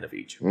in the land of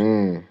Egypt,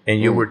 and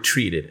you were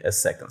treated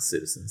as second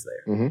citizens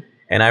there.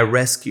 And I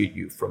rescued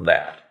you from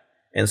that.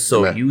 And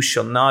so Amen. you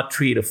shall not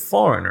treat a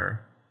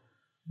foreigner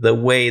the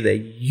way that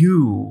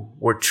you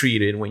were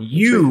treated when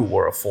you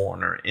were a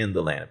foreigner in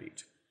the land of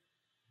Egypt.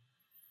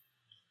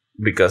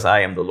 Because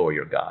I am the Lord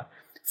your God.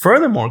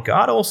 Furthermore,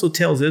 God also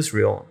tells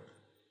Israel,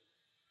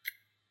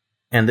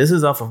 and this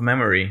is off of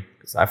memory,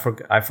 because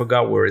I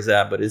forgot where it's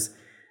at, but it's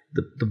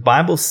the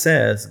Bible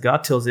says,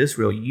 God tells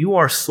Israel, you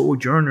are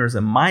sojourners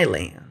in my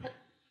land.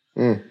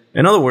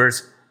 In other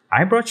words,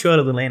 I brought you out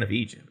of the land of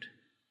Egypt,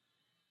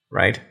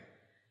 right?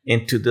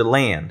 Into the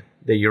land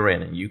that you're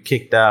in. And you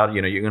kicked out,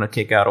 you're going to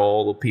kick out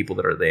all the people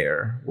that are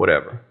there,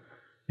 whatever.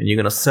 And you're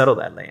going to settle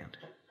that land.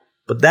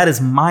 But that is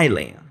my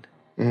land.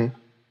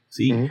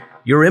 See,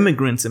 you're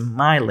immigrants in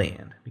my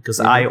land because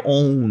I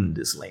own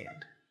this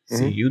land.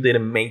 See, you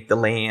didn't make the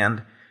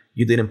land.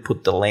 You didn't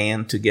put the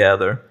land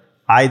together.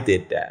 I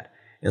did that.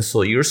 And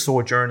so you're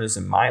sojourners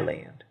in my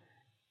land.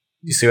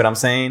 You see what I'm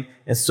saying?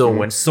 And so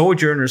when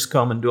sojourners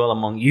come and dwell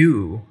among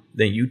you,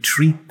 then you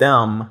treat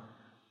them,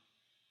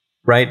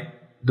 right,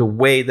 the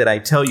way that I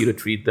tell you to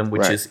treat them,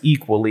 which is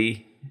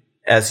equally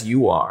as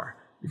you are.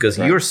 Because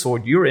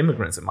you're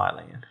immigrants in my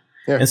land.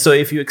 Yeah. And so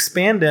if you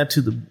expand that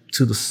to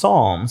the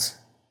Psalms,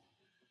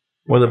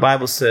 where the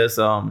Bible says,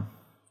 the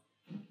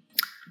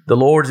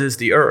Lord's is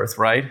the earth,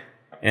 right?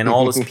 And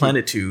all its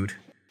plenitude.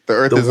 The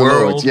earth is the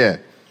Lord's,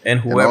 and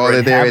whoever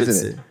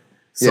inhabits it.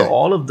 So Yeah.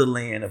 all of the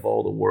land of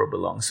all the world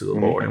belongs to the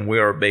Lord, and we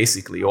are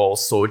basically all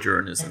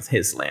sojourners in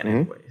His land,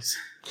 anyways.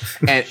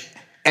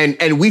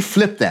 And we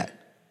flip that.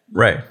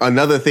 Right.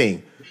 Another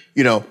thing,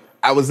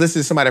 I was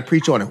listening to somebody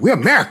preach on it. We're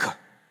America,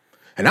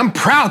 and I'm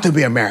proud to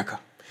be American.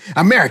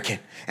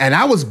 And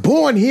I was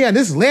born here, and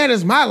this land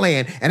is my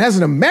land. And as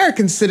an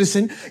American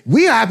citizen,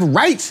 we have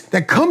rights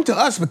that come to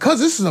us because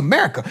this is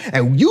America.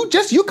 And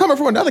you coming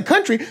from another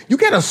country, you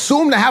can't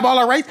assume to have all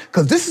our rights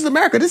because this is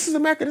America, this is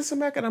America, this is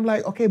America. And I'm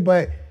like, okay,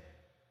 but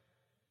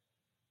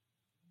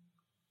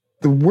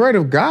the word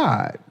of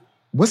God,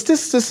 what's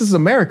this? This is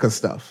America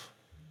stuff.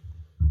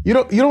 You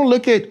don't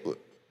look at,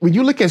 when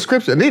you look at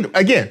scripture, and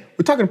again,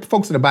 we're talking to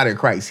folks in the body of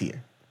Christ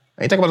here.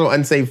 I ain't talking about those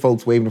unsaved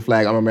folks waving the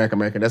flag, I'm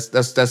American.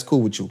 That's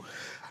cool with you.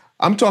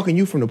 I'm talking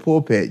you from the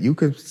pulpit. You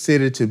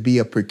consider to be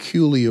a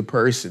peculiar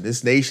person.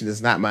 This nation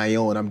is not my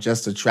own. I'm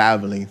just a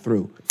traveling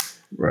through.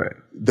 Right.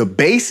 The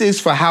basis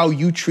for how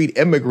you treat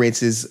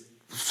immigrants is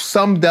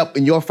summed up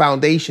in your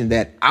foundation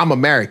that I'm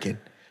American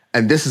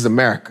and this is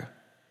America.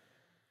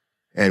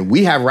 And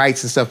we have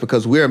rights and stuff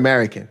because we're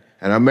American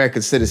and I'm an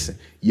American citizen.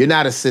 You're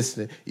not a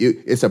citizen.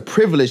 It's a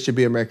privilege to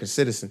be an American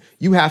citizen.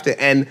 You have to,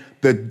 and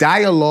the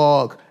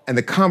dialogue and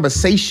the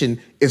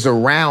conversation is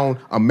around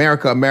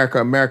America,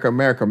 America, America,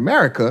 America,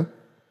 America,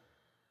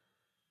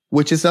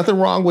 which is nothing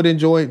wrong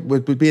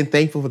with being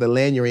thankful for the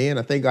land you're in.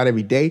 I thank God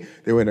every day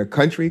that we're in a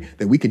country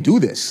that we can do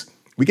this.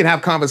 We can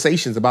have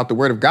conversations about the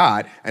word of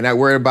God and not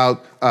worry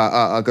about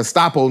a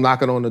Gestapo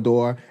knocking on the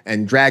door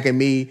and dragging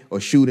me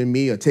or shooting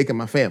me or taking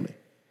my family.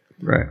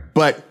 Right.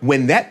 But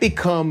when that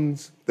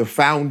becomes the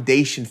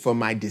foundation for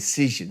my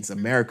decisions,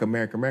 America,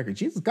 America, America,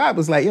 God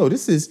was like, yo,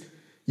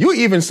 you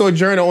even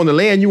sojourner on the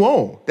land you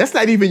own. That's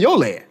not even your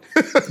land.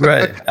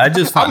 Right. I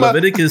just found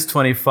Leviticus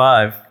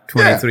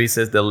 25:23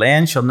 says, the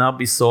land shall not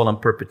be sold in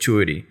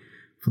perpetuity,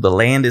 for the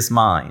land is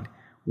mine.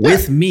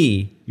 With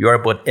me, you are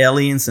but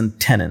aliens and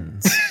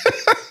tenants.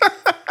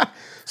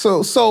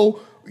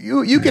 So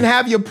you can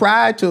have your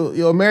pride,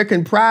 your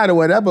American pride or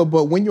whatever,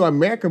 but when your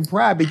American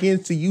pride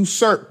begins to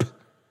usurp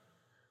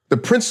the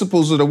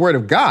principles of the word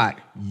of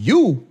God,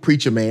 you,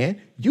 preacher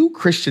man, you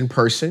Christian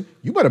person,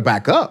 you better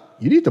back up.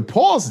 You need to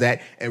pause that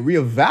and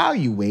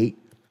reevaluate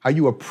how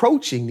you're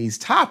approaching these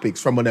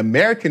topics from an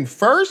American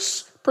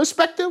first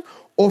perspective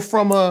or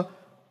from a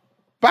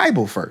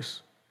Bible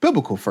first,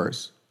 biblical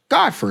first,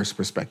 God first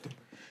perspective.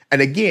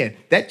 And again,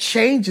 that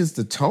changes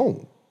the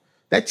tone.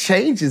 That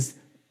changes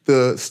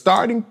the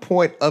starting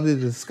point of the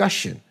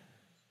discussion.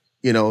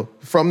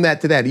 From that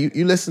to that,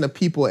 you listen to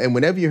people, and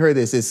whenever you hear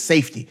this, it's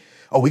safety.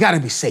 Oh, we got to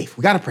be safe.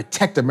 We got to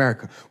protect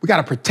America. We got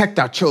to protect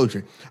our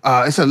children.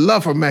 It's a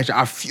love for America.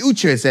 Our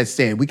future is at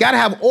stake. We got to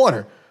have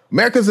order.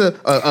 America's a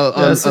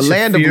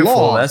land of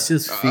law. That's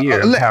just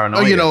fear and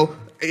paranoia.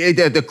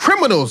 The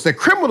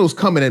criminals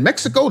coming in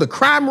Mexico, the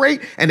crime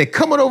rate, and they're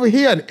coming over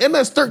here in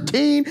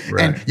MS-13.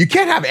 Right. And you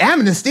can't have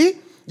amnesty.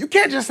 You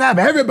can't just have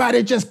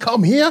everybody just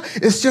come here.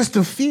 It's just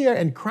the fear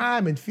and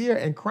crime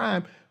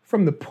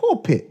from the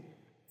pulpit.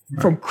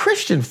 Right. From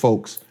Christian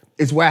folks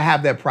is where I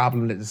have that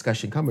problem, that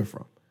discussion coming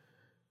from.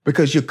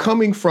 Because you're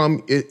coming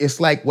from, it's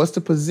like, what's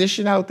the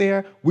position out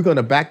there? We're going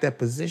to back that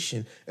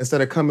position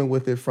instead of coming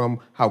with it from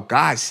how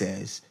God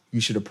says you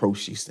should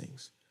approach these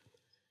things.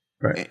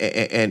 Right.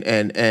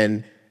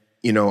 And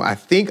I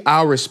think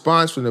our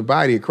response from the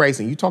body of Christ,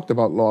 and you talked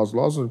about laws.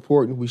 Laws are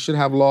important. We should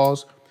have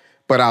laws,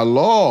 but our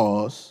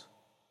laws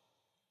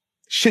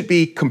should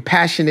be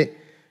compassionate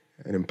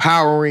and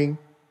empowering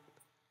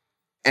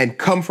and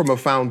come from a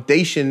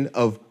foundation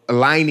of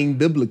aligning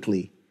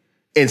biblically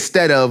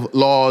instead of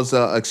laws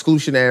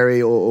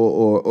exclusionary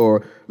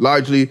or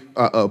largely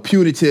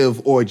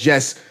punitive or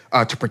just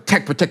to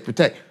protect.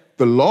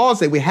 The laws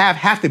that we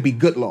have to be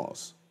good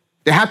laws.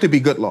 They have to be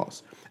good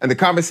laws. And the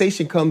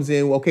conversation comes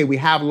in, okay, we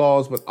have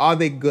laws, but are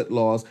they good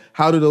laws?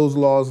 How do those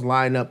laws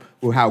line up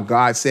with how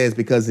God says?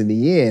 Because in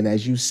the end,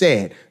 as you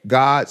said,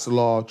 God's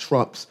law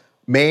trumps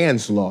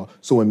man's law.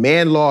 So when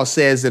man law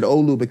says that,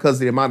 Olu, because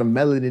of the amount of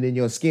melanin in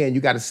your skin,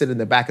 you got to sit in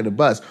the back of the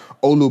bus.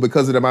 Olu,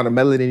 because of the amount of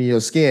melanin in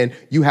your skin,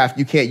 you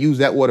can't use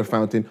that water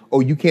fountain. Oh,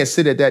 you can't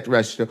sit at that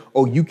restaurant.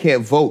 Oh, you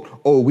can't vote.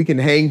 Oh, we can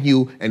hang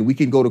you and we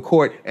can go to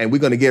court and we're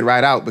going to get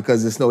right out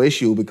because it's no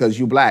issue because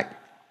you black.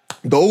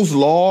 Those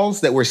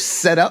laws that were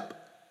set up,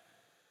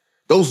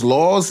 those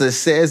laws that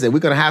says that we're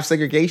going to have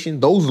segregation,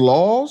 those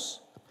laws,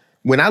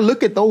 when I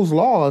look at those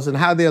laws and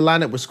how they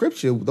line up with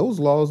Scripture, those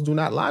laws do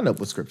not line up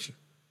with Scripture.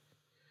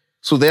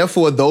 So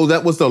therefore, though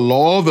that was the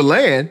law of the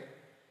land,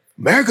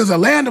 America's a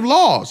land of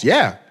laws.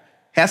 Yeah,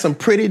 has some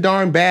pretty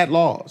darn bad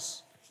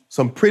laws.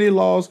 Some pretty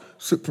laws,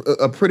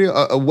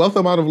 a wealth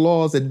amount of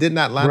laws that did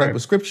not line up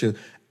with Scripture.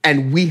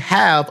 And we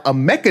have a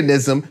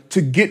mechanism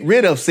to get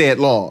rid of said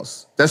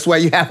laws. That's why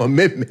you have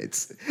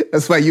amendments.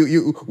 That's why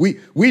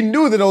we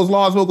knew that those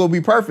laws weren't going to be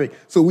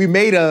perfect. So we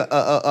made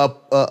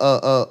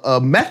a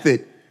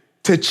method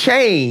to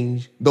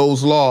change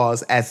those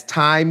laws as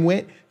time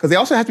went, because they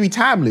also have to be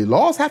timely.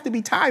 Laws have to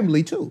be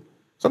timely too.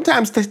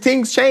 Sometimes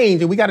things change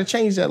and we got to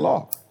change that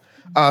law.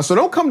 So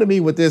don't come to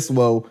me with this,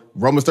 well,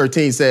 Romans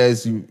 13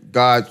 says, you're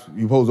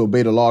supposed to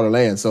obey the law of the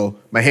land. So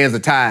my hands are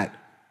tied.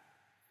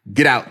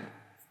 Get out.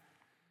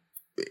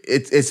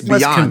 It's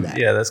beyond that.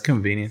 Yeah, that's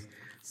convenient.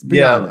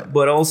 Yeah, that.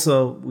 But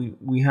also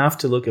we have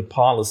to look at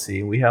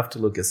policy. We have to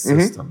look at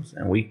systems,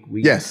 and we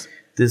yes.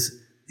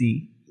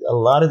 A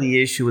lot of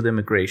the issue with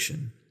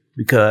immigration,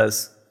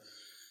 because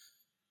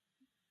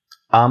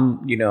I'm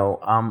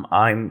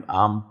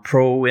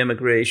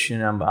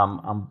pro-immigration.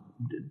 I'm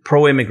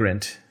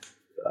pro-immigrant.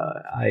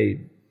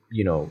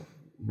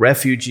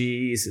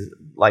 Refugees.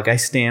 Like I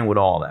stand with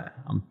all that.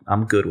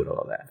 I'm good with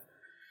all that.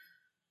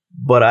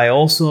 But I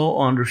also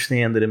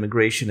understand that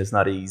immigration is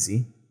not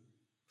easy.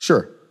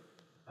 Sure.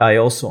 I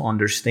also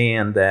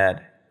understand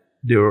that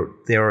there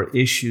are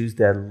issues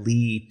that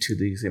lead to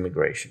this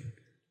immigration.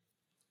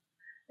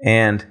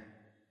 And,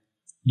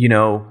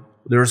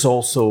 there's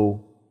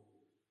also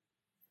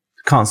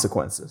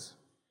consequences,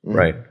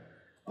 right?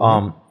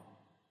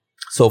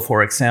 So,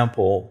 for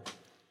example,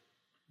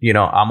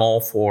 I'm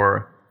all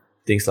for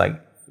things like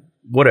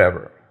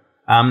whatever,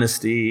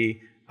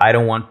 amnesty. I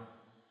don't want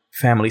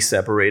families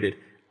separated.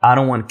 I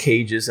don't want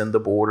cages in the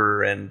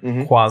border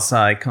and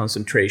quasi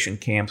concentration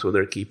camps where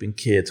they're keeping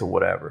kids or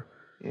whatever.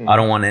 I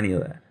don't want any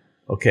of that.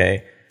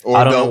 Okay.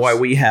 I don't know why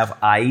we have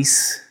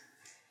ICE.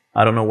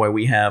 I don't know why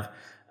we have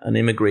an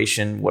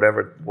immigration,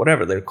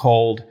 whatever they're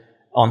called,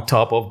 on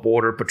top of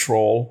Border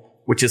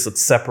Patrol, which is a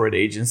separate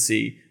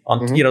agency.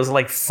 There's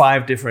like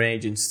 5 different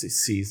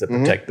agencies that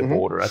protect the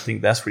border. I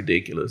think that's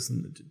ridiculous.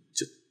 And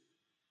just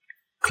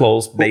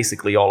close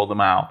basically all of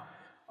them out.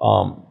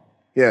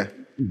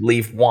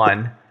 Leave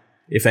one,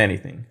 if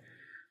anything.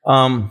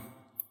 But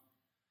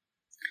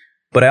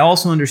I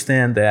also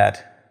understand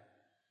that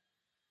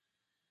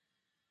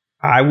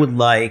I would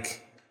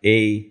like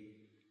a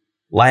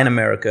Latin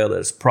America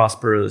that's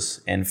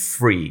prosperous and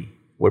free,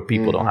 where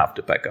people don't have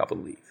to pack up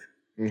and leave.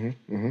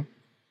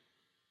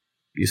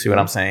 You see what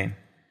I'm saying?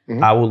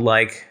 I would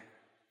like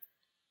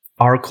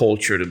our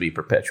culture to be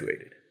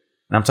perpetuated.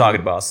 And I'm talking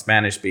about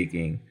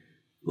Spanish-speaking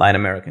Latin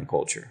American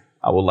culture.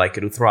 I would like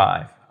it to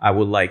thrive. I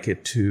would like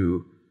it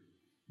to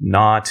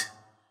not...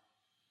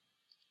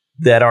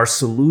 that our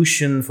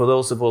solution for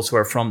those of us who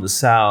are from the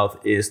South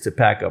is to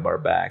pack up our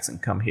bags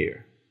and come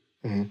here.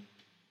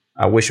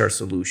 I wish our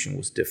solution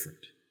was different.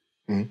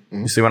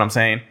 You see what I'm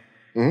saying?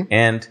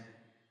 And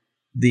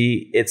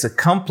it's a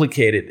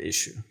complicated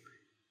issue,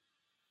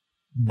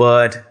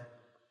 but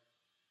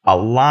a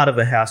lot of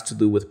it has to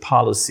do with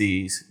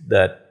policies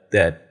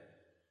that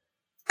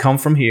come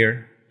from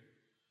here,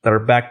 that are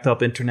backed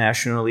up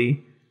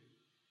internationally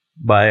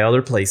by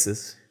other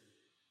places,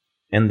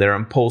 and they're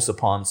imposed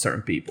upon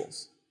certain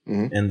peoples.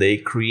 And they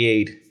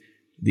create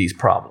these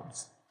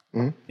problems.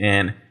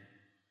 And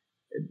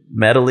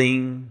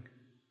meddling,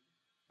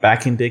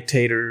 backing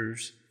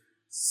dictators,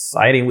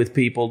 siding with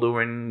people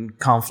during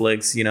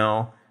conflicts,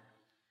 I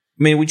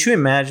mean, would you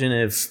imagine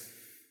if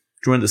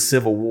during the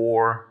Civil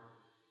War,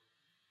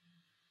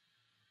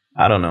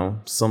 I don't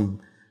know,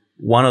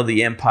 one of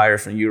the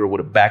empires from Europe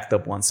would have backed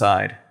up one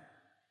side,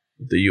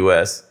 the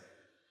U.S.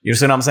 You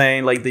see what I'm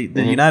saying? Like the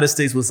United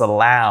States was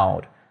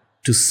allowed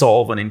to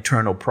solve an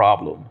internal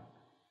problem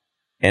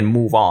and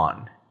move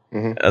on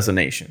as a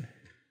nation.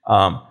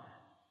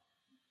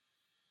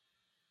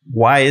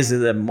 Why is it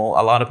that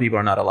a lot of people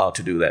are not allowed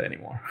to do that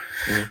anymore?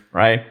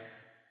 Right?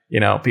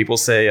 People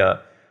say,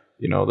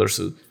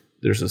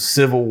 there's a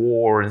civil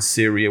war in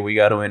Syria. We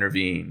got to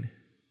intervene.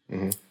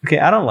 Okay,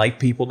 I don't like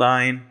people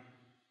dying.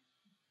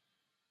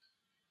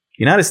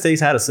 United States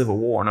had a civil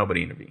war.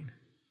 Nobody intervened.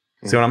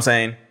 See what I'm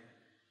saying?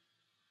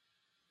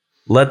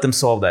 Let them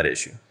solve that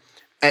issue.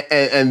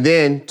 And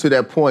then to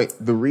that point,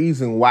 the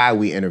reason why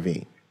we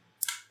intervene.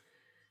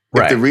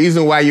 Right. If the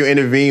reason why you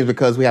intervene is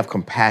because we have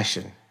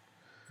compassion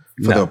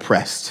for the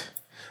oppressed.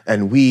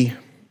 And we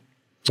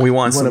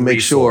want to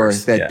make sure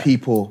that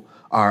people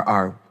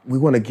we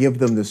want to give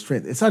them the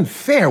strength. It's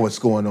unfair what's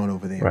going on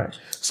over there. Right.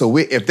 So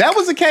if that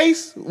was the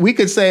case, we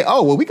could say,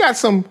 oh, well, we got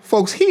some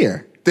folks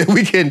here that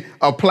we can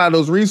apply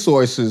those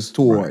resources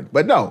toward. Right.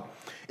 But no,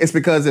 it's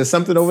because there's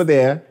something over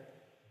there.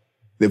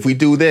 If we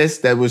do this,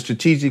 that will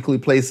strategically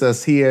place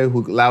us here,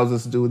 who allows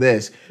us to do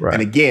this. Right.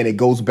 And again, it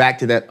goes back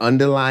to that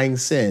underlying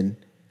sin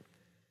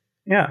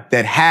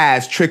that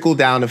has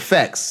trickle-down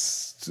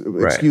effects.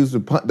 Right. Excuse the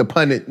pun, no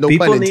pun intended.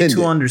 People need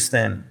to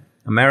understand,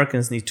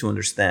 Americans need to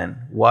understand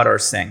what are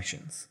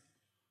sanctions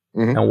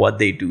and what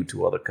they do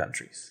to other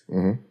countries.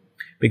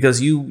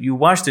 Because you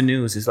watch the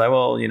news, it's like,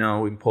 well, we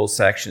impose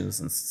sanctions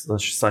and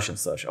such and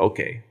such.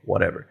 Okay,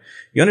 whatever.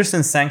 You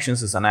understand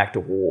sanctions is an act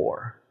of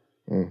war.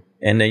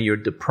 And then you're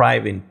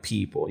depriving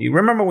people. You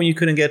remember when you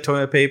couldn't get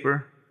toilet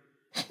paper?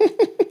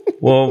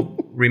 Well,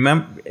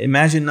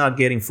 imagine not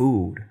getting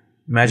food.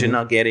 Imagine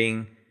not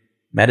getting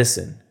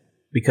medicine.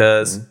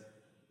 Because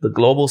the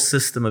global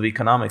system of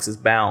economics is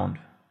bound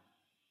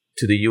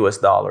to the US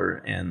dollar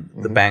and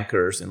the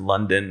bankers in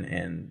London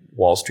and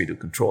Wall Street who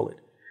control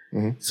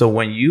it. So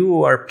when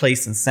you are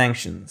placing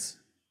sanctions,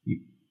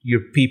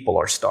 your people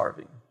are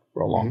starving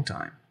for a long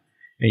time.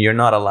 And you're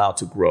not allowed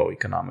to grow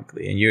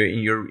economically.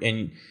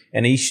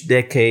 And each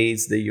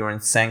decades that you're in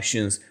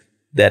sanctions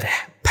that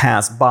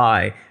pass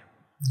by,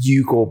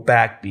 you go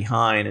back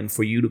behind. And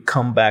for you to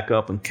come back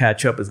up and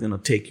catch up is going to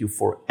take you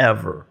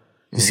forever.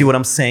 You see what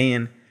I'm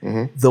saying?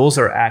 Those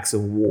are acts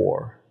of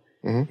war.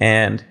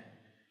 And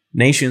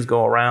nations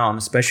go around,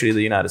 especially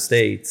the United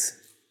States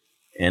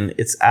and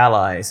its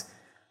allies,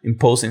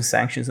 imposing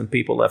sanctions on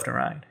people left and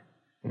right.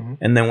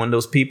 And then when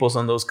those peoples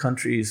on those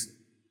countries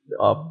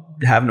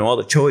have no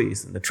other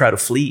choice and they try to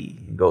flee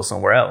and go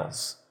somewhere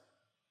else,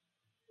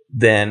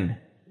 then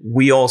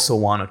we also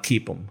want to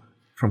keep them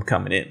from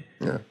coming in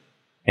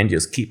and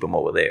just keep them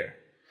over there.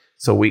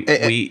 So we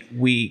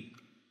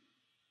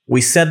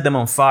set them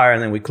on fire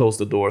and then we close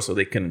the door so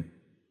they can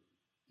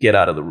get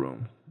out of the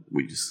room.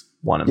 We just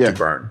want them to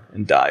burn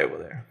and die over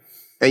there.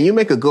 And you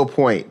make a good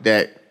point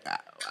that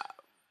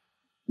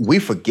we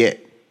forget.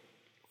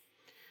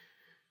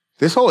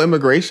 This whole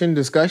immigration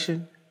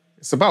discussion,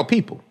 it's about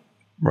people.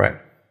 Right.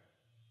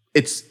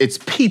 It's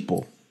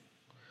people.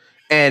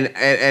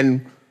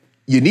 And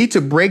you need to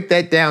break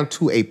that down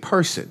to a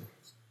person.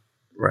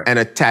 Right. And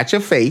attach a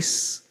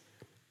face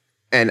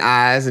and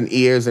eyes and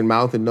ears and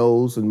mouth and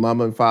nose and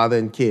mama and father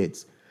and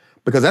kids.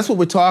 Because that's what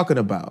we're talking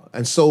about.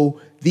 And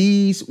so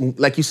these,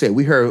 like you said,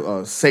 we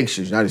heard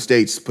sanctions. United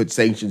States put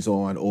sanctions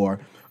on, or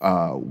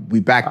we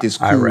backed this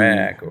coup,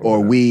 Iraq,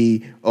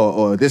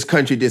 or this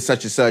country did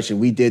such and such, and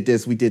we did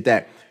this, we did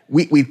that.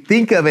 We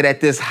think of it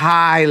at this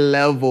high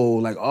level,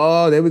 like,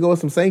 oh, there we go with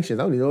some sanctions.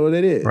 I don't even know what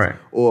that is. Right.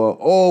 Or,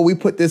 oh, we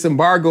put this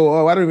embargo.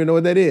 Oh, I don't even know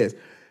what that is.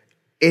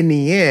 In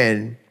the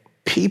end,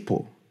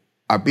 people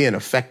are being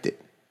affected.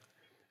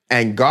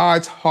 And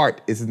God's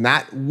heart is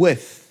not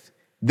with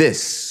the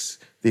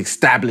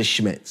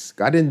establishments.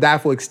 God didn't die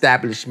for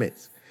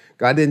establishments.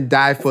 God didn't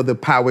die for the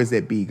powers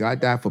that be. God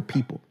died for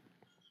people.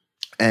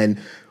 And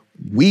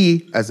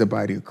we, as a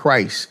body of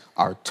Christ,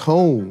 are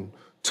toned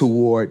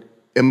toward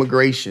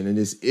immigration, and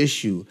this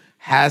issue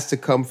has to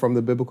come from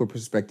the biblical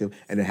perspective,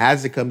 and it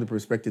has to come to the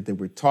perspective that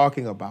we're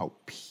talking about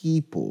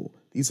people.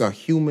 These are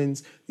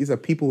humans. These are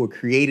people who are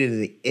created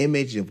in the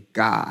image of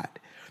God.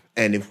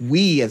 And if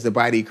we, as the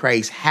body of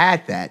Christ,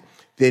 had that,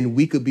 then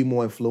we could be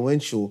more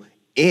influential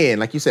in,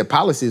 like you said,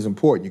 policy is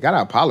important. You got to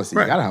have policy.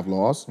 Right. You got to have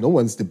laws. No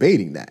one's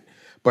debating that.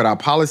 But our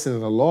policies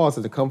and our laws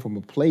have to come from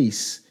a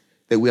place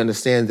that we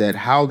understand that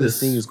how this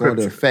thing is going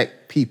to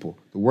affect people.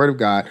 The Word of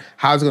God,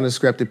 how it's going to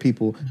affect the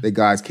people that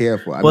God's care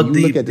for. But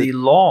the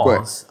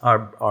laws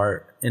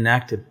are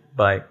enacted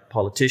by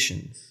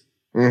politicians.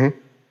 And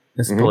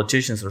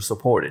politicians are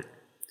supported.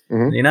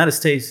 In the United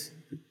States,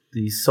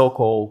 the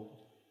so-called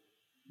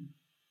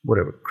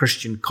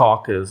Christian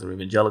caucus or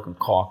evangelical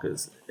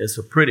caucus is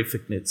a pretty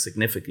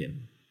significant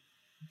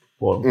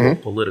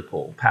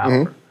political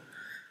power.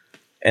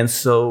 And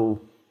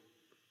so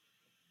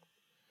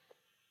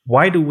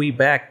why do we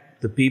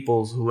back the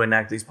peoples who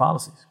enact these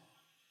policies?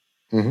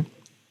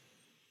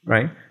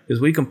 Right?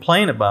 Because we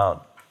complain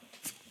about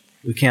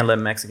we can't let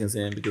Mexicans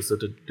in because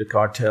of the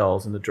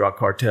cartels and the drug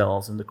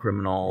cartels and the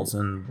criminals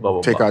and blah,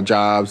 blah, blah. Take our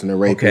jobs and the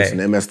rapists and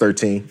the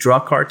MS-13.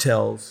 Drug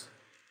cartels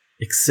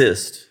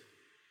exist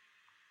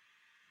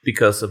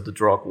because of the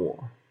drug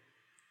war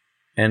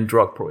and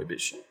drug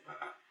prohibition.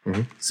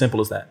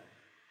 Simple as that.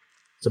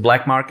 It's a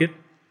black market,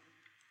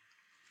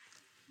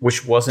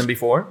 which wasn't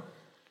before.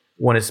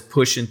 When it's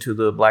pushed into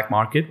the black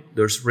market,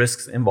 there's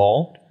risks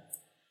involved.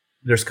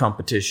 there's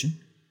competition.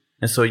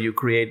 And so you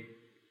create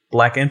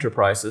black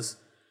enterprises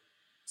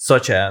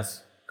such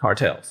as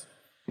cartels.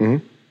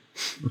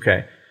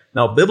 Okay.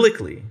 Now,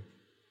 biblically,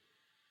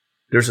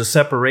 there's a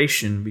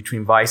separation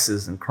between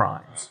vices and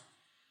crimes.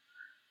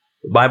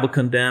 The Bible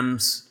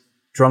condemns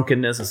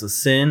drunkenness as a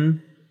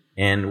sin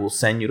and will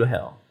send you to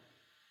hell.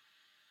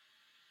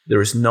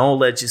 There is no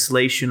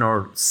legislation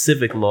or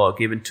civic law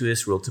given to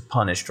Israel to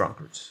punish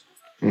drunkards.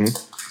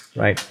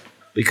 Right?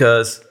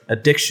 Because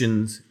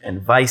addictions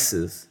and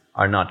vices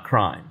are not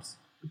crimes.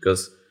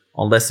 Because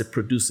unless it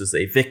produces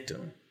a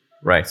victim,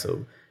 right?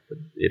 So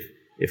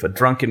if a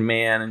drunken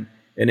man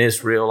in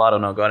Israel, I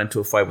don't know, got into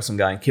a fight with some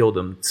guy and killed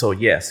him, so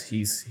yes,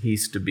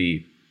 he's to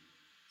be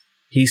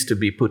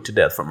put to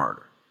death for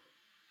murder,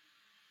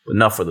 but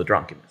not for the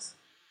drunkenness,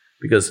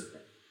 because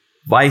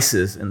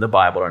vices in the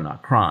Bible are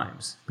not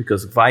crimes,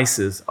 because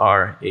vices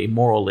are a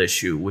moral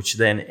issue, which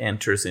then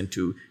enters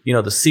into,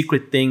 the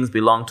secret things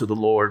belong to the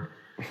Lord,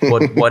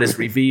 but what is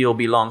revealed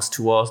belongs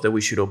to us that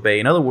we should obey.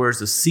 In other words,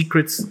 the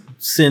secret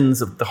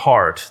sins of the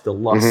heart, the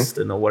lust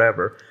and the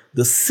whatever,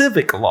 the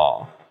civic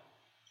law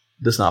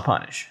does not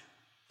punish,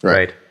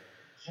 right?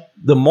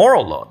 The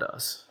moral law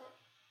does,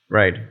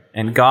 right?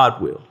 And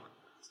God will.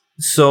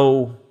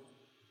 So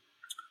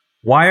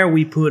why are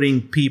we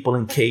putting people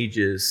in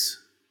cages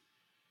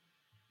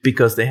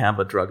because they have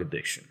a drug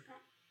addiction?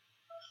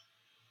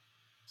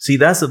 See,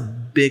 that's a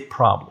big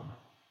problem.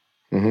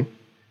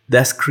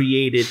 That's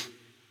created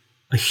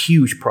a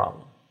huge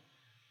problem,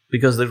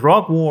 because the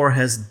drug war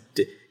has,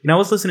 I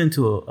was listening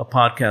to a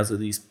podcast of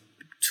these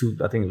two,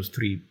 I think it was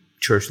 3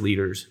 church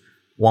leaders.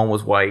 One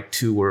was white,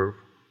 2 were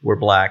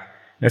black.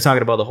 They're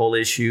talking about the whole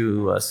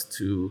issue as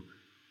to,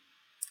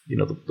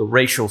 the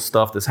racial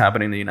stuff that's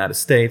happening in the United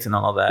States and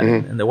all of that.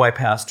 And the white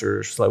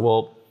pastor's like,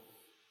 well,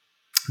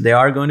 there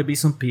are going to be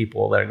some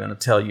people that are going to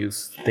tell you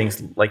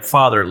things like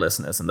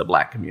fatherlessness in the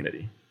black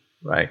community,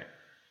 right?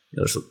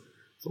 There's a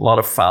lot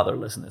of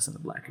fatherlessness in the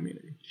black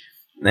community.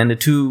 And the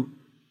 2,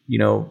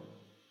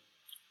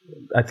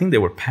 I think they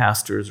were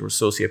pastors or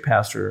associate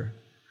pastor.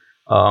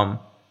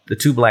 The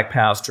 2 black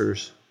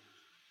pastors,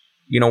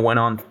 went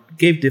on,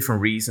 gave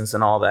different reasons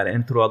and all that.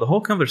 And throughout the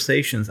whole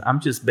conversations, I'm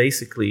just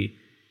basically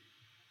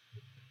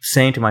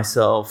saying to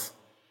myself,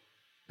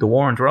 the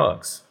war on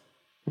drugs,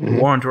 the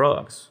war on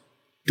drugs,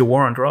 the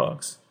war on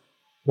drugs.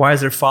 Why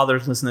is there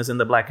fatherlessness in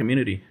the black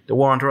community? The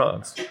war on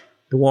drugs,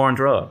 the war on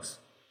drugs,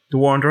 the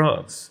war on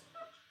drugs.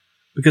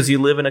 Because you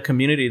live in a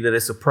community that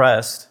is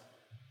oppressed.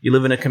 You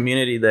live in a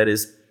community that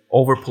is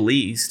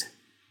over-policed.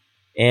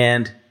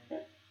 And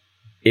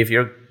if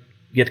you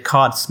get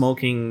caught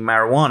smoking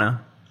marijuana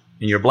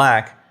and you're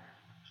black,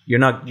 you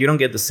don't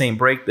get the same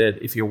break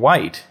that if you're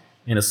white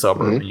in a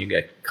suburb and you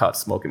get caught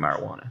smoking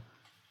marijuana.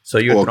 So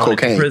you're thrown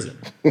into prison.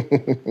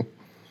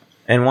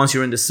 And once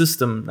you're in the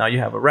system, now you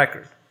have a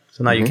record.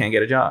 So now you can't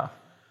get a job.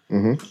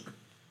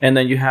 And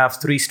then you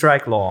have 3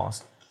 strike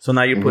laws. So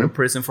now you're put in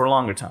prison for a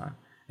longer time.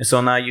 And so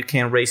now you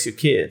can't raise your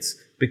kids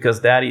because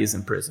daddy is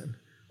in prison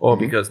or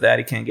because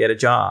daddy can't get a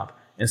job.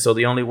 And so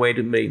the only way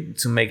to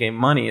make any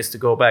money is to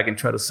go back and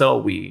try to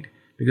sell weed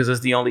because it's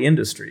the only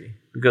industry.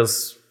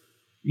 Because,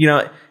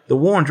 the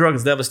war on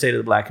drugs devastated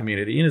the black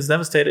community, and it's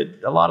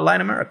devastated a lot of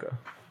Latin America,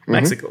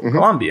 Mexico,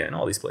 Colombia, and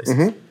all these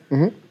places.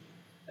 And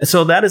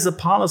so that is a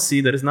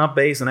policy that is not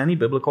based on any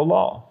biblical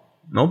law,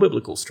 no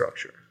biblical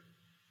structure.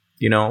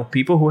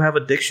 People who have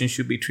addiction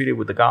should be treated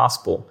with the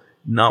gospel,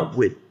 not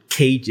with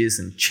cages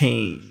and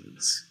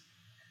chains,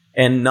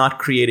 and not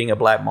creating a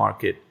black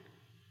market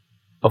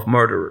of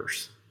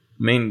murderers.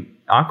 I mean,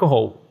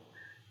 alcohol.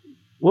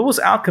 What was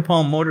Al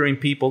Capone murdering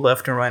people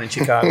left and right in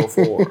Chicago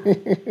for?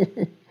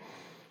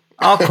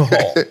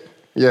 Alcohol.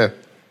 Yeah.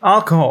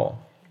 Alcohol.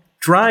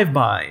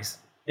 Drive-bys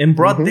in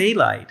broad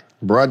daylight.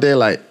 Broad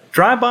daylight.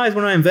 Drive-bys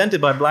were not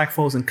invented by black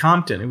folks in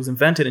Compton. It was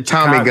invented in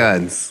Chicago. Tommy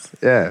guns.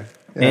 Yeah.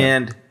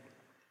 And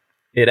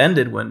it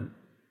ended when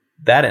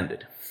that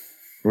ended.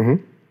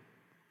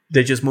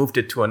 They just moved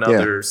it to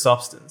another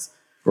substance.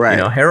 Right.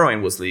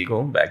 Heroin was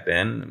legal back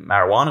then.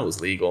 Marijuana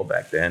was legal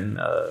back then.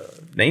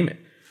 Name it.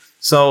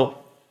 So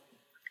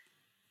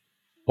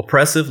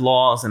oppressive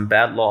laws and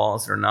bad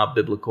laws that are not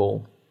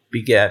biblical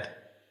beget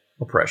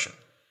oppression.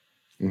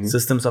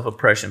 Systems of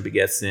oppression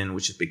beget sin,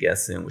 which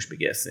begets sin, which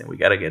begets sin. We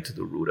got to get to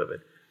the root of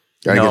it.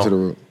 Got to get to the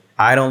root.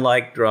 I don't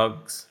like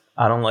drugs.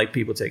 I don't like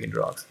people taking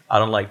drugs. I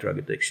don't like drug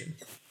addiction.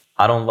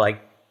 I don't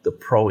like the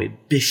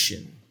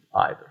prohibition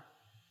either.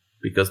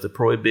 Because the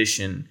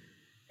prohibition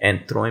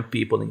and throwing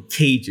people in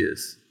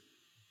cages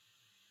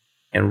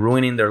and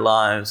ruining their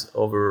lives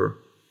over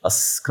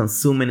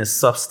consuming a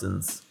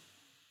substance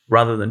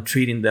rather than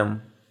treating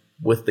them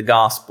with the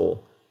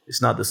gospel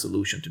is not the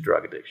solution to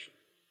drug addiction.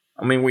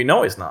 I mean, we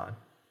know it's not.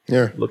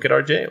 Yeah. Look at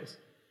our jails.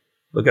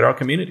 Look at our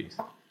communities.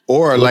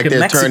 Or Look like at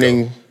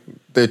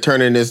they're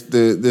turning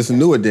this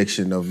new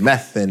addiction of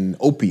meth and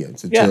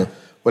opiates into,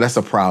 well, that's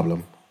a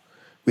problem.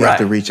 We have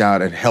to reach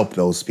out and help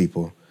those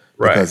people.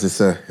 because it's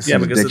an because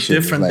addiction. it's a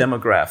different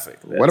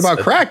demographic. What about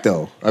crack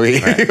though? I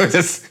mean,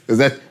 that's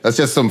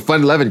just some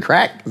fun loving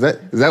crack? Is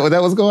that what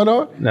that was going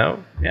on?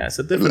 No, it's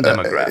a different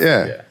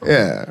demographic.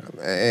 Yeah.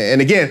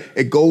 And again,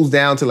 it goes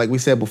down to, like we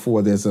said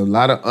before, there's a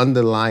lot of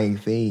underlying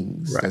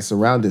things that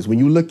surround this. When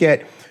you look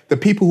at the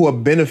people who are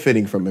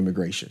benefiting from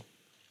immigration,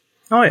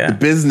 the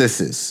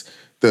businesses,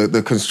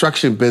 the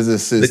construction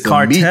businesses,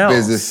 the meat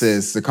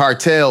businesses, the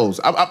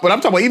cartels, but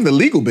I'm talking about even the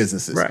legal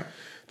businesses. Right.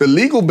 The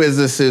legal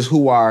businesses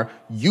who are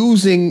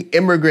using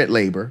immigrant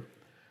labor,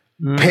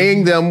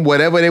 paying them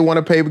whatever they want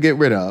to pay to get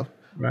rid of,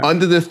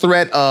 under the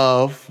threat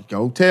of,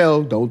 don't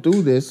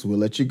do this, we'll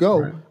let you go.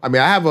 Right. I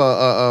mean, I have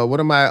one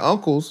of my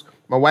uncles,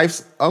 my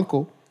wife's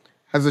uncle,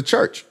 has a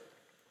church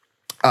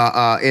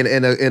in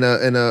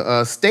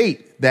a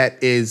state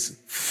that is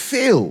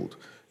filled.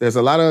 There's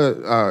a lot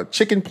of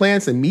chicken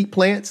plants and meat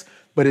plants,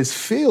 but it's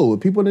filled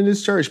with people in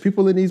this church,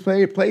 people in these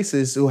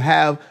places who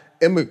have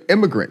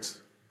immigrants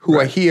who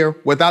are here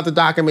without the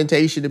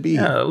documentation to be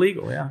here.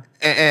 Illegal,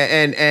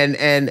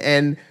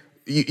 And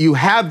you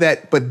have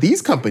that, but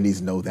these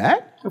companies know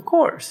that. Of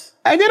course.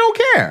 And they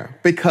don't care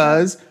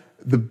because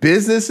the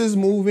business is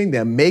moving,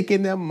 they're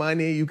making their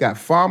money. You got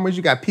farmers,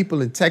 you got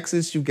people in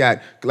Texas, you got,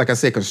 like I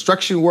said,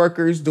 construction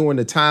workers during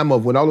the time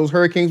of when all those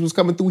hurricanes was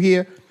coming through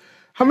here.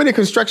 How many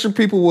construction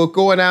people were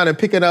going out and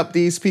picking up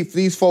these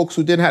folks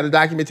who didn't have the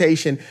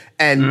documentation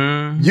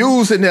and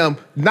using them,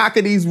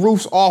 knocking these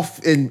roofs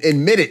off in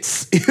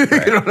minutes? You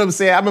know what I'm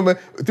saying? I remember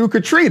through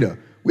Katrina,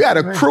 we had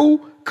a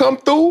crew come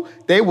through.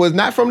 They was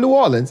not from New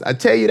Orleans, I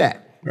tell you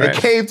that. They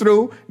came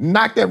through,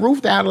 knocked that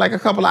roof down in like a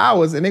couple of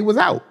hours, and they was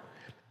out.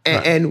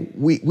 And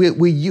we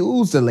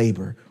use the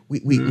labor. We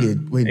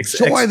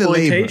enjoy the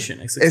labor.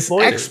 It's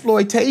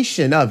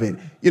exploitation of it.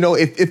 You know,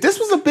 if this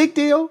was a big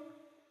deal,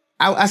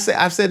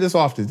 I've said this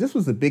often. This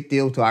was a big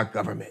deal to our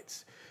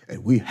governments,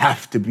 and we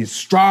have to be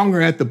stronger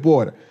at the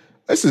border.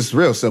 This is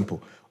real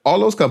simple. All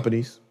those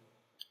companies,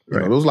 you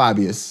know, those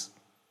lobbyists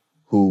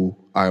who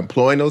are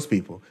employing those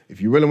people, if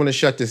you really want to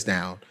shut this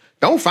down,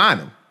 don't find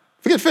them.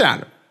 Forget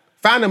them.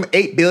 Find them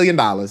 $8 billion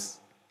and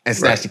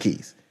snatch the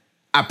keys.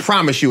 I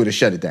promise you it'll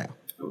shut it down.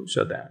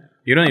 Shut down.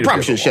 You don't need to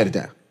promise you to shut it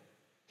down.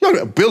 You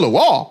don't build a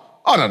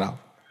wall. Oh, no.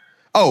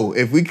 Oh,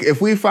 if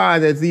we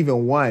find there's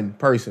even one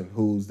person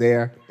who's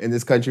there in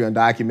this country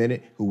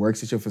undocumented, who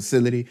works at your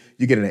facility,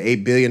 you get an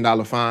 $8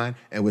 billion fine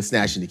and we're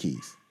snatching the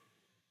keys.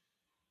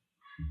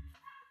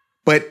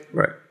 But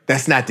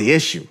that's not the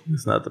issue.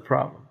 It's not the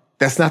problem.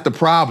 That's not the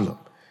problem.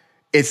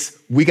 It's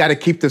we got to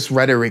keep this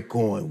rhetoric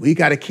going. We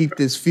got to keep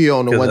this fear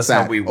on the one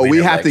side. Or we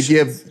have to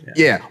give,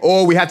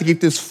 or we have to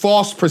keep this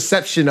false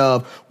perception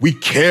of we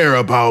care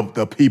about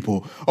the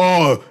people.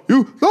 Oh,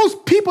 those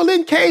people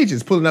in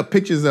cages, pulling up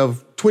pictures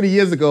of 20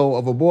 years ago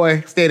of a boy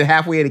standing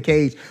halfway in a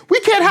cage. We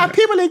can't have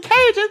people in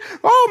cages.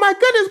 Oh my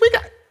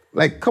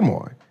goodness, come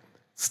on.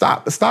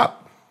 Stop.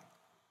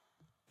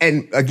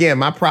 And again,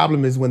 my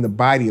problem is when the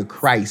body of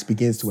Christ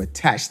begins to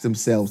attach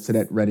themselves to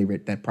that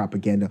rhetoric, that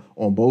propaganda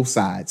on both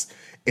sides,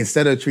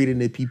 instead of treating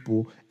the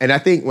people. And I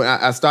think when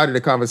I started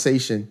a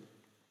conversation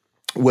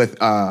with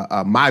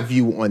my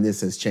view on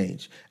this has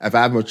changed. If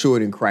I've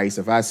matured in Christ,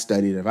 if I've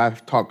studied, if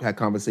I've had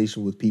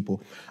conversation with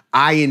people,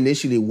 I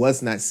initially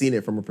was not seeing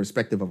it from a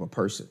perspective of a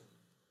person.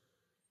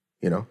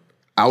 You know,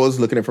 I was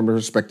looking at it from a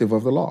perspective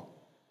of the law.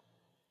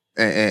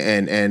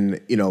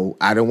 And you know,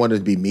 I don't want to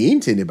be mean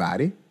to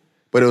anybody,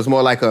 but it was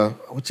more like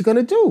what you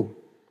gonna do?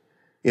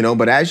 You know,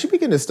 but as you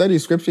begin to study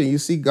scripture, you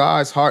see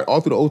God's heart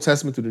all through the Old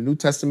Testament, through the New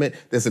Testament,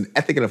 there's an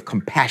ethic of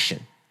compassion.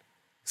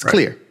 It's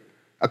clear,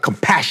 a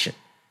compassion.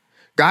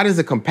 God is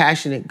a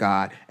compassionate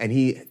God, and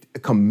he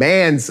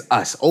commands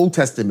us, Old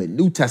Testament,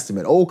 New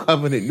Testament, Old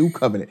Covenant, New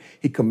Covenant.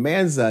 He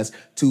commands us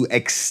to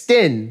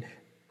extend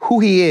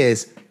who he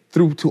is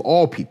through to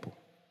all people.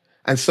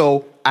 And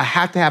so I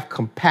have to have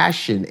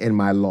compassion in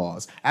my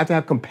laws. I have to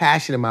have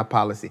compassion in my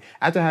policy.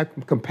 I have to have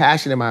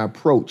compassion in my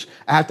approach.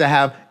 I have to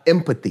have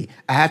empathy.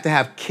 I have to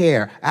have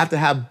care. I have to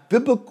have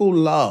biblical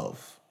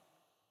love.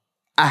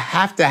 I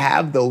have to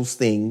have those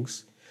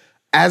things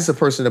as a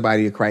person in the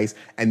body of Christ,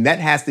 and that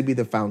has to be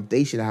the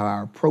foundation of how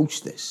I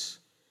approach this.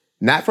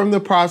 Not from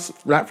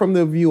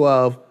the view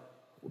of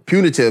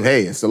punitive,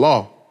 hey, it's the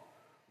law.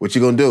 What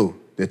you gonna do?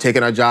 They're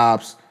taking our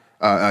jobs.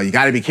 You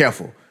gotta be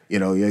careful. You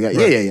know,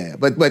 yeah.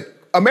 But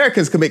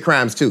Americans commit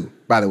crimes too,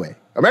 by the way.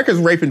 Americans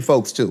raping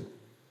folks too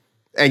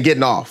and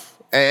getting off.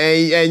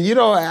 And you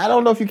know, I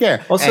don't know if you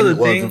care. Also, the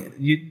thing,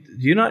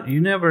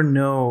 you never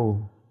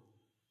know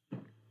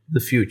the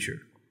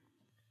future.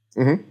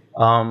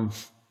 Mm-hmm.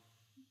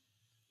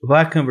 I've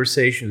had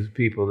conversations with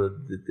people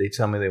that they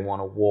tell me they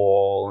want a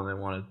wall and they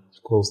want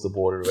to close the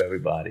border to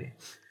everybody.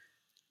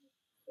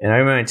 And I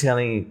remember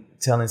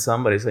telling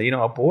somebody, so, you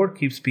know, a border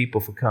keeps people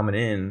from coming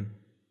in,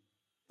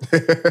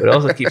 but it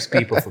also keeps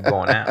people from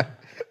going out.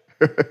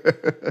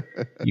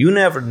 You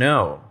never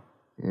know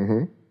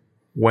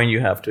when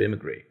you have to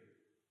immigrate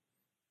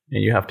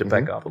and you have to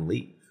pack up and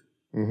leave.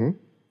 You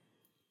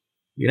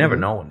never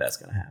know when that's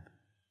going to happen.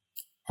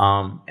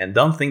 And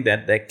don't think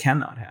that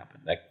cannot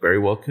happen. That very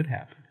well could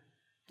happen.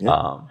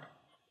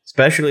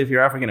 especially if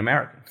you're African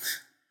American.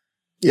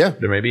 Yeah.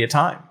 There may be a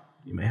time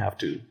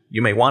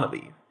you may want to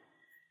leave.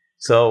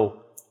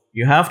 So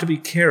you have to be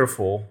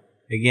careful,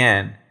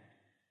 again,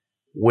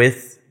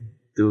 with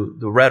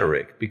the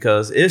rhetoric,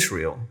 because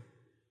Israel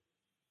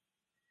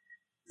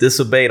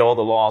disobeyed all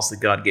the laws that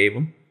God gave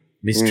them,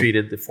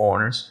 mistreated the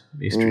foreigners,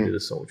 mistreated the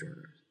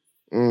sojourners.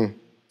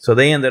 So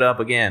they ended up,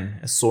 again,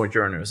 as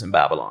sojourners in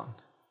Babylon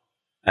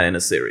and in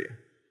Assyria.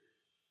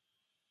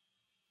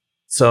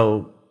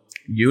 So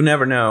you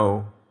never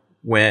know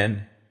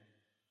when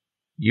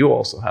you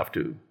also have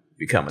to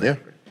become an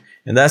immigrant.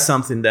 And that's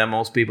something that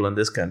most people in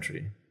this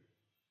country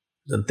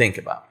don't think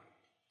about.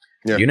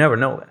 Yeah. You never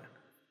know that.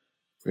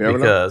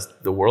 Because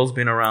the world's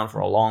been around for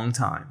a long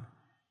time.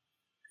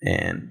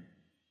 And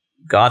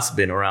God's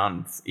been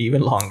around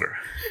even longer.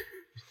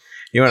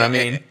 You know what I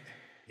mean?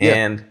 Yeah.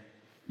 And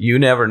you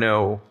never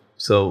know.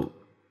 So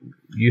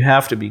you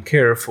have to be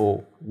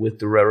careful with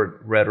the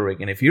rhetoric.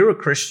 And if you're a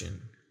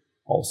Christian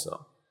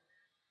also,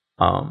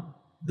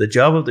 the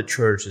job of the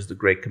church is the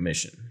Great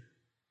Commission.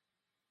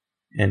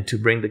 And to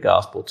bring the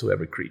gospel to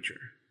every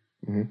creature.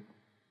 Mm-hmm.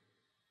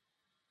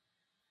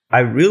 I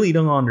really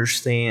don't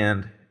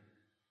understand.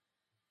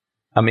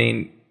 I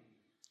mean,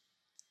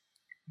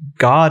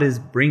 God is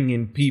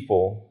bringing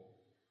people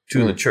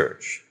to the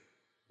church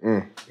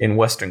in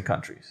Western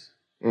countries.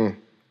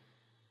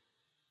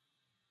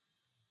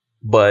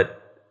 But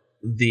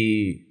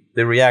the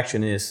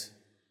reaction is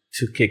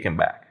to kick him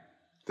back.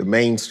 The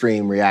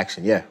mainstream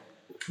reaction, yeah.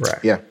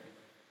 Right.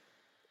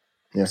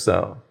 Yeah.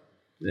 So,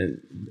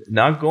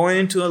 not going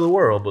into the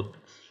world, but,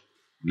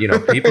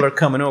 people are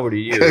coming over to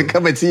you.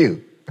 Coming to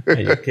you. And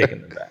you're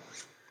kicking them back.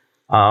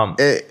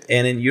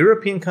 And in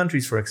European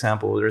countries, for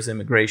example, there's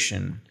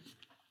immigration.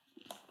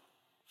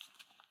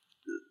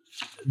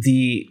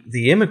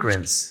 The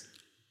immigrants,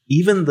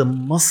 even the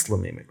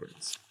Muslim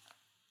immigrants,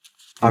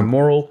 are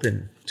more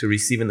open to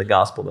receiving the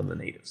gospel than the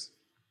natives.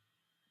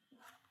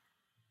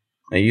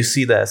 And you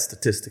see that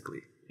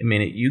statistically. I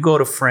mean, you go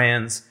to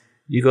France,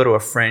 you go to a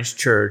French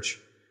church,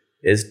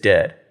 it's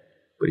dead.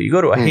 But you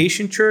go to a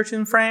Haitian church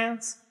in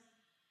France,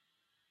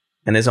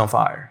 and it's on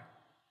fire.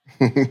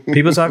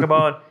 People talk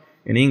about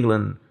in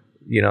England,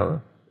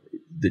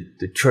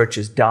 the church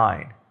is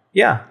dying.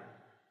 Yeah,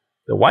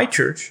 the white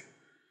church.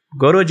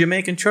 Go to a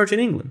Jamaican church in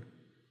England,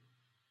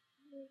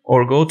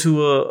 or go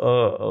to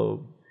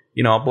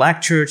a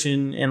black church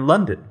in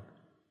London.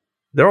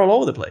 They're all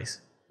over the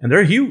place, and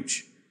they're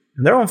huge,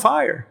 and they're on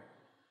fire.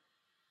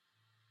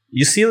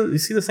 You see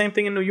the same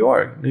thing in New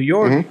York. New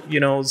York,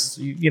 go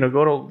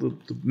to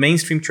the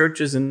mainstream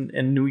churches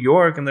in New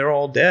York, and they're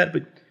all dead.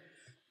 But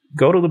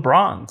go to the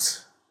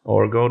Bronx,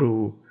 or go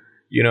to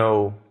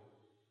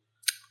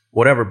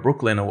whatever,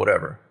 Brooklyn or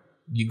whatever.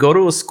 You go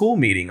to a school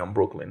meeting in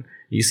Brooklyn,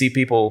 you see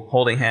people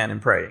holding hands and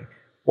praying.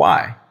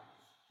 Why?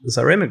 Those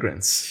are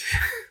immigrants.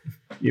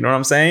 You know what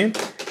I'm saying?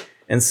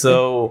 And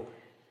so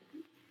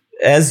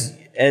as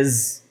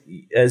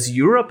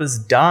Europe is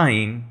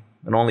dying,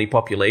 not only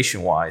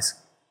population-wise,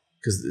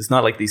 because it's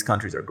not like these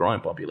countries are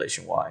growing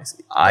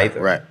population-wise either.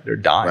 Right. They're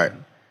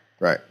dying.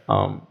 Right.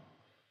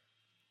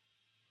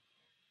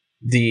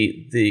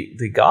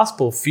 The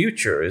gospel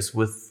future is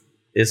with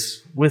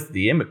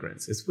the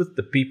immigrants. It's with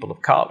the people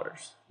of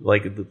colors.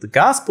 Like the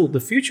gospel, the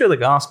future of the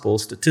gospel,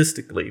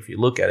 statistically, if you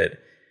look at it,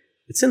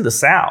 it's in the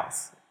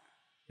South.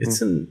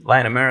 It's in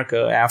Latin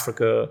America,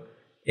 Africa,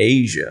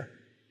 Asia,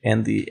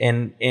 and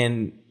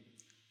in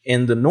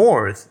the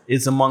North,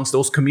 it's amongst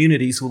those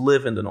communities who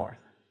live in the North.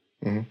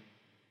 Mm-hmm.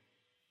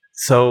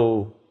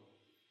 So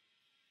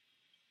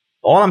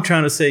all I'm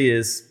trying to say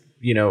is,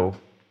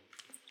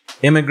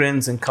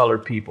 immigrants and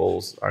colored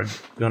peoples are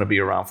going to be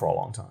around for a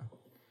long time.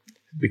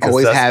 Because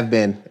always have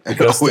been,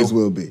 always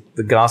will be.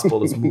 The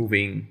gospel is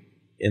moving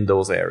in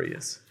those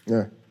areas.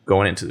 Yeah.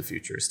 Going into the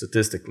future.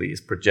 Statistically, it's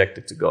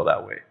projected to go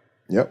that way.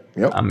 Yep.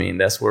 I mean,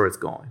 that's where it's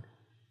going.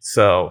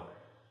 So,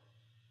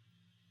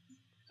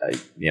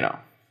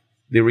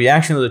 the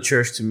reaction of the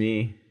church to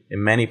me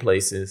in many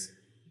places,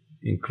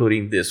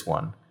 including this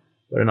one,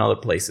 but in other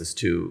places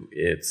too,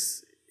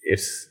 it's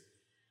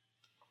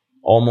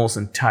almost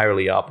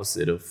entirely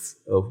opposite of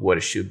what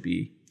it should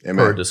be.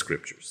 Amen. Per the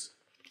scriptures.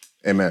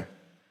 Amen.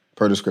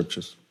 Per the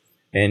scriptures.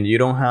 And you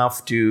don't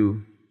have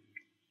to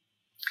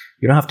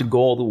go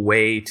all the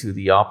way to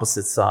the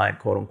opposite side,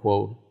 quote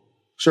unquote.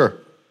 Sure.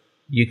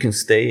 You can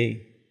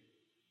stay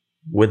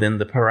within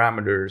the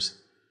parameters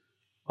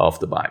of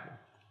the Bible.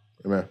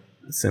 Amen.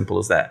 As simple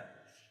as that.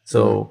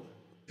 So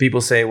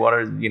people say,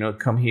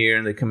 come here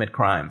and they commit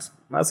crimes.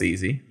 That's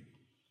easy.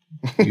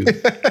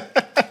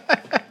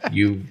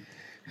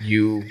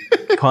 You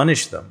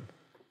punish them.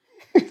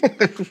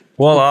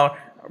 Well,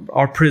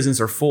 our prisons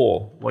are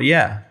full. Well,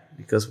 yeah,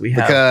 because we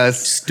have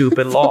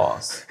stupid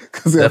laws.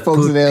 Because there are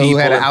folks in there who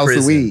had an ounce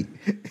of weed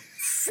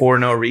for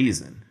no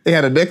reason. They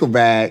had a nickel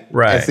bag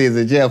and stays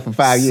in jail for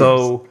 5 years.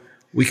 So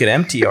we could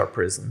empty our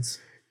prisons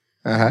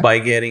by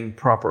getting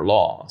proper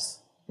laws,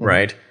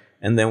 right?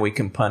 And then we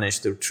can punish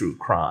the true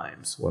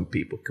crimes when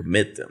people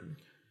commit them.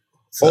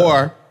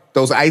 So,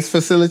 those ICE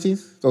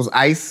facilities, those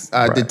ICE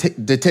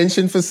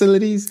detention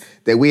facilities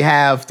that we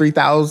have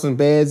 3,000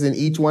 beds in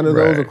each one of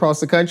those across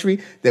the country,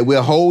 that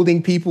we're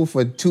holding people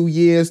for 2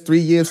 years, 3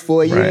 years,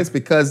 4 years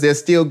because they're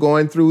still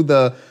going through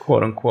the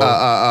quote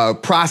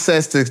unquote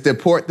process to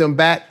deport them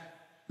back.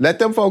 Let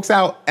them folks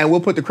out and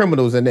we'll put the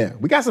criminals in there.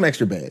 We got some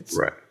extra beds.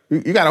 Right.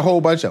 You got a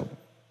whole bunch of them.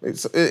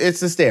 It's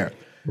just there.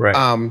 Right.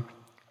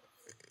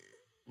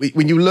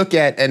 When you look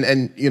at,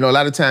 and you know, a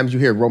lot of times you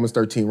hear Romans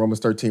 13,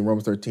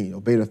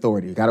 obey the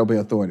authority. You got to obey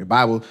authority. The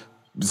Bible,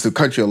 it's a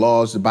country of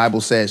laws. The Bible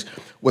says,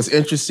 what's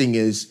interesting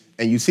is,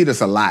 and you see this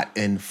a lot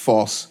in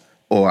false,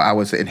 or I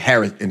would say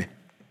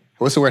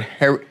what's the word?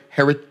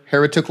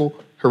 Heretical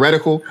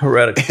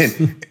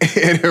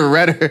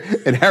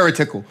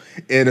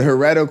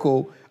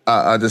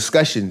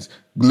discussions,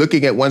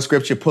 looking at one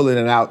scripture, pulling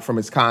it out from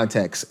its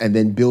context, and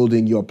then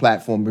building your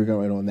platform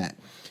going on that.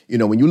 You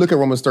know, when you look at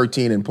Romans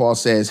 13 and Paul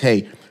says,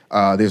 hey,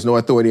 there's no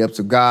authority up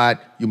to God.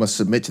 You must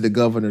submit to the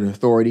governing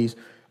authorities.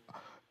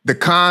 The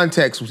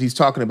context, he's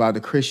talking about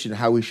the Christian,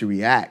 how we should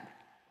react.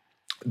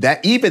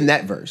 That even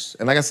that verse,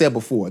 and like I said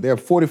before, there are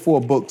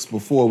 44 books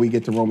before we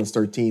get to Romans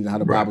 13 and how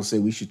the Bible says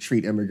we should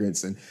treat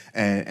immigrants,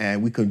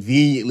 and we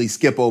conveniently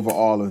skip over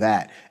all of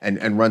that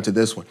and run to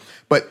this one.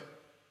 But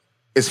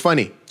it's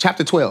funny,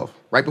 chapter 12,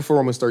 right before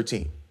Romans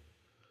 13,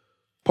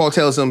 Paul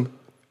tells them,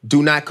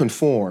 do not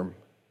conform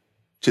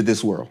to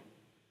this world,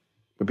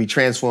 but be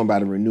transformed by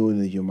the renewing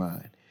of your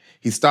mind.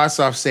 He starts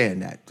off saying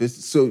that.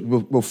 So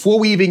before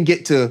we even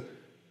get to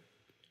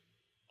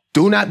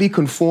do not be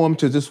conformed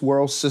to this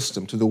world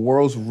system, to the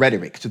world's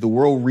rhetoric, to the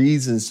world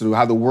reasons, to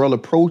how the world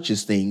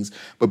approaches things,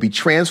 but be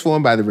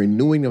transformed by the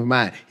renewing of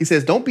mind. He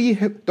says, don't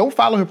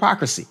follow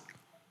hypocrisy.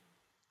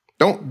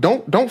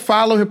 Don't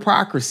follow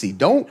hypocrisy.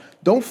 Don't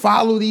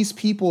follow these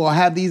people or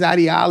have these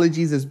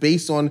ideologies that's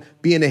based on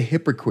being a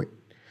hypocrite.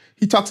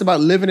 He talks about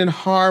living in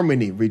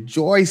harmony,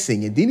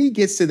 rejoicing. And then he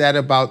gets to that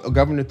about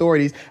governing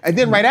authorities. And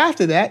then right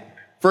after that,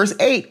 verse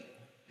 8,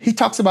 he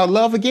talks about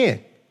love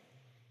again.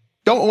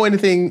 Don't owe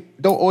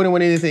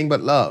anyone anything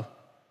but love.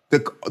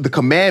 The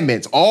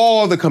commandments,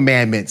 all the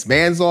commandments,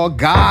 man's law,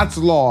 God's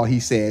law, he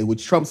said,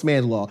 which trumps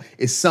man's law,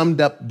 is summed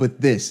up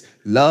with this: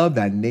 love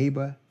thy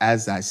neighbor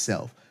as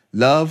thyself.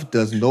 Love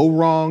does no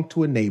wrong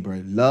to a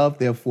neighbor. Love,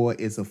 therefore,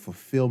 is a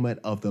fulfillment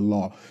of the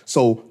law.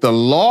 So the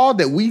law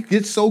that we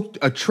get so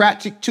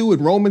attracted to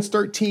in Romans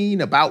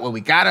 13 about when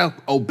we got to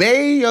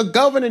obey your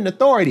governing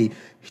authority,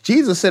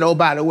 Jesus said, oh,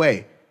 by the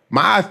way,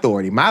 my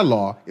authority, my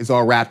law is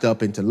all wrapped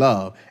up into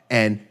love.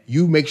 And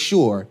you make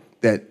sure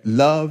that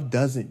love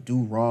doesn't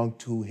do wrong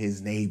to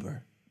his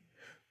neighbor.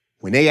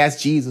 When they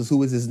asked Jesus who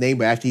was his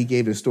neighbor after he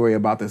gave the story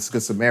about the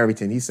Good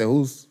Samaritan, he said,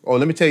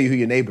 let me tell you who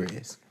your neighbor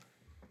is.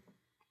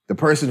 The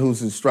person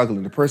who's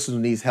struggling, the person who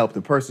needs help,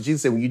 the person.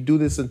 Jesus said, when you do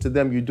this unto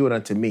them, you do it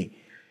unto me.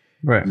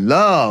 Right.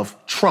 Love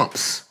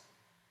trumps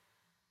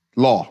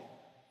law.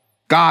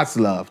 God's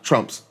love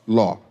trumps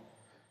law.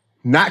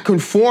 Not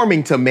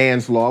conforming to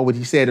man's law, what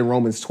he said in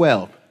Romans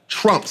 12,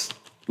 trumps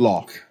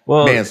law,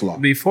 man's law.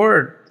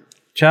 Before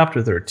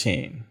chapter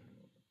 13,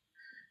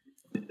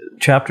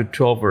 chapter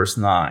 12, verse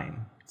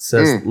 9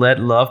 says, let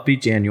love be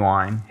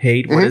genuine,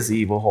 hate what is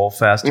evil, hold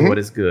fast to what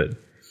is good.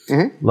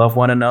 Love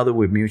one another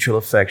with mutual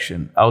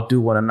affection. Outdo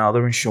one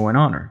another in showing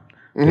honor.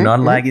 Do not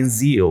lag in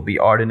zeal. Be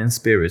ardent in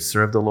spirit.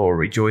 Serve the Lord.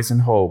 Rejoice in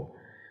hope.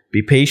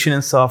 Be patient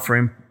in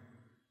suffering.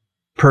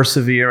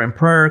 Persevere in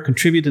prayer.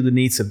 Contribute to the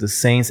needs of the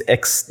saints.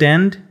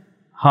 Extend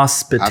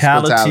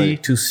hospitality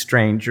to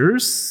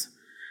strangers.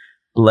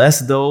 Bless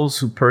those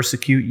who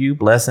persecute you.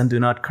 Bless and do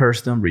not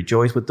curse them.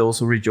 Rejoice with those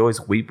who rejoice.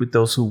 Weep with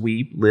those who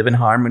weep. Live in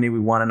harmony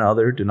with one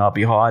another. Do not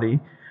be haughty,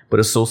 but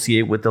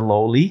associate with the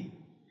lowly.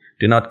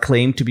 Do not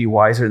claim to be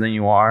wiser than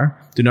you are.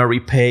 Do not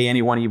repay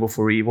anyone evil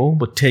for evil,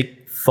 but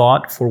take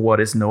thought for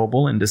what is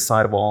noble in the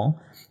sight of all.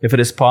 If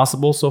it is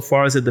possible, so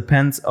far as it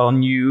depends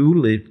on you,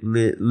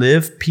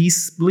 live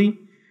peaceably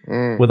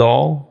with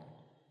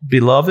all.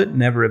 Beloved,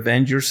 never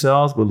avenge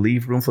yourselves, but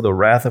leave room for the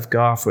wrath of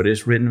God, for it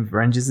is written,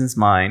 vengeance is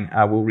mine,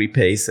 I will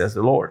repay, says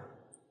the Lord.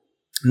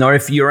 Nor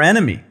if your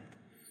enemy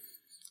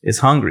is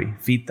hungry,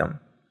 feed them.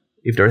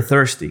 If they're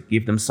thirsty,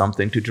 give them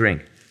something to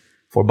drink.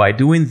 For by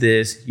doing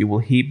this, you will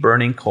heap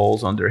burning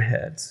coals on their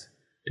heads.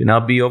 Do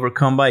not be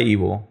overcome by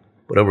evil,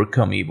 but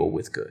overcome evil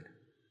with good.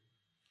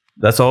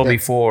 That's all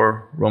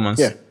before Romans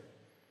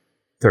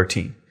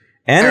 13.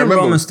 And in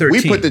Romans 13.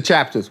 We put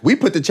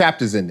the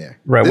chapters in there.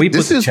 Right,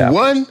 This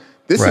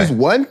is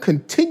one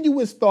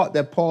continuous thought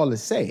that Paul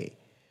is saying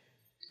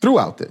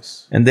throughout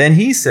this. And then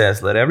he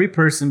says, let every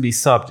person be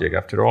subject,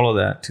 after all of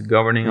that, to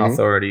governing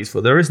authorities, for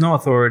there is no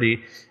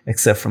authority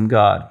except from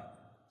God.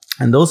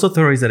 And those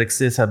authorities that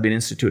exist have been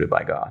instituted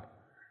by God.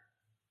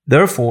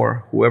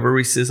 Therefore, whoever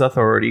resists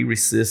authority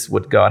resists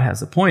what God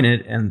has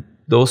appointed, and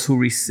those who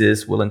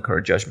resist will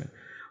incur judgment.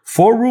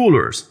 For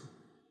rulers,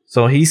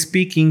 so he's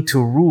speaking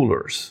to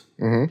rulers,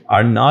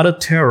 are not a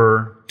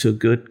terror to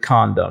good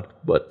conduct,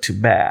 but to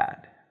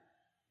bad.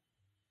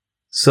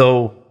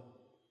 So,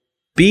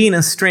 being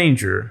a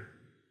stranger,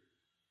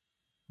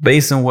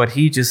 based on what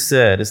he just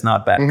said, is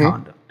not bad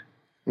conduct.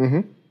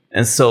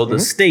 And so the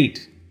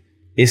state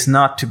is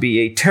not to be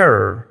a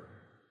terror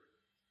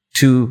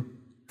to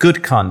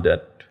good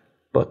conduct,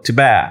 but to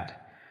bad.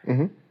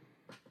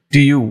 Do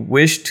you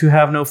wish to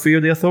have no fear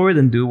of the authority?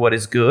 Then do what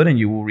is good, and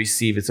you will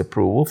receive its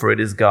approval, for it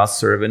is God's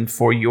servant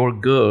for your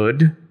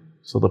good.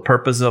 So the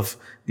purpose of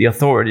the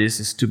authorities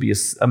is to be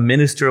a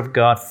minister of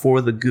God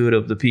for the good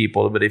of the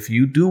people. But if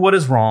you do what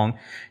is wrong,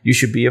 you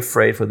should be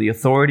afraid, for the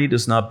authority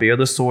does not bear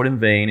the sword in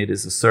vain. It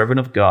is the servant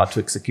of God to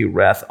execute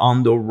wrath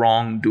on the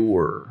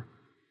wrongdoer.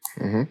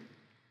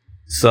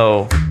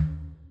 So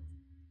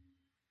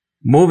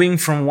moving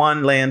from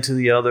one land to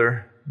the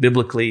other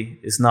biblically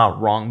is not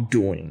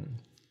wrongdoing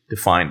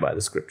defined by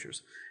the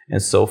scriptures.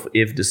 And so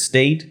if the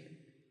state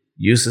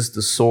uses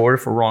the sword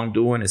for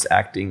wrongdoing, is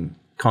acting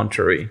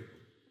contrary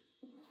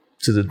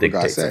to the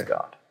dictates of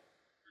God.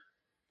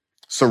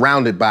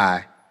 Surrounded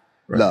by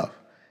love.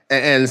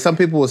 And some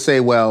people will say,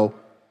 well,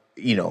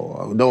 you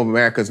know, no,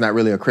 America's not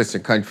really a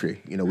Christian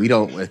country. You know, we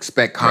don't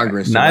expect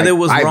Congress to Neither write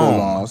was Bible Rome.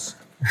 laws.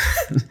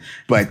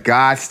 But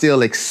God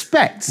still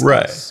expects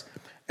us.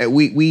 And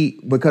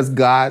we because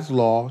God's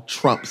law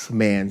trumps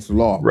man's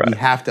law. We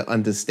have to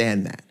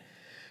understand that.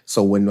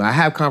 So when I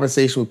have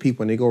conversation with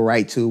people and they go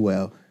right to,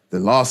 well, the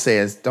law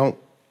says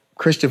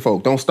Christian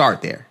folk, don't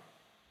start there.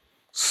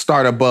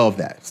 Start above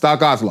that. Start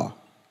God's law.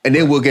 And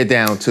then we'll get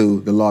down to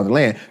the law of the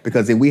land,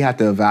 because then we have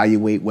to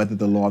evaluate whether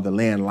the law of the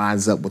land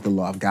lines up with the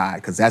law of God,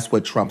 because that's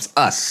what trumps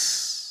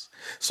us.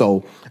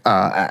 So,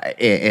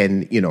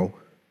 and you know,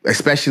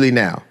 especially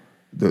now,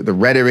 the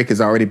rhetoric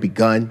has already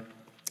begun.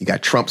 You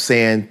got Trump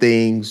saying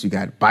things, you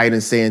got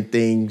Biden saying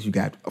things, you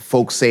got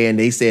folks saying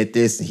they said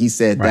this and he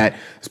said that,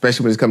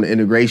 especially when it's come to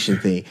integration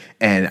thing.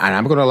 And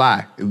I'm going to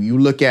lie, if you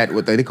look at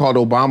what they called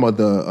Obama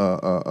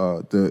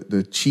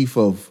the chief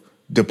of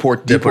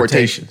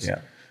deportations,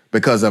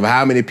 because of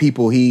how many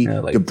people he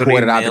like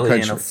deported out of the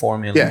country. 4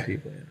 million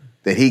people.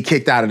 That he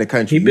kicked out of the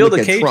country. He built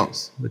the cages. Trump.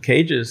 The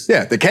cages.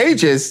 Yeah, the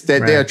cages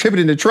that they're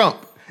attributing to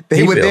Trump.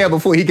 They were there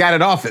before he got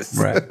in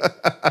office.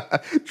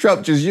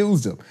 Trump just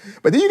used them.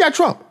 But then you got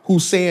Trump,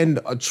 who's saying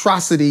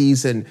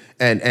atrocities and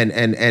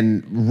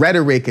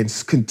rhetoric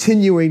and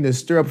continuing to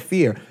stir up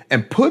fear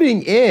and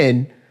putting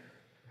in,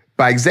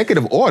 by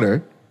executive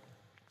order,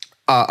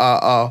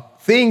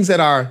 things that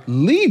are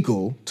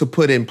legal to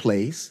put in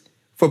place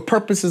for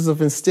purposes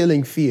of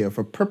instilling fear,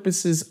 for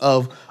purposes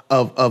of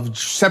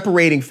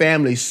separating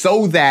families,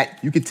 so that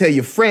you can tell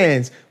your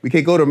friends, we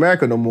can't go to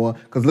America no more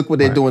because look what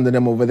they're doing to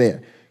them over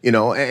there. You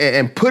know,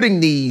 and putting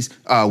these,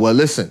 well,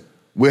 listen,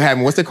 we're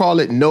having, what's they call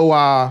it?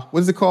 What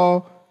is it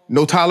called?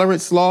 No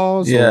tolerance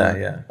laws?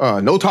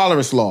 No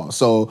tolerance laws.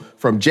 So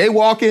from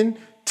jaywalking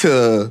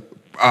to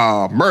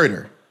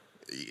murder.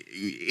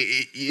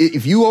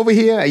 If you over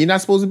here and you're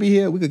not supposed to be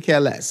here, we could care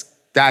less.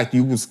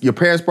 Your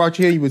parents brought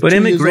you here, you was 2 years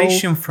old. But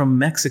immigration from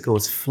Mexico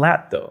is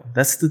flat, though.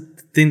 That's the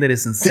thing that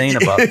is insane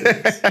about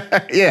this.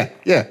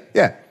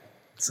 Yeah.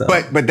 So.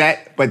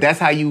 But that's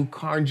how you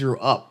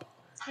conjure up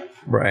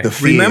the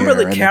fear. Remember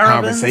the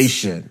caravans? The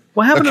conversation.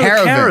 What happened to the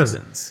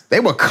caravans?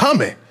 They were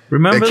coming.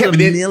 Remember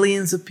the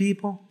millions of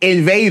people?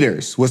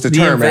 Invaders was the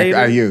term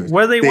I used.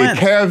 Where they went?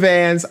 The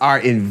caravans are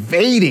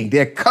invading.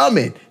 They're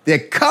coming.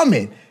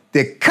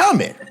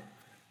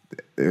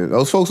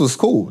 Those folks was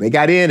cool. They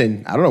got in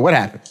and I don't know what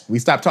happened. We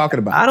stopped talking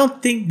about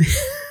it.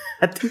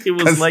 I think it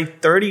was like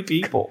 30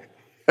 people.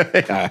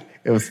 It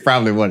was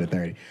probably more than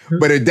 30.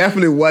 But it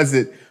definitely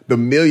wasn't the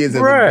millions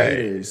of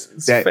invaders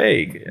that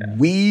fake.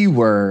 We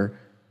were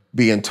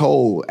being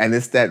told. And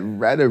it's that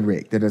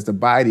rhetoric that as the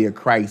body of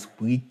Christ,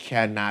 we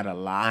cannot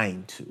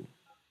align to.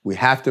 We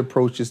have to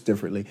approach this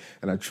differently.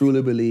 And I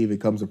truly believe it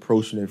comes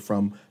approaching it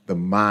from the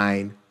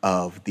mind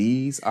of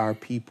these are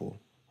people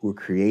who are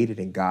created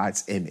in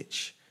God's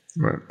image.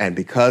 Right. And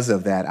because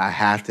of that, I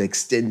have to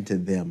extend to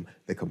them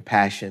the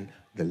compassion,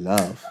 the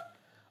love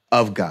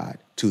of God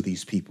to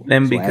these people.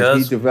 And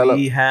because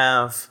we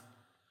have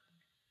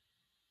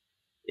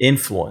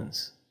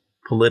influence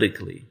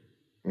politically,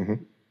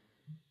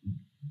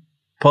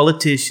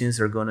 politicians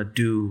are going to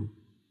do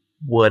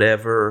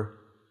whatever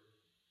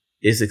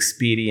is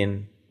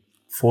expedient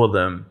for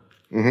them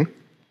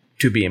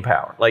to be in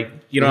power. Like,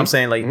 you know what I'm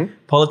saying?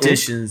 Like,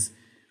 politicians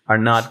are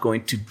not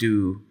going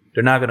to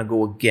they're not going to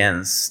go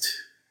against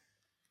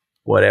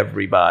what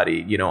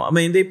everybody, you know, I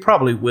mean, they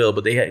probably will,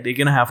 but they're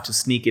going to have to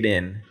sneak it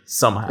in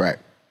somehow. Right.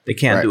 They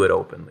can't do it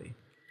openly.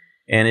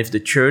 And if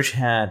the church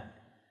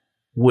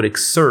would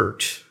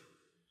exert,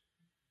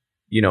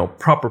 you know,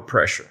 proper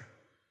pressure,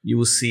 you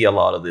will see a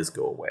lot of this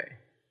go away.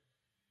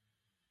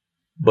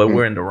 But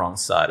we're in the wrong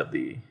side of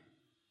the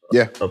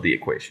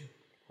equation.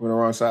 We're on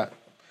the wrong side.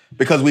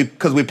 Because we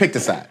picked a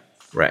side.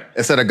 Right.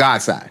 Instead of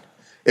God's side.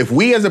 If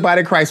we as a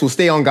body of Christ will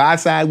stay on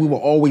God's side, we will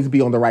always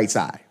be on the right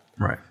side.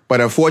 Right. But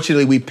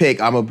unfortunately, we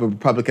pick, I'm a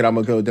Republican, I'm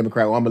going to go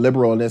Democrat, or I'm a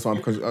liberal on this one,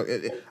 because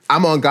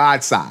I'm on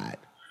God's side.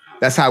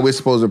 That's how we're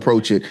supposed to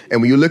approach it.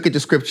 And when you look at the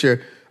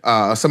scripture,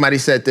 somebody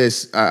said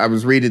this, I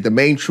was reading, the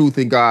main truth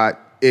in God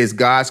is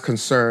God's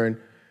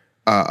concern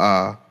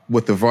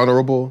with the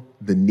vulnerable,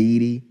 the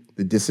needy,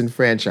 the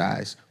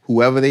disenfranchised,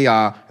 whoever they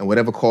are and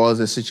whatever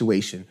caused the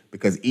situation,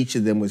 because each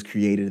of them was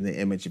created in the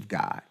image of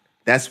God.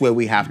 That's where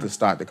we have to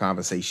start the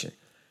conversation.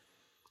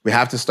 We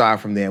have to start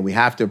from there. We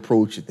have to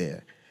approach it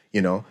there,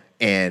 you know.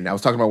 And I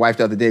was talking to my wife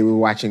the other day. We were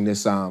watching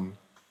this a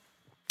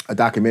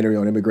documentary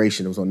on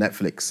immigration. It was on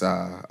Netflix,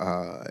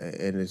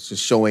 and it's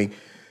just showing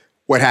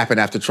what happened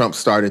after Trump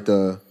started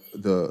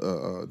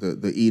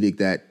the edict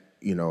that,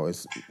 you know,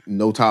 it's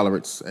no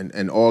tolerance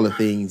and all the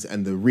things,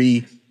 and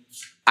the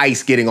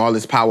ICE getting all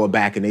this power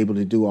back and able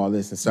to do all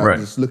this, and start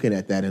just looking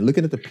at that and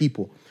looking at the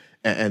people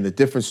and the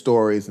different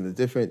stories and the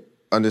different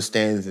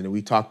understandings. And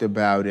we talked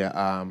about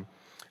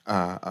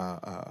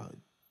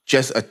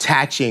just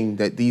attaching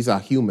that these are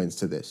humans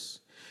to this.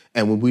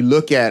 And when we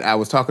look at, I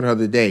was talking the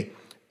other day,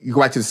 you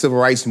go back to the civil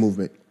rights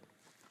movement,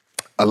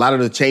 a lot of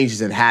the changes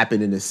that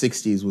happened in the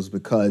 60s was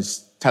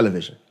because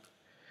television.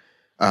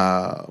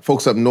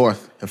 Folks up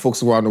north and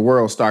folks around the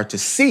world start to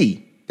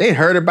see, they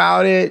heard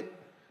about it,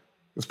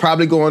 it was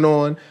probably going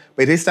on,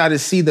 but they started to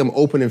see them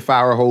opening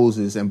fire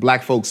hoses and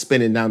black folks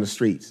spinning down the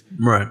streets.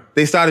 Right.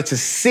 They started to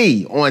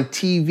see on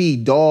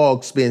TV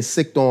dogs being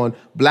sicked on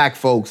black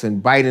folks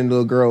and biting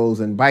little girls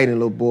and biting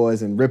little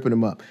boys and ripping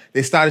them up.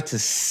 They started to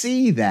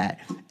see that.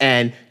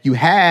 And you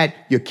had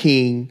your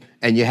King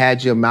and you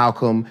had your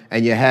Malcolm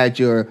and you had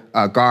your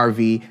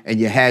Garvey and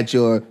you had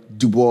your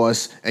Du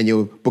Bois and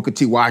your Booker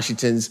T.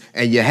 Washingtons,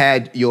 and you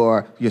had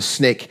your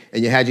SNCC,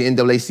 and you had your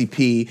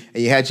NAACP,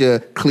 and you had your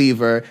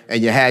Cleaver,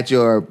 and you had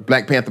your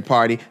Black Panther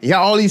Party. And you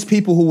had all these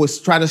people who was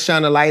trying to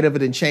shine a light of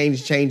it and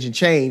change.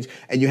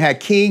 And you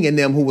had King and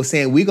them who were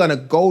saying, we're going to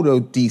go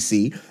to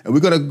D.C., and we're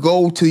going to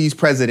go to these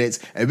presidents,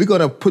 and we're going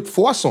to put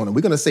force on them.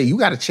 We're going to say, you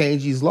got to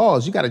change these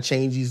laws. You got to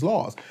change these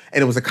laws.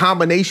 And it was a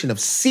combination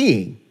of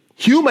seeing,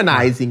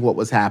 humanizing what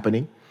was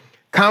happening,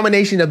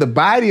 combination of the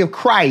body of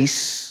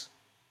Christ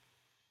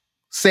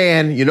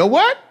saying, you know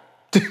what?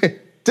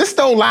 This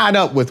don't line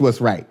up with what's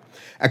right.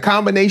 A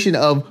combination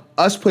of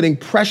us putting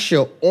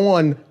pressure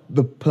on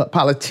the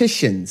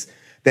politicians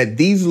that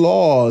these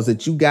laws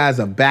that you guys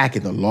are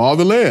backing, the law of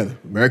the land,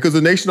 America's a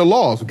nation of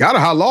laws, we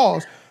gotta have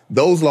laws.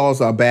 Those laws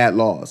are bad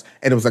laws.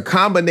 And it was a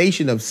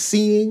combination of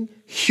seeing,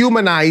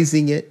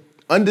 humanizing it,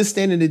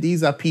 understanding that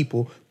these are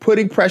people,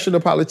 putting pressure on the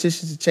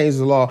politicians to change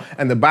the law,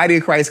 and the body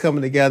of Christ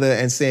coming together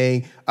and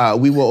saying,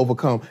 we will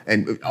overcome.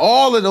 And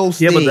all of those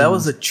things but that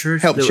was a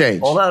church. Help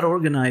change. All that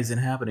organizing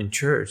happened in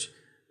church.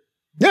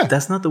 Yeah.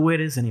 That's not the way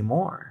it is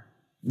anymore.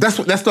 That's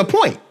the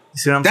point. You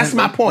see what I'm That's saying?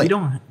 my point.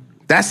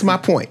 That's my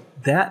point.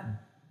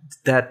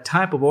 That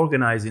type of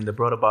organizing that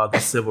brought about the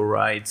civil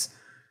rights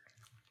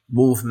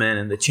movement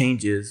and the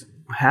changes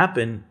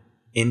happened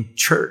in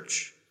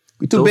church.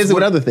 We're too busy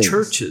with other things.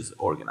 Churches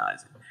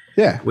organizing.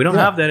 Yeah. We don't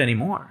have that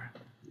anymore.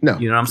 No.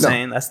 You know what I'm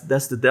saying?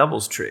 That's the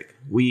devil's trick.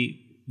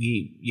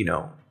 You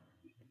know,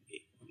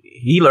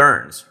 he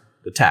learns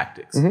the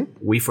tactics.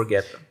 Mm-hmm. We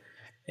forget them.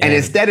 And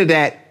instead of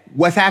that,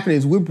 what's happening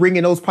is we're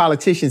bringing those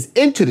politicians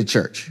into the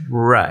church.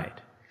 Right.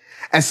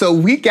 And so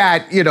we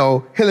got, you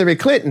know, Hillary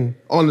Clinton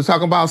on the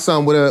talking about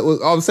some with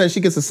all of a sudden she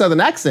gets a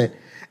Southern accent.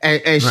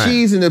 And right.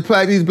 She's in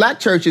these black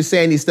churches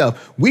saying these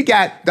stuff. We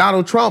got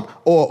Donald Trump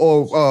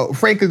or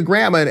Franklin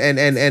Graham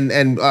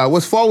and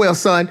what's Falwell's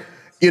son,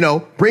 you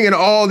know, bringing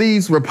all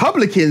these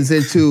Republicans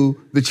into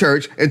the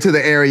church, into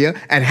the area,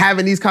 and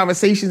having these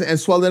conversations and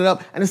swelling it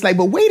up. And it's like,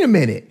 but wait a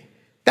minute,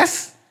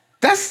 that's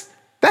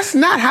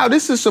not how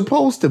this is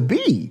supposed to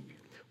be.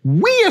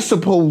 We are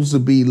supposed to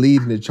be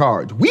leading the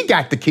charge. We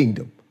got the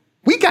kingdom.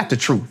 We got the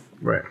truth.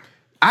 Right.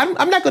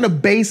 I'm not going to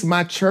base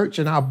my church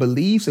and our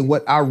beliefs and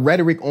what our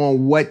rhetoric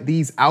on what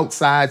these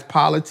outside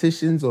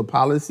politicians or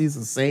policies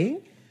are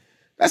saying.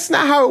 That's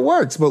not how it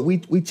works. But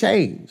we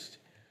changed,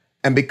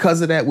 and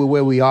because of that, we're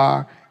where we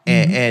are.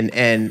 And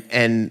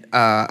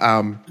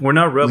we're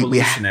not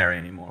revolutionary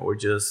anymore. We're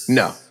just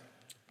no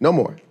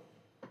more.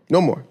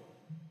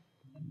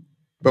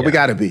 But we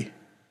gotta be.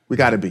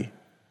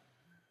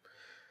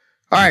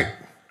 All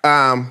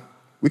right.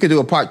 We could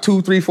do a part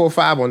 2, 3, 4,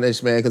 5 on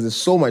this, man, because there's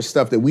so much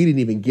stuff that we didn't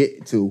even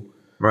get to.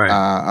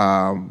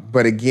 Right.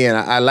 But again,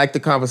 I like the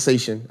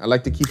conversation. I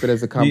like to keep it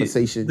as a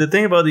conversation. The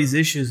thing about these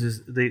issues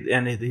is,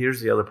 here's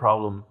the other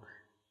problem: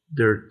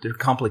 they're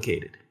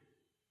complicated.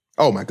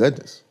 Oh my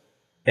goodness!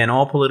 And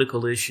all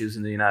political issues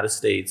in the United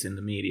States in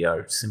the media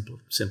are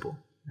simple.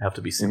 Have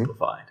to be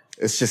simplified.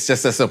 Mm-hmm. It's just that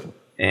simple.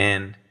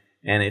 And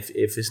if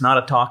it's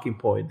not a talking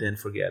point, then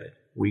forget it.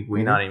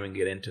 We not even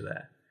get into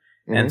that.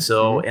 Mm-hmm. And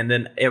so, and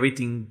then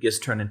everything gets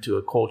turned into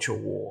a culture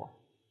war.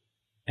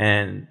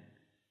 And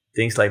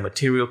things like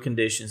material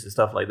conditions and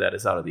stuff like that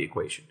is out of the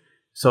equation.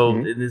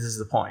 So this is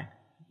the point.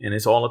 And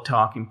it's all a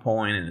talking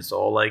point, and it's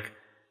all like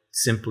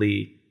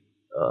simply,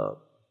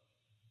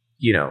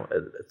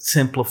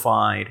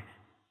 simplified.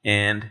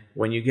 And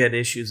when you get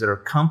issues that are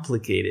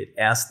complicated,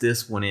 as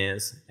this one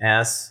is,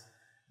 as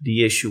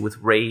the issue with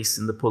race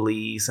and the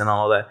police and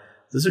all that,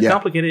 those are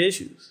complicated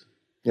issues.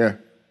 Yeah.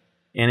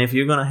 And if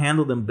you're going to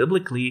handle them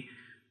biblically,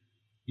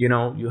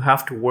 you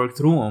have to work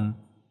through them,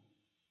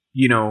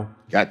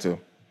 Got to.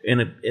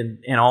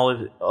 In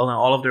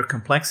all of their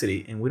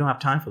complexity. And we don't have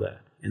time for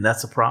that. And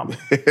that's a problem.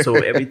 So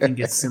everything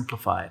gets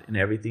simplified and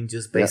everything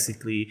just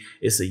basically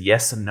is a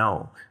yes or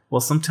no. Well,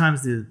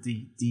 sometimes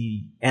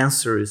the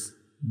answer is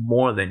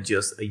more than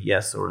just a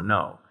yes or a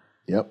no.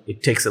 Yep.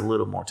 It takes a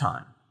little more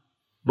time.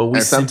 But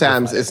and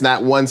sometimes it's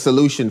not one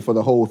solution for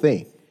the whole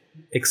thing.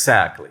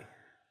 Exactly.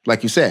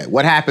 Like you said,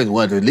 what happens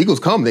when the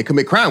illegals come, they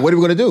commit crime? What are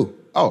we going to do?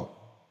 Oh,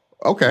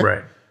 okay.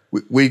 Right.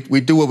 We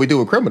do what we do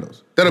with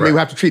criminals. That don't mean we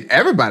have to treat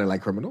everybody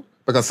like criminals.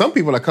 Because some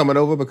people are coming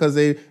over because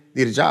they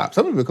need a job.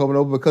 Some people are coming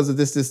over because of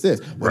this.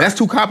 Well, that's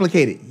too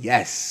complicated.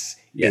 Yes,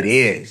 it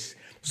is.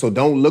 So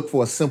don't look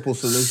for a simple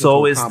solution.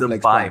 So is the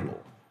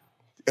Bible.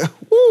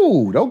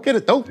 Ooh, don't get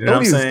it. Don't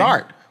even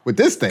start with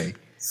this thing.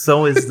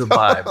 So is the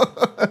Bible.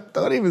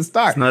 Don't even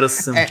start. It's not a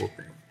simple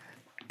thing.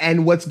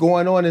 And what's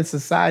going on in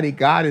society,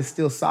 God is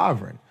still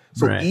sovereign.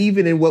 So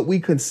even in what we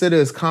consider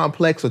as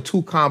complex or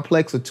too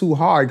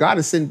hard, God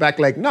is sitting back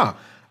like, nah,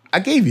 I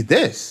gave you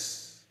this.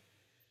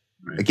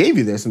 I gave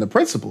you this and the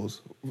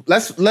principles.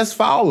 Let's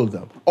follow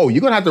them. Oh,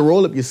 you're going to have to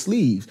roll up your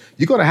sleeves.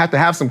 You're going to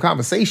have some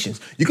conversations.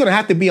 You're going to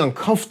have to be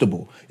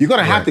uncomfortable. You're going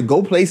to have to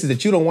go places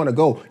that you don't want to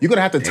go. You're going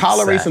to have to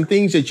tolerate some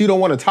things that you don't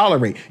want to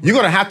tolerate. You're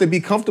going to have to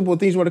be comfortable with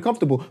things you want to be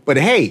comfortable. But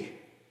hey,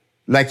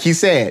 like he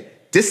said,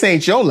 this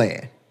ain't your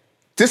land.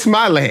 This is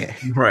my land.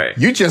 Right.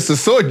 You just a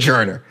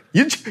sojourner.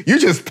 You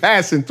just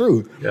passing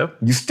through. Yep.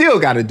 You still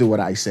got to do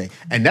what I say.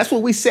 And that's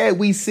what we said.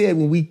 We said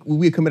when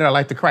we committed our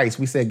life to Christ,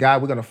 we said,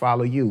 God, we're going to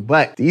follow you.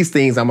 But these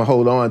things I'm going to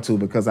hold on to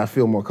because I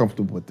feel more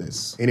comfortable with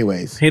this.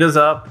 Anyways. Hit us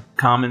up,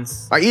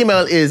 comments. Our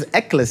email is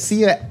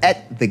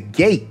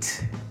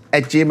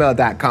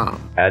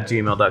ecclesia@thegate@gmail.com. At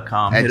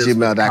gmail.com. At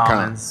gmail.com.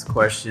 Comments,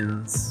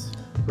 questions,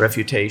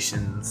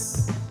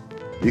 refutations.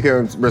 You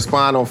can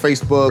respond on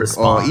Facebook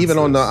or even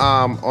on the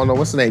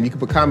what's the name? You can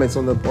put comments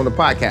on the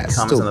podcast.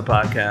 Comments on the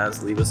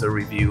podcast. Leave us a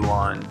review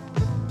on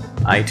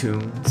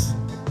iTunes.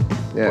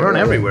 Yeah, we're on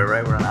everywhere,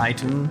 right? We're on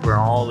iTunes. We're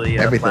on all the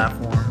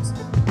platforms.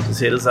 Just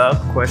hit us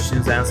up.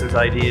 Questions, answers,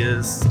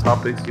 ideas,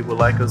 topics you would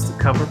like us to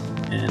cover,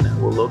 and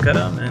we'll look at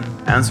them and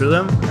answer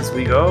them as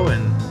we go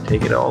and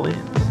take it all in.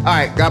 All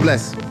right. God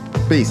bless.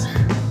 Peace.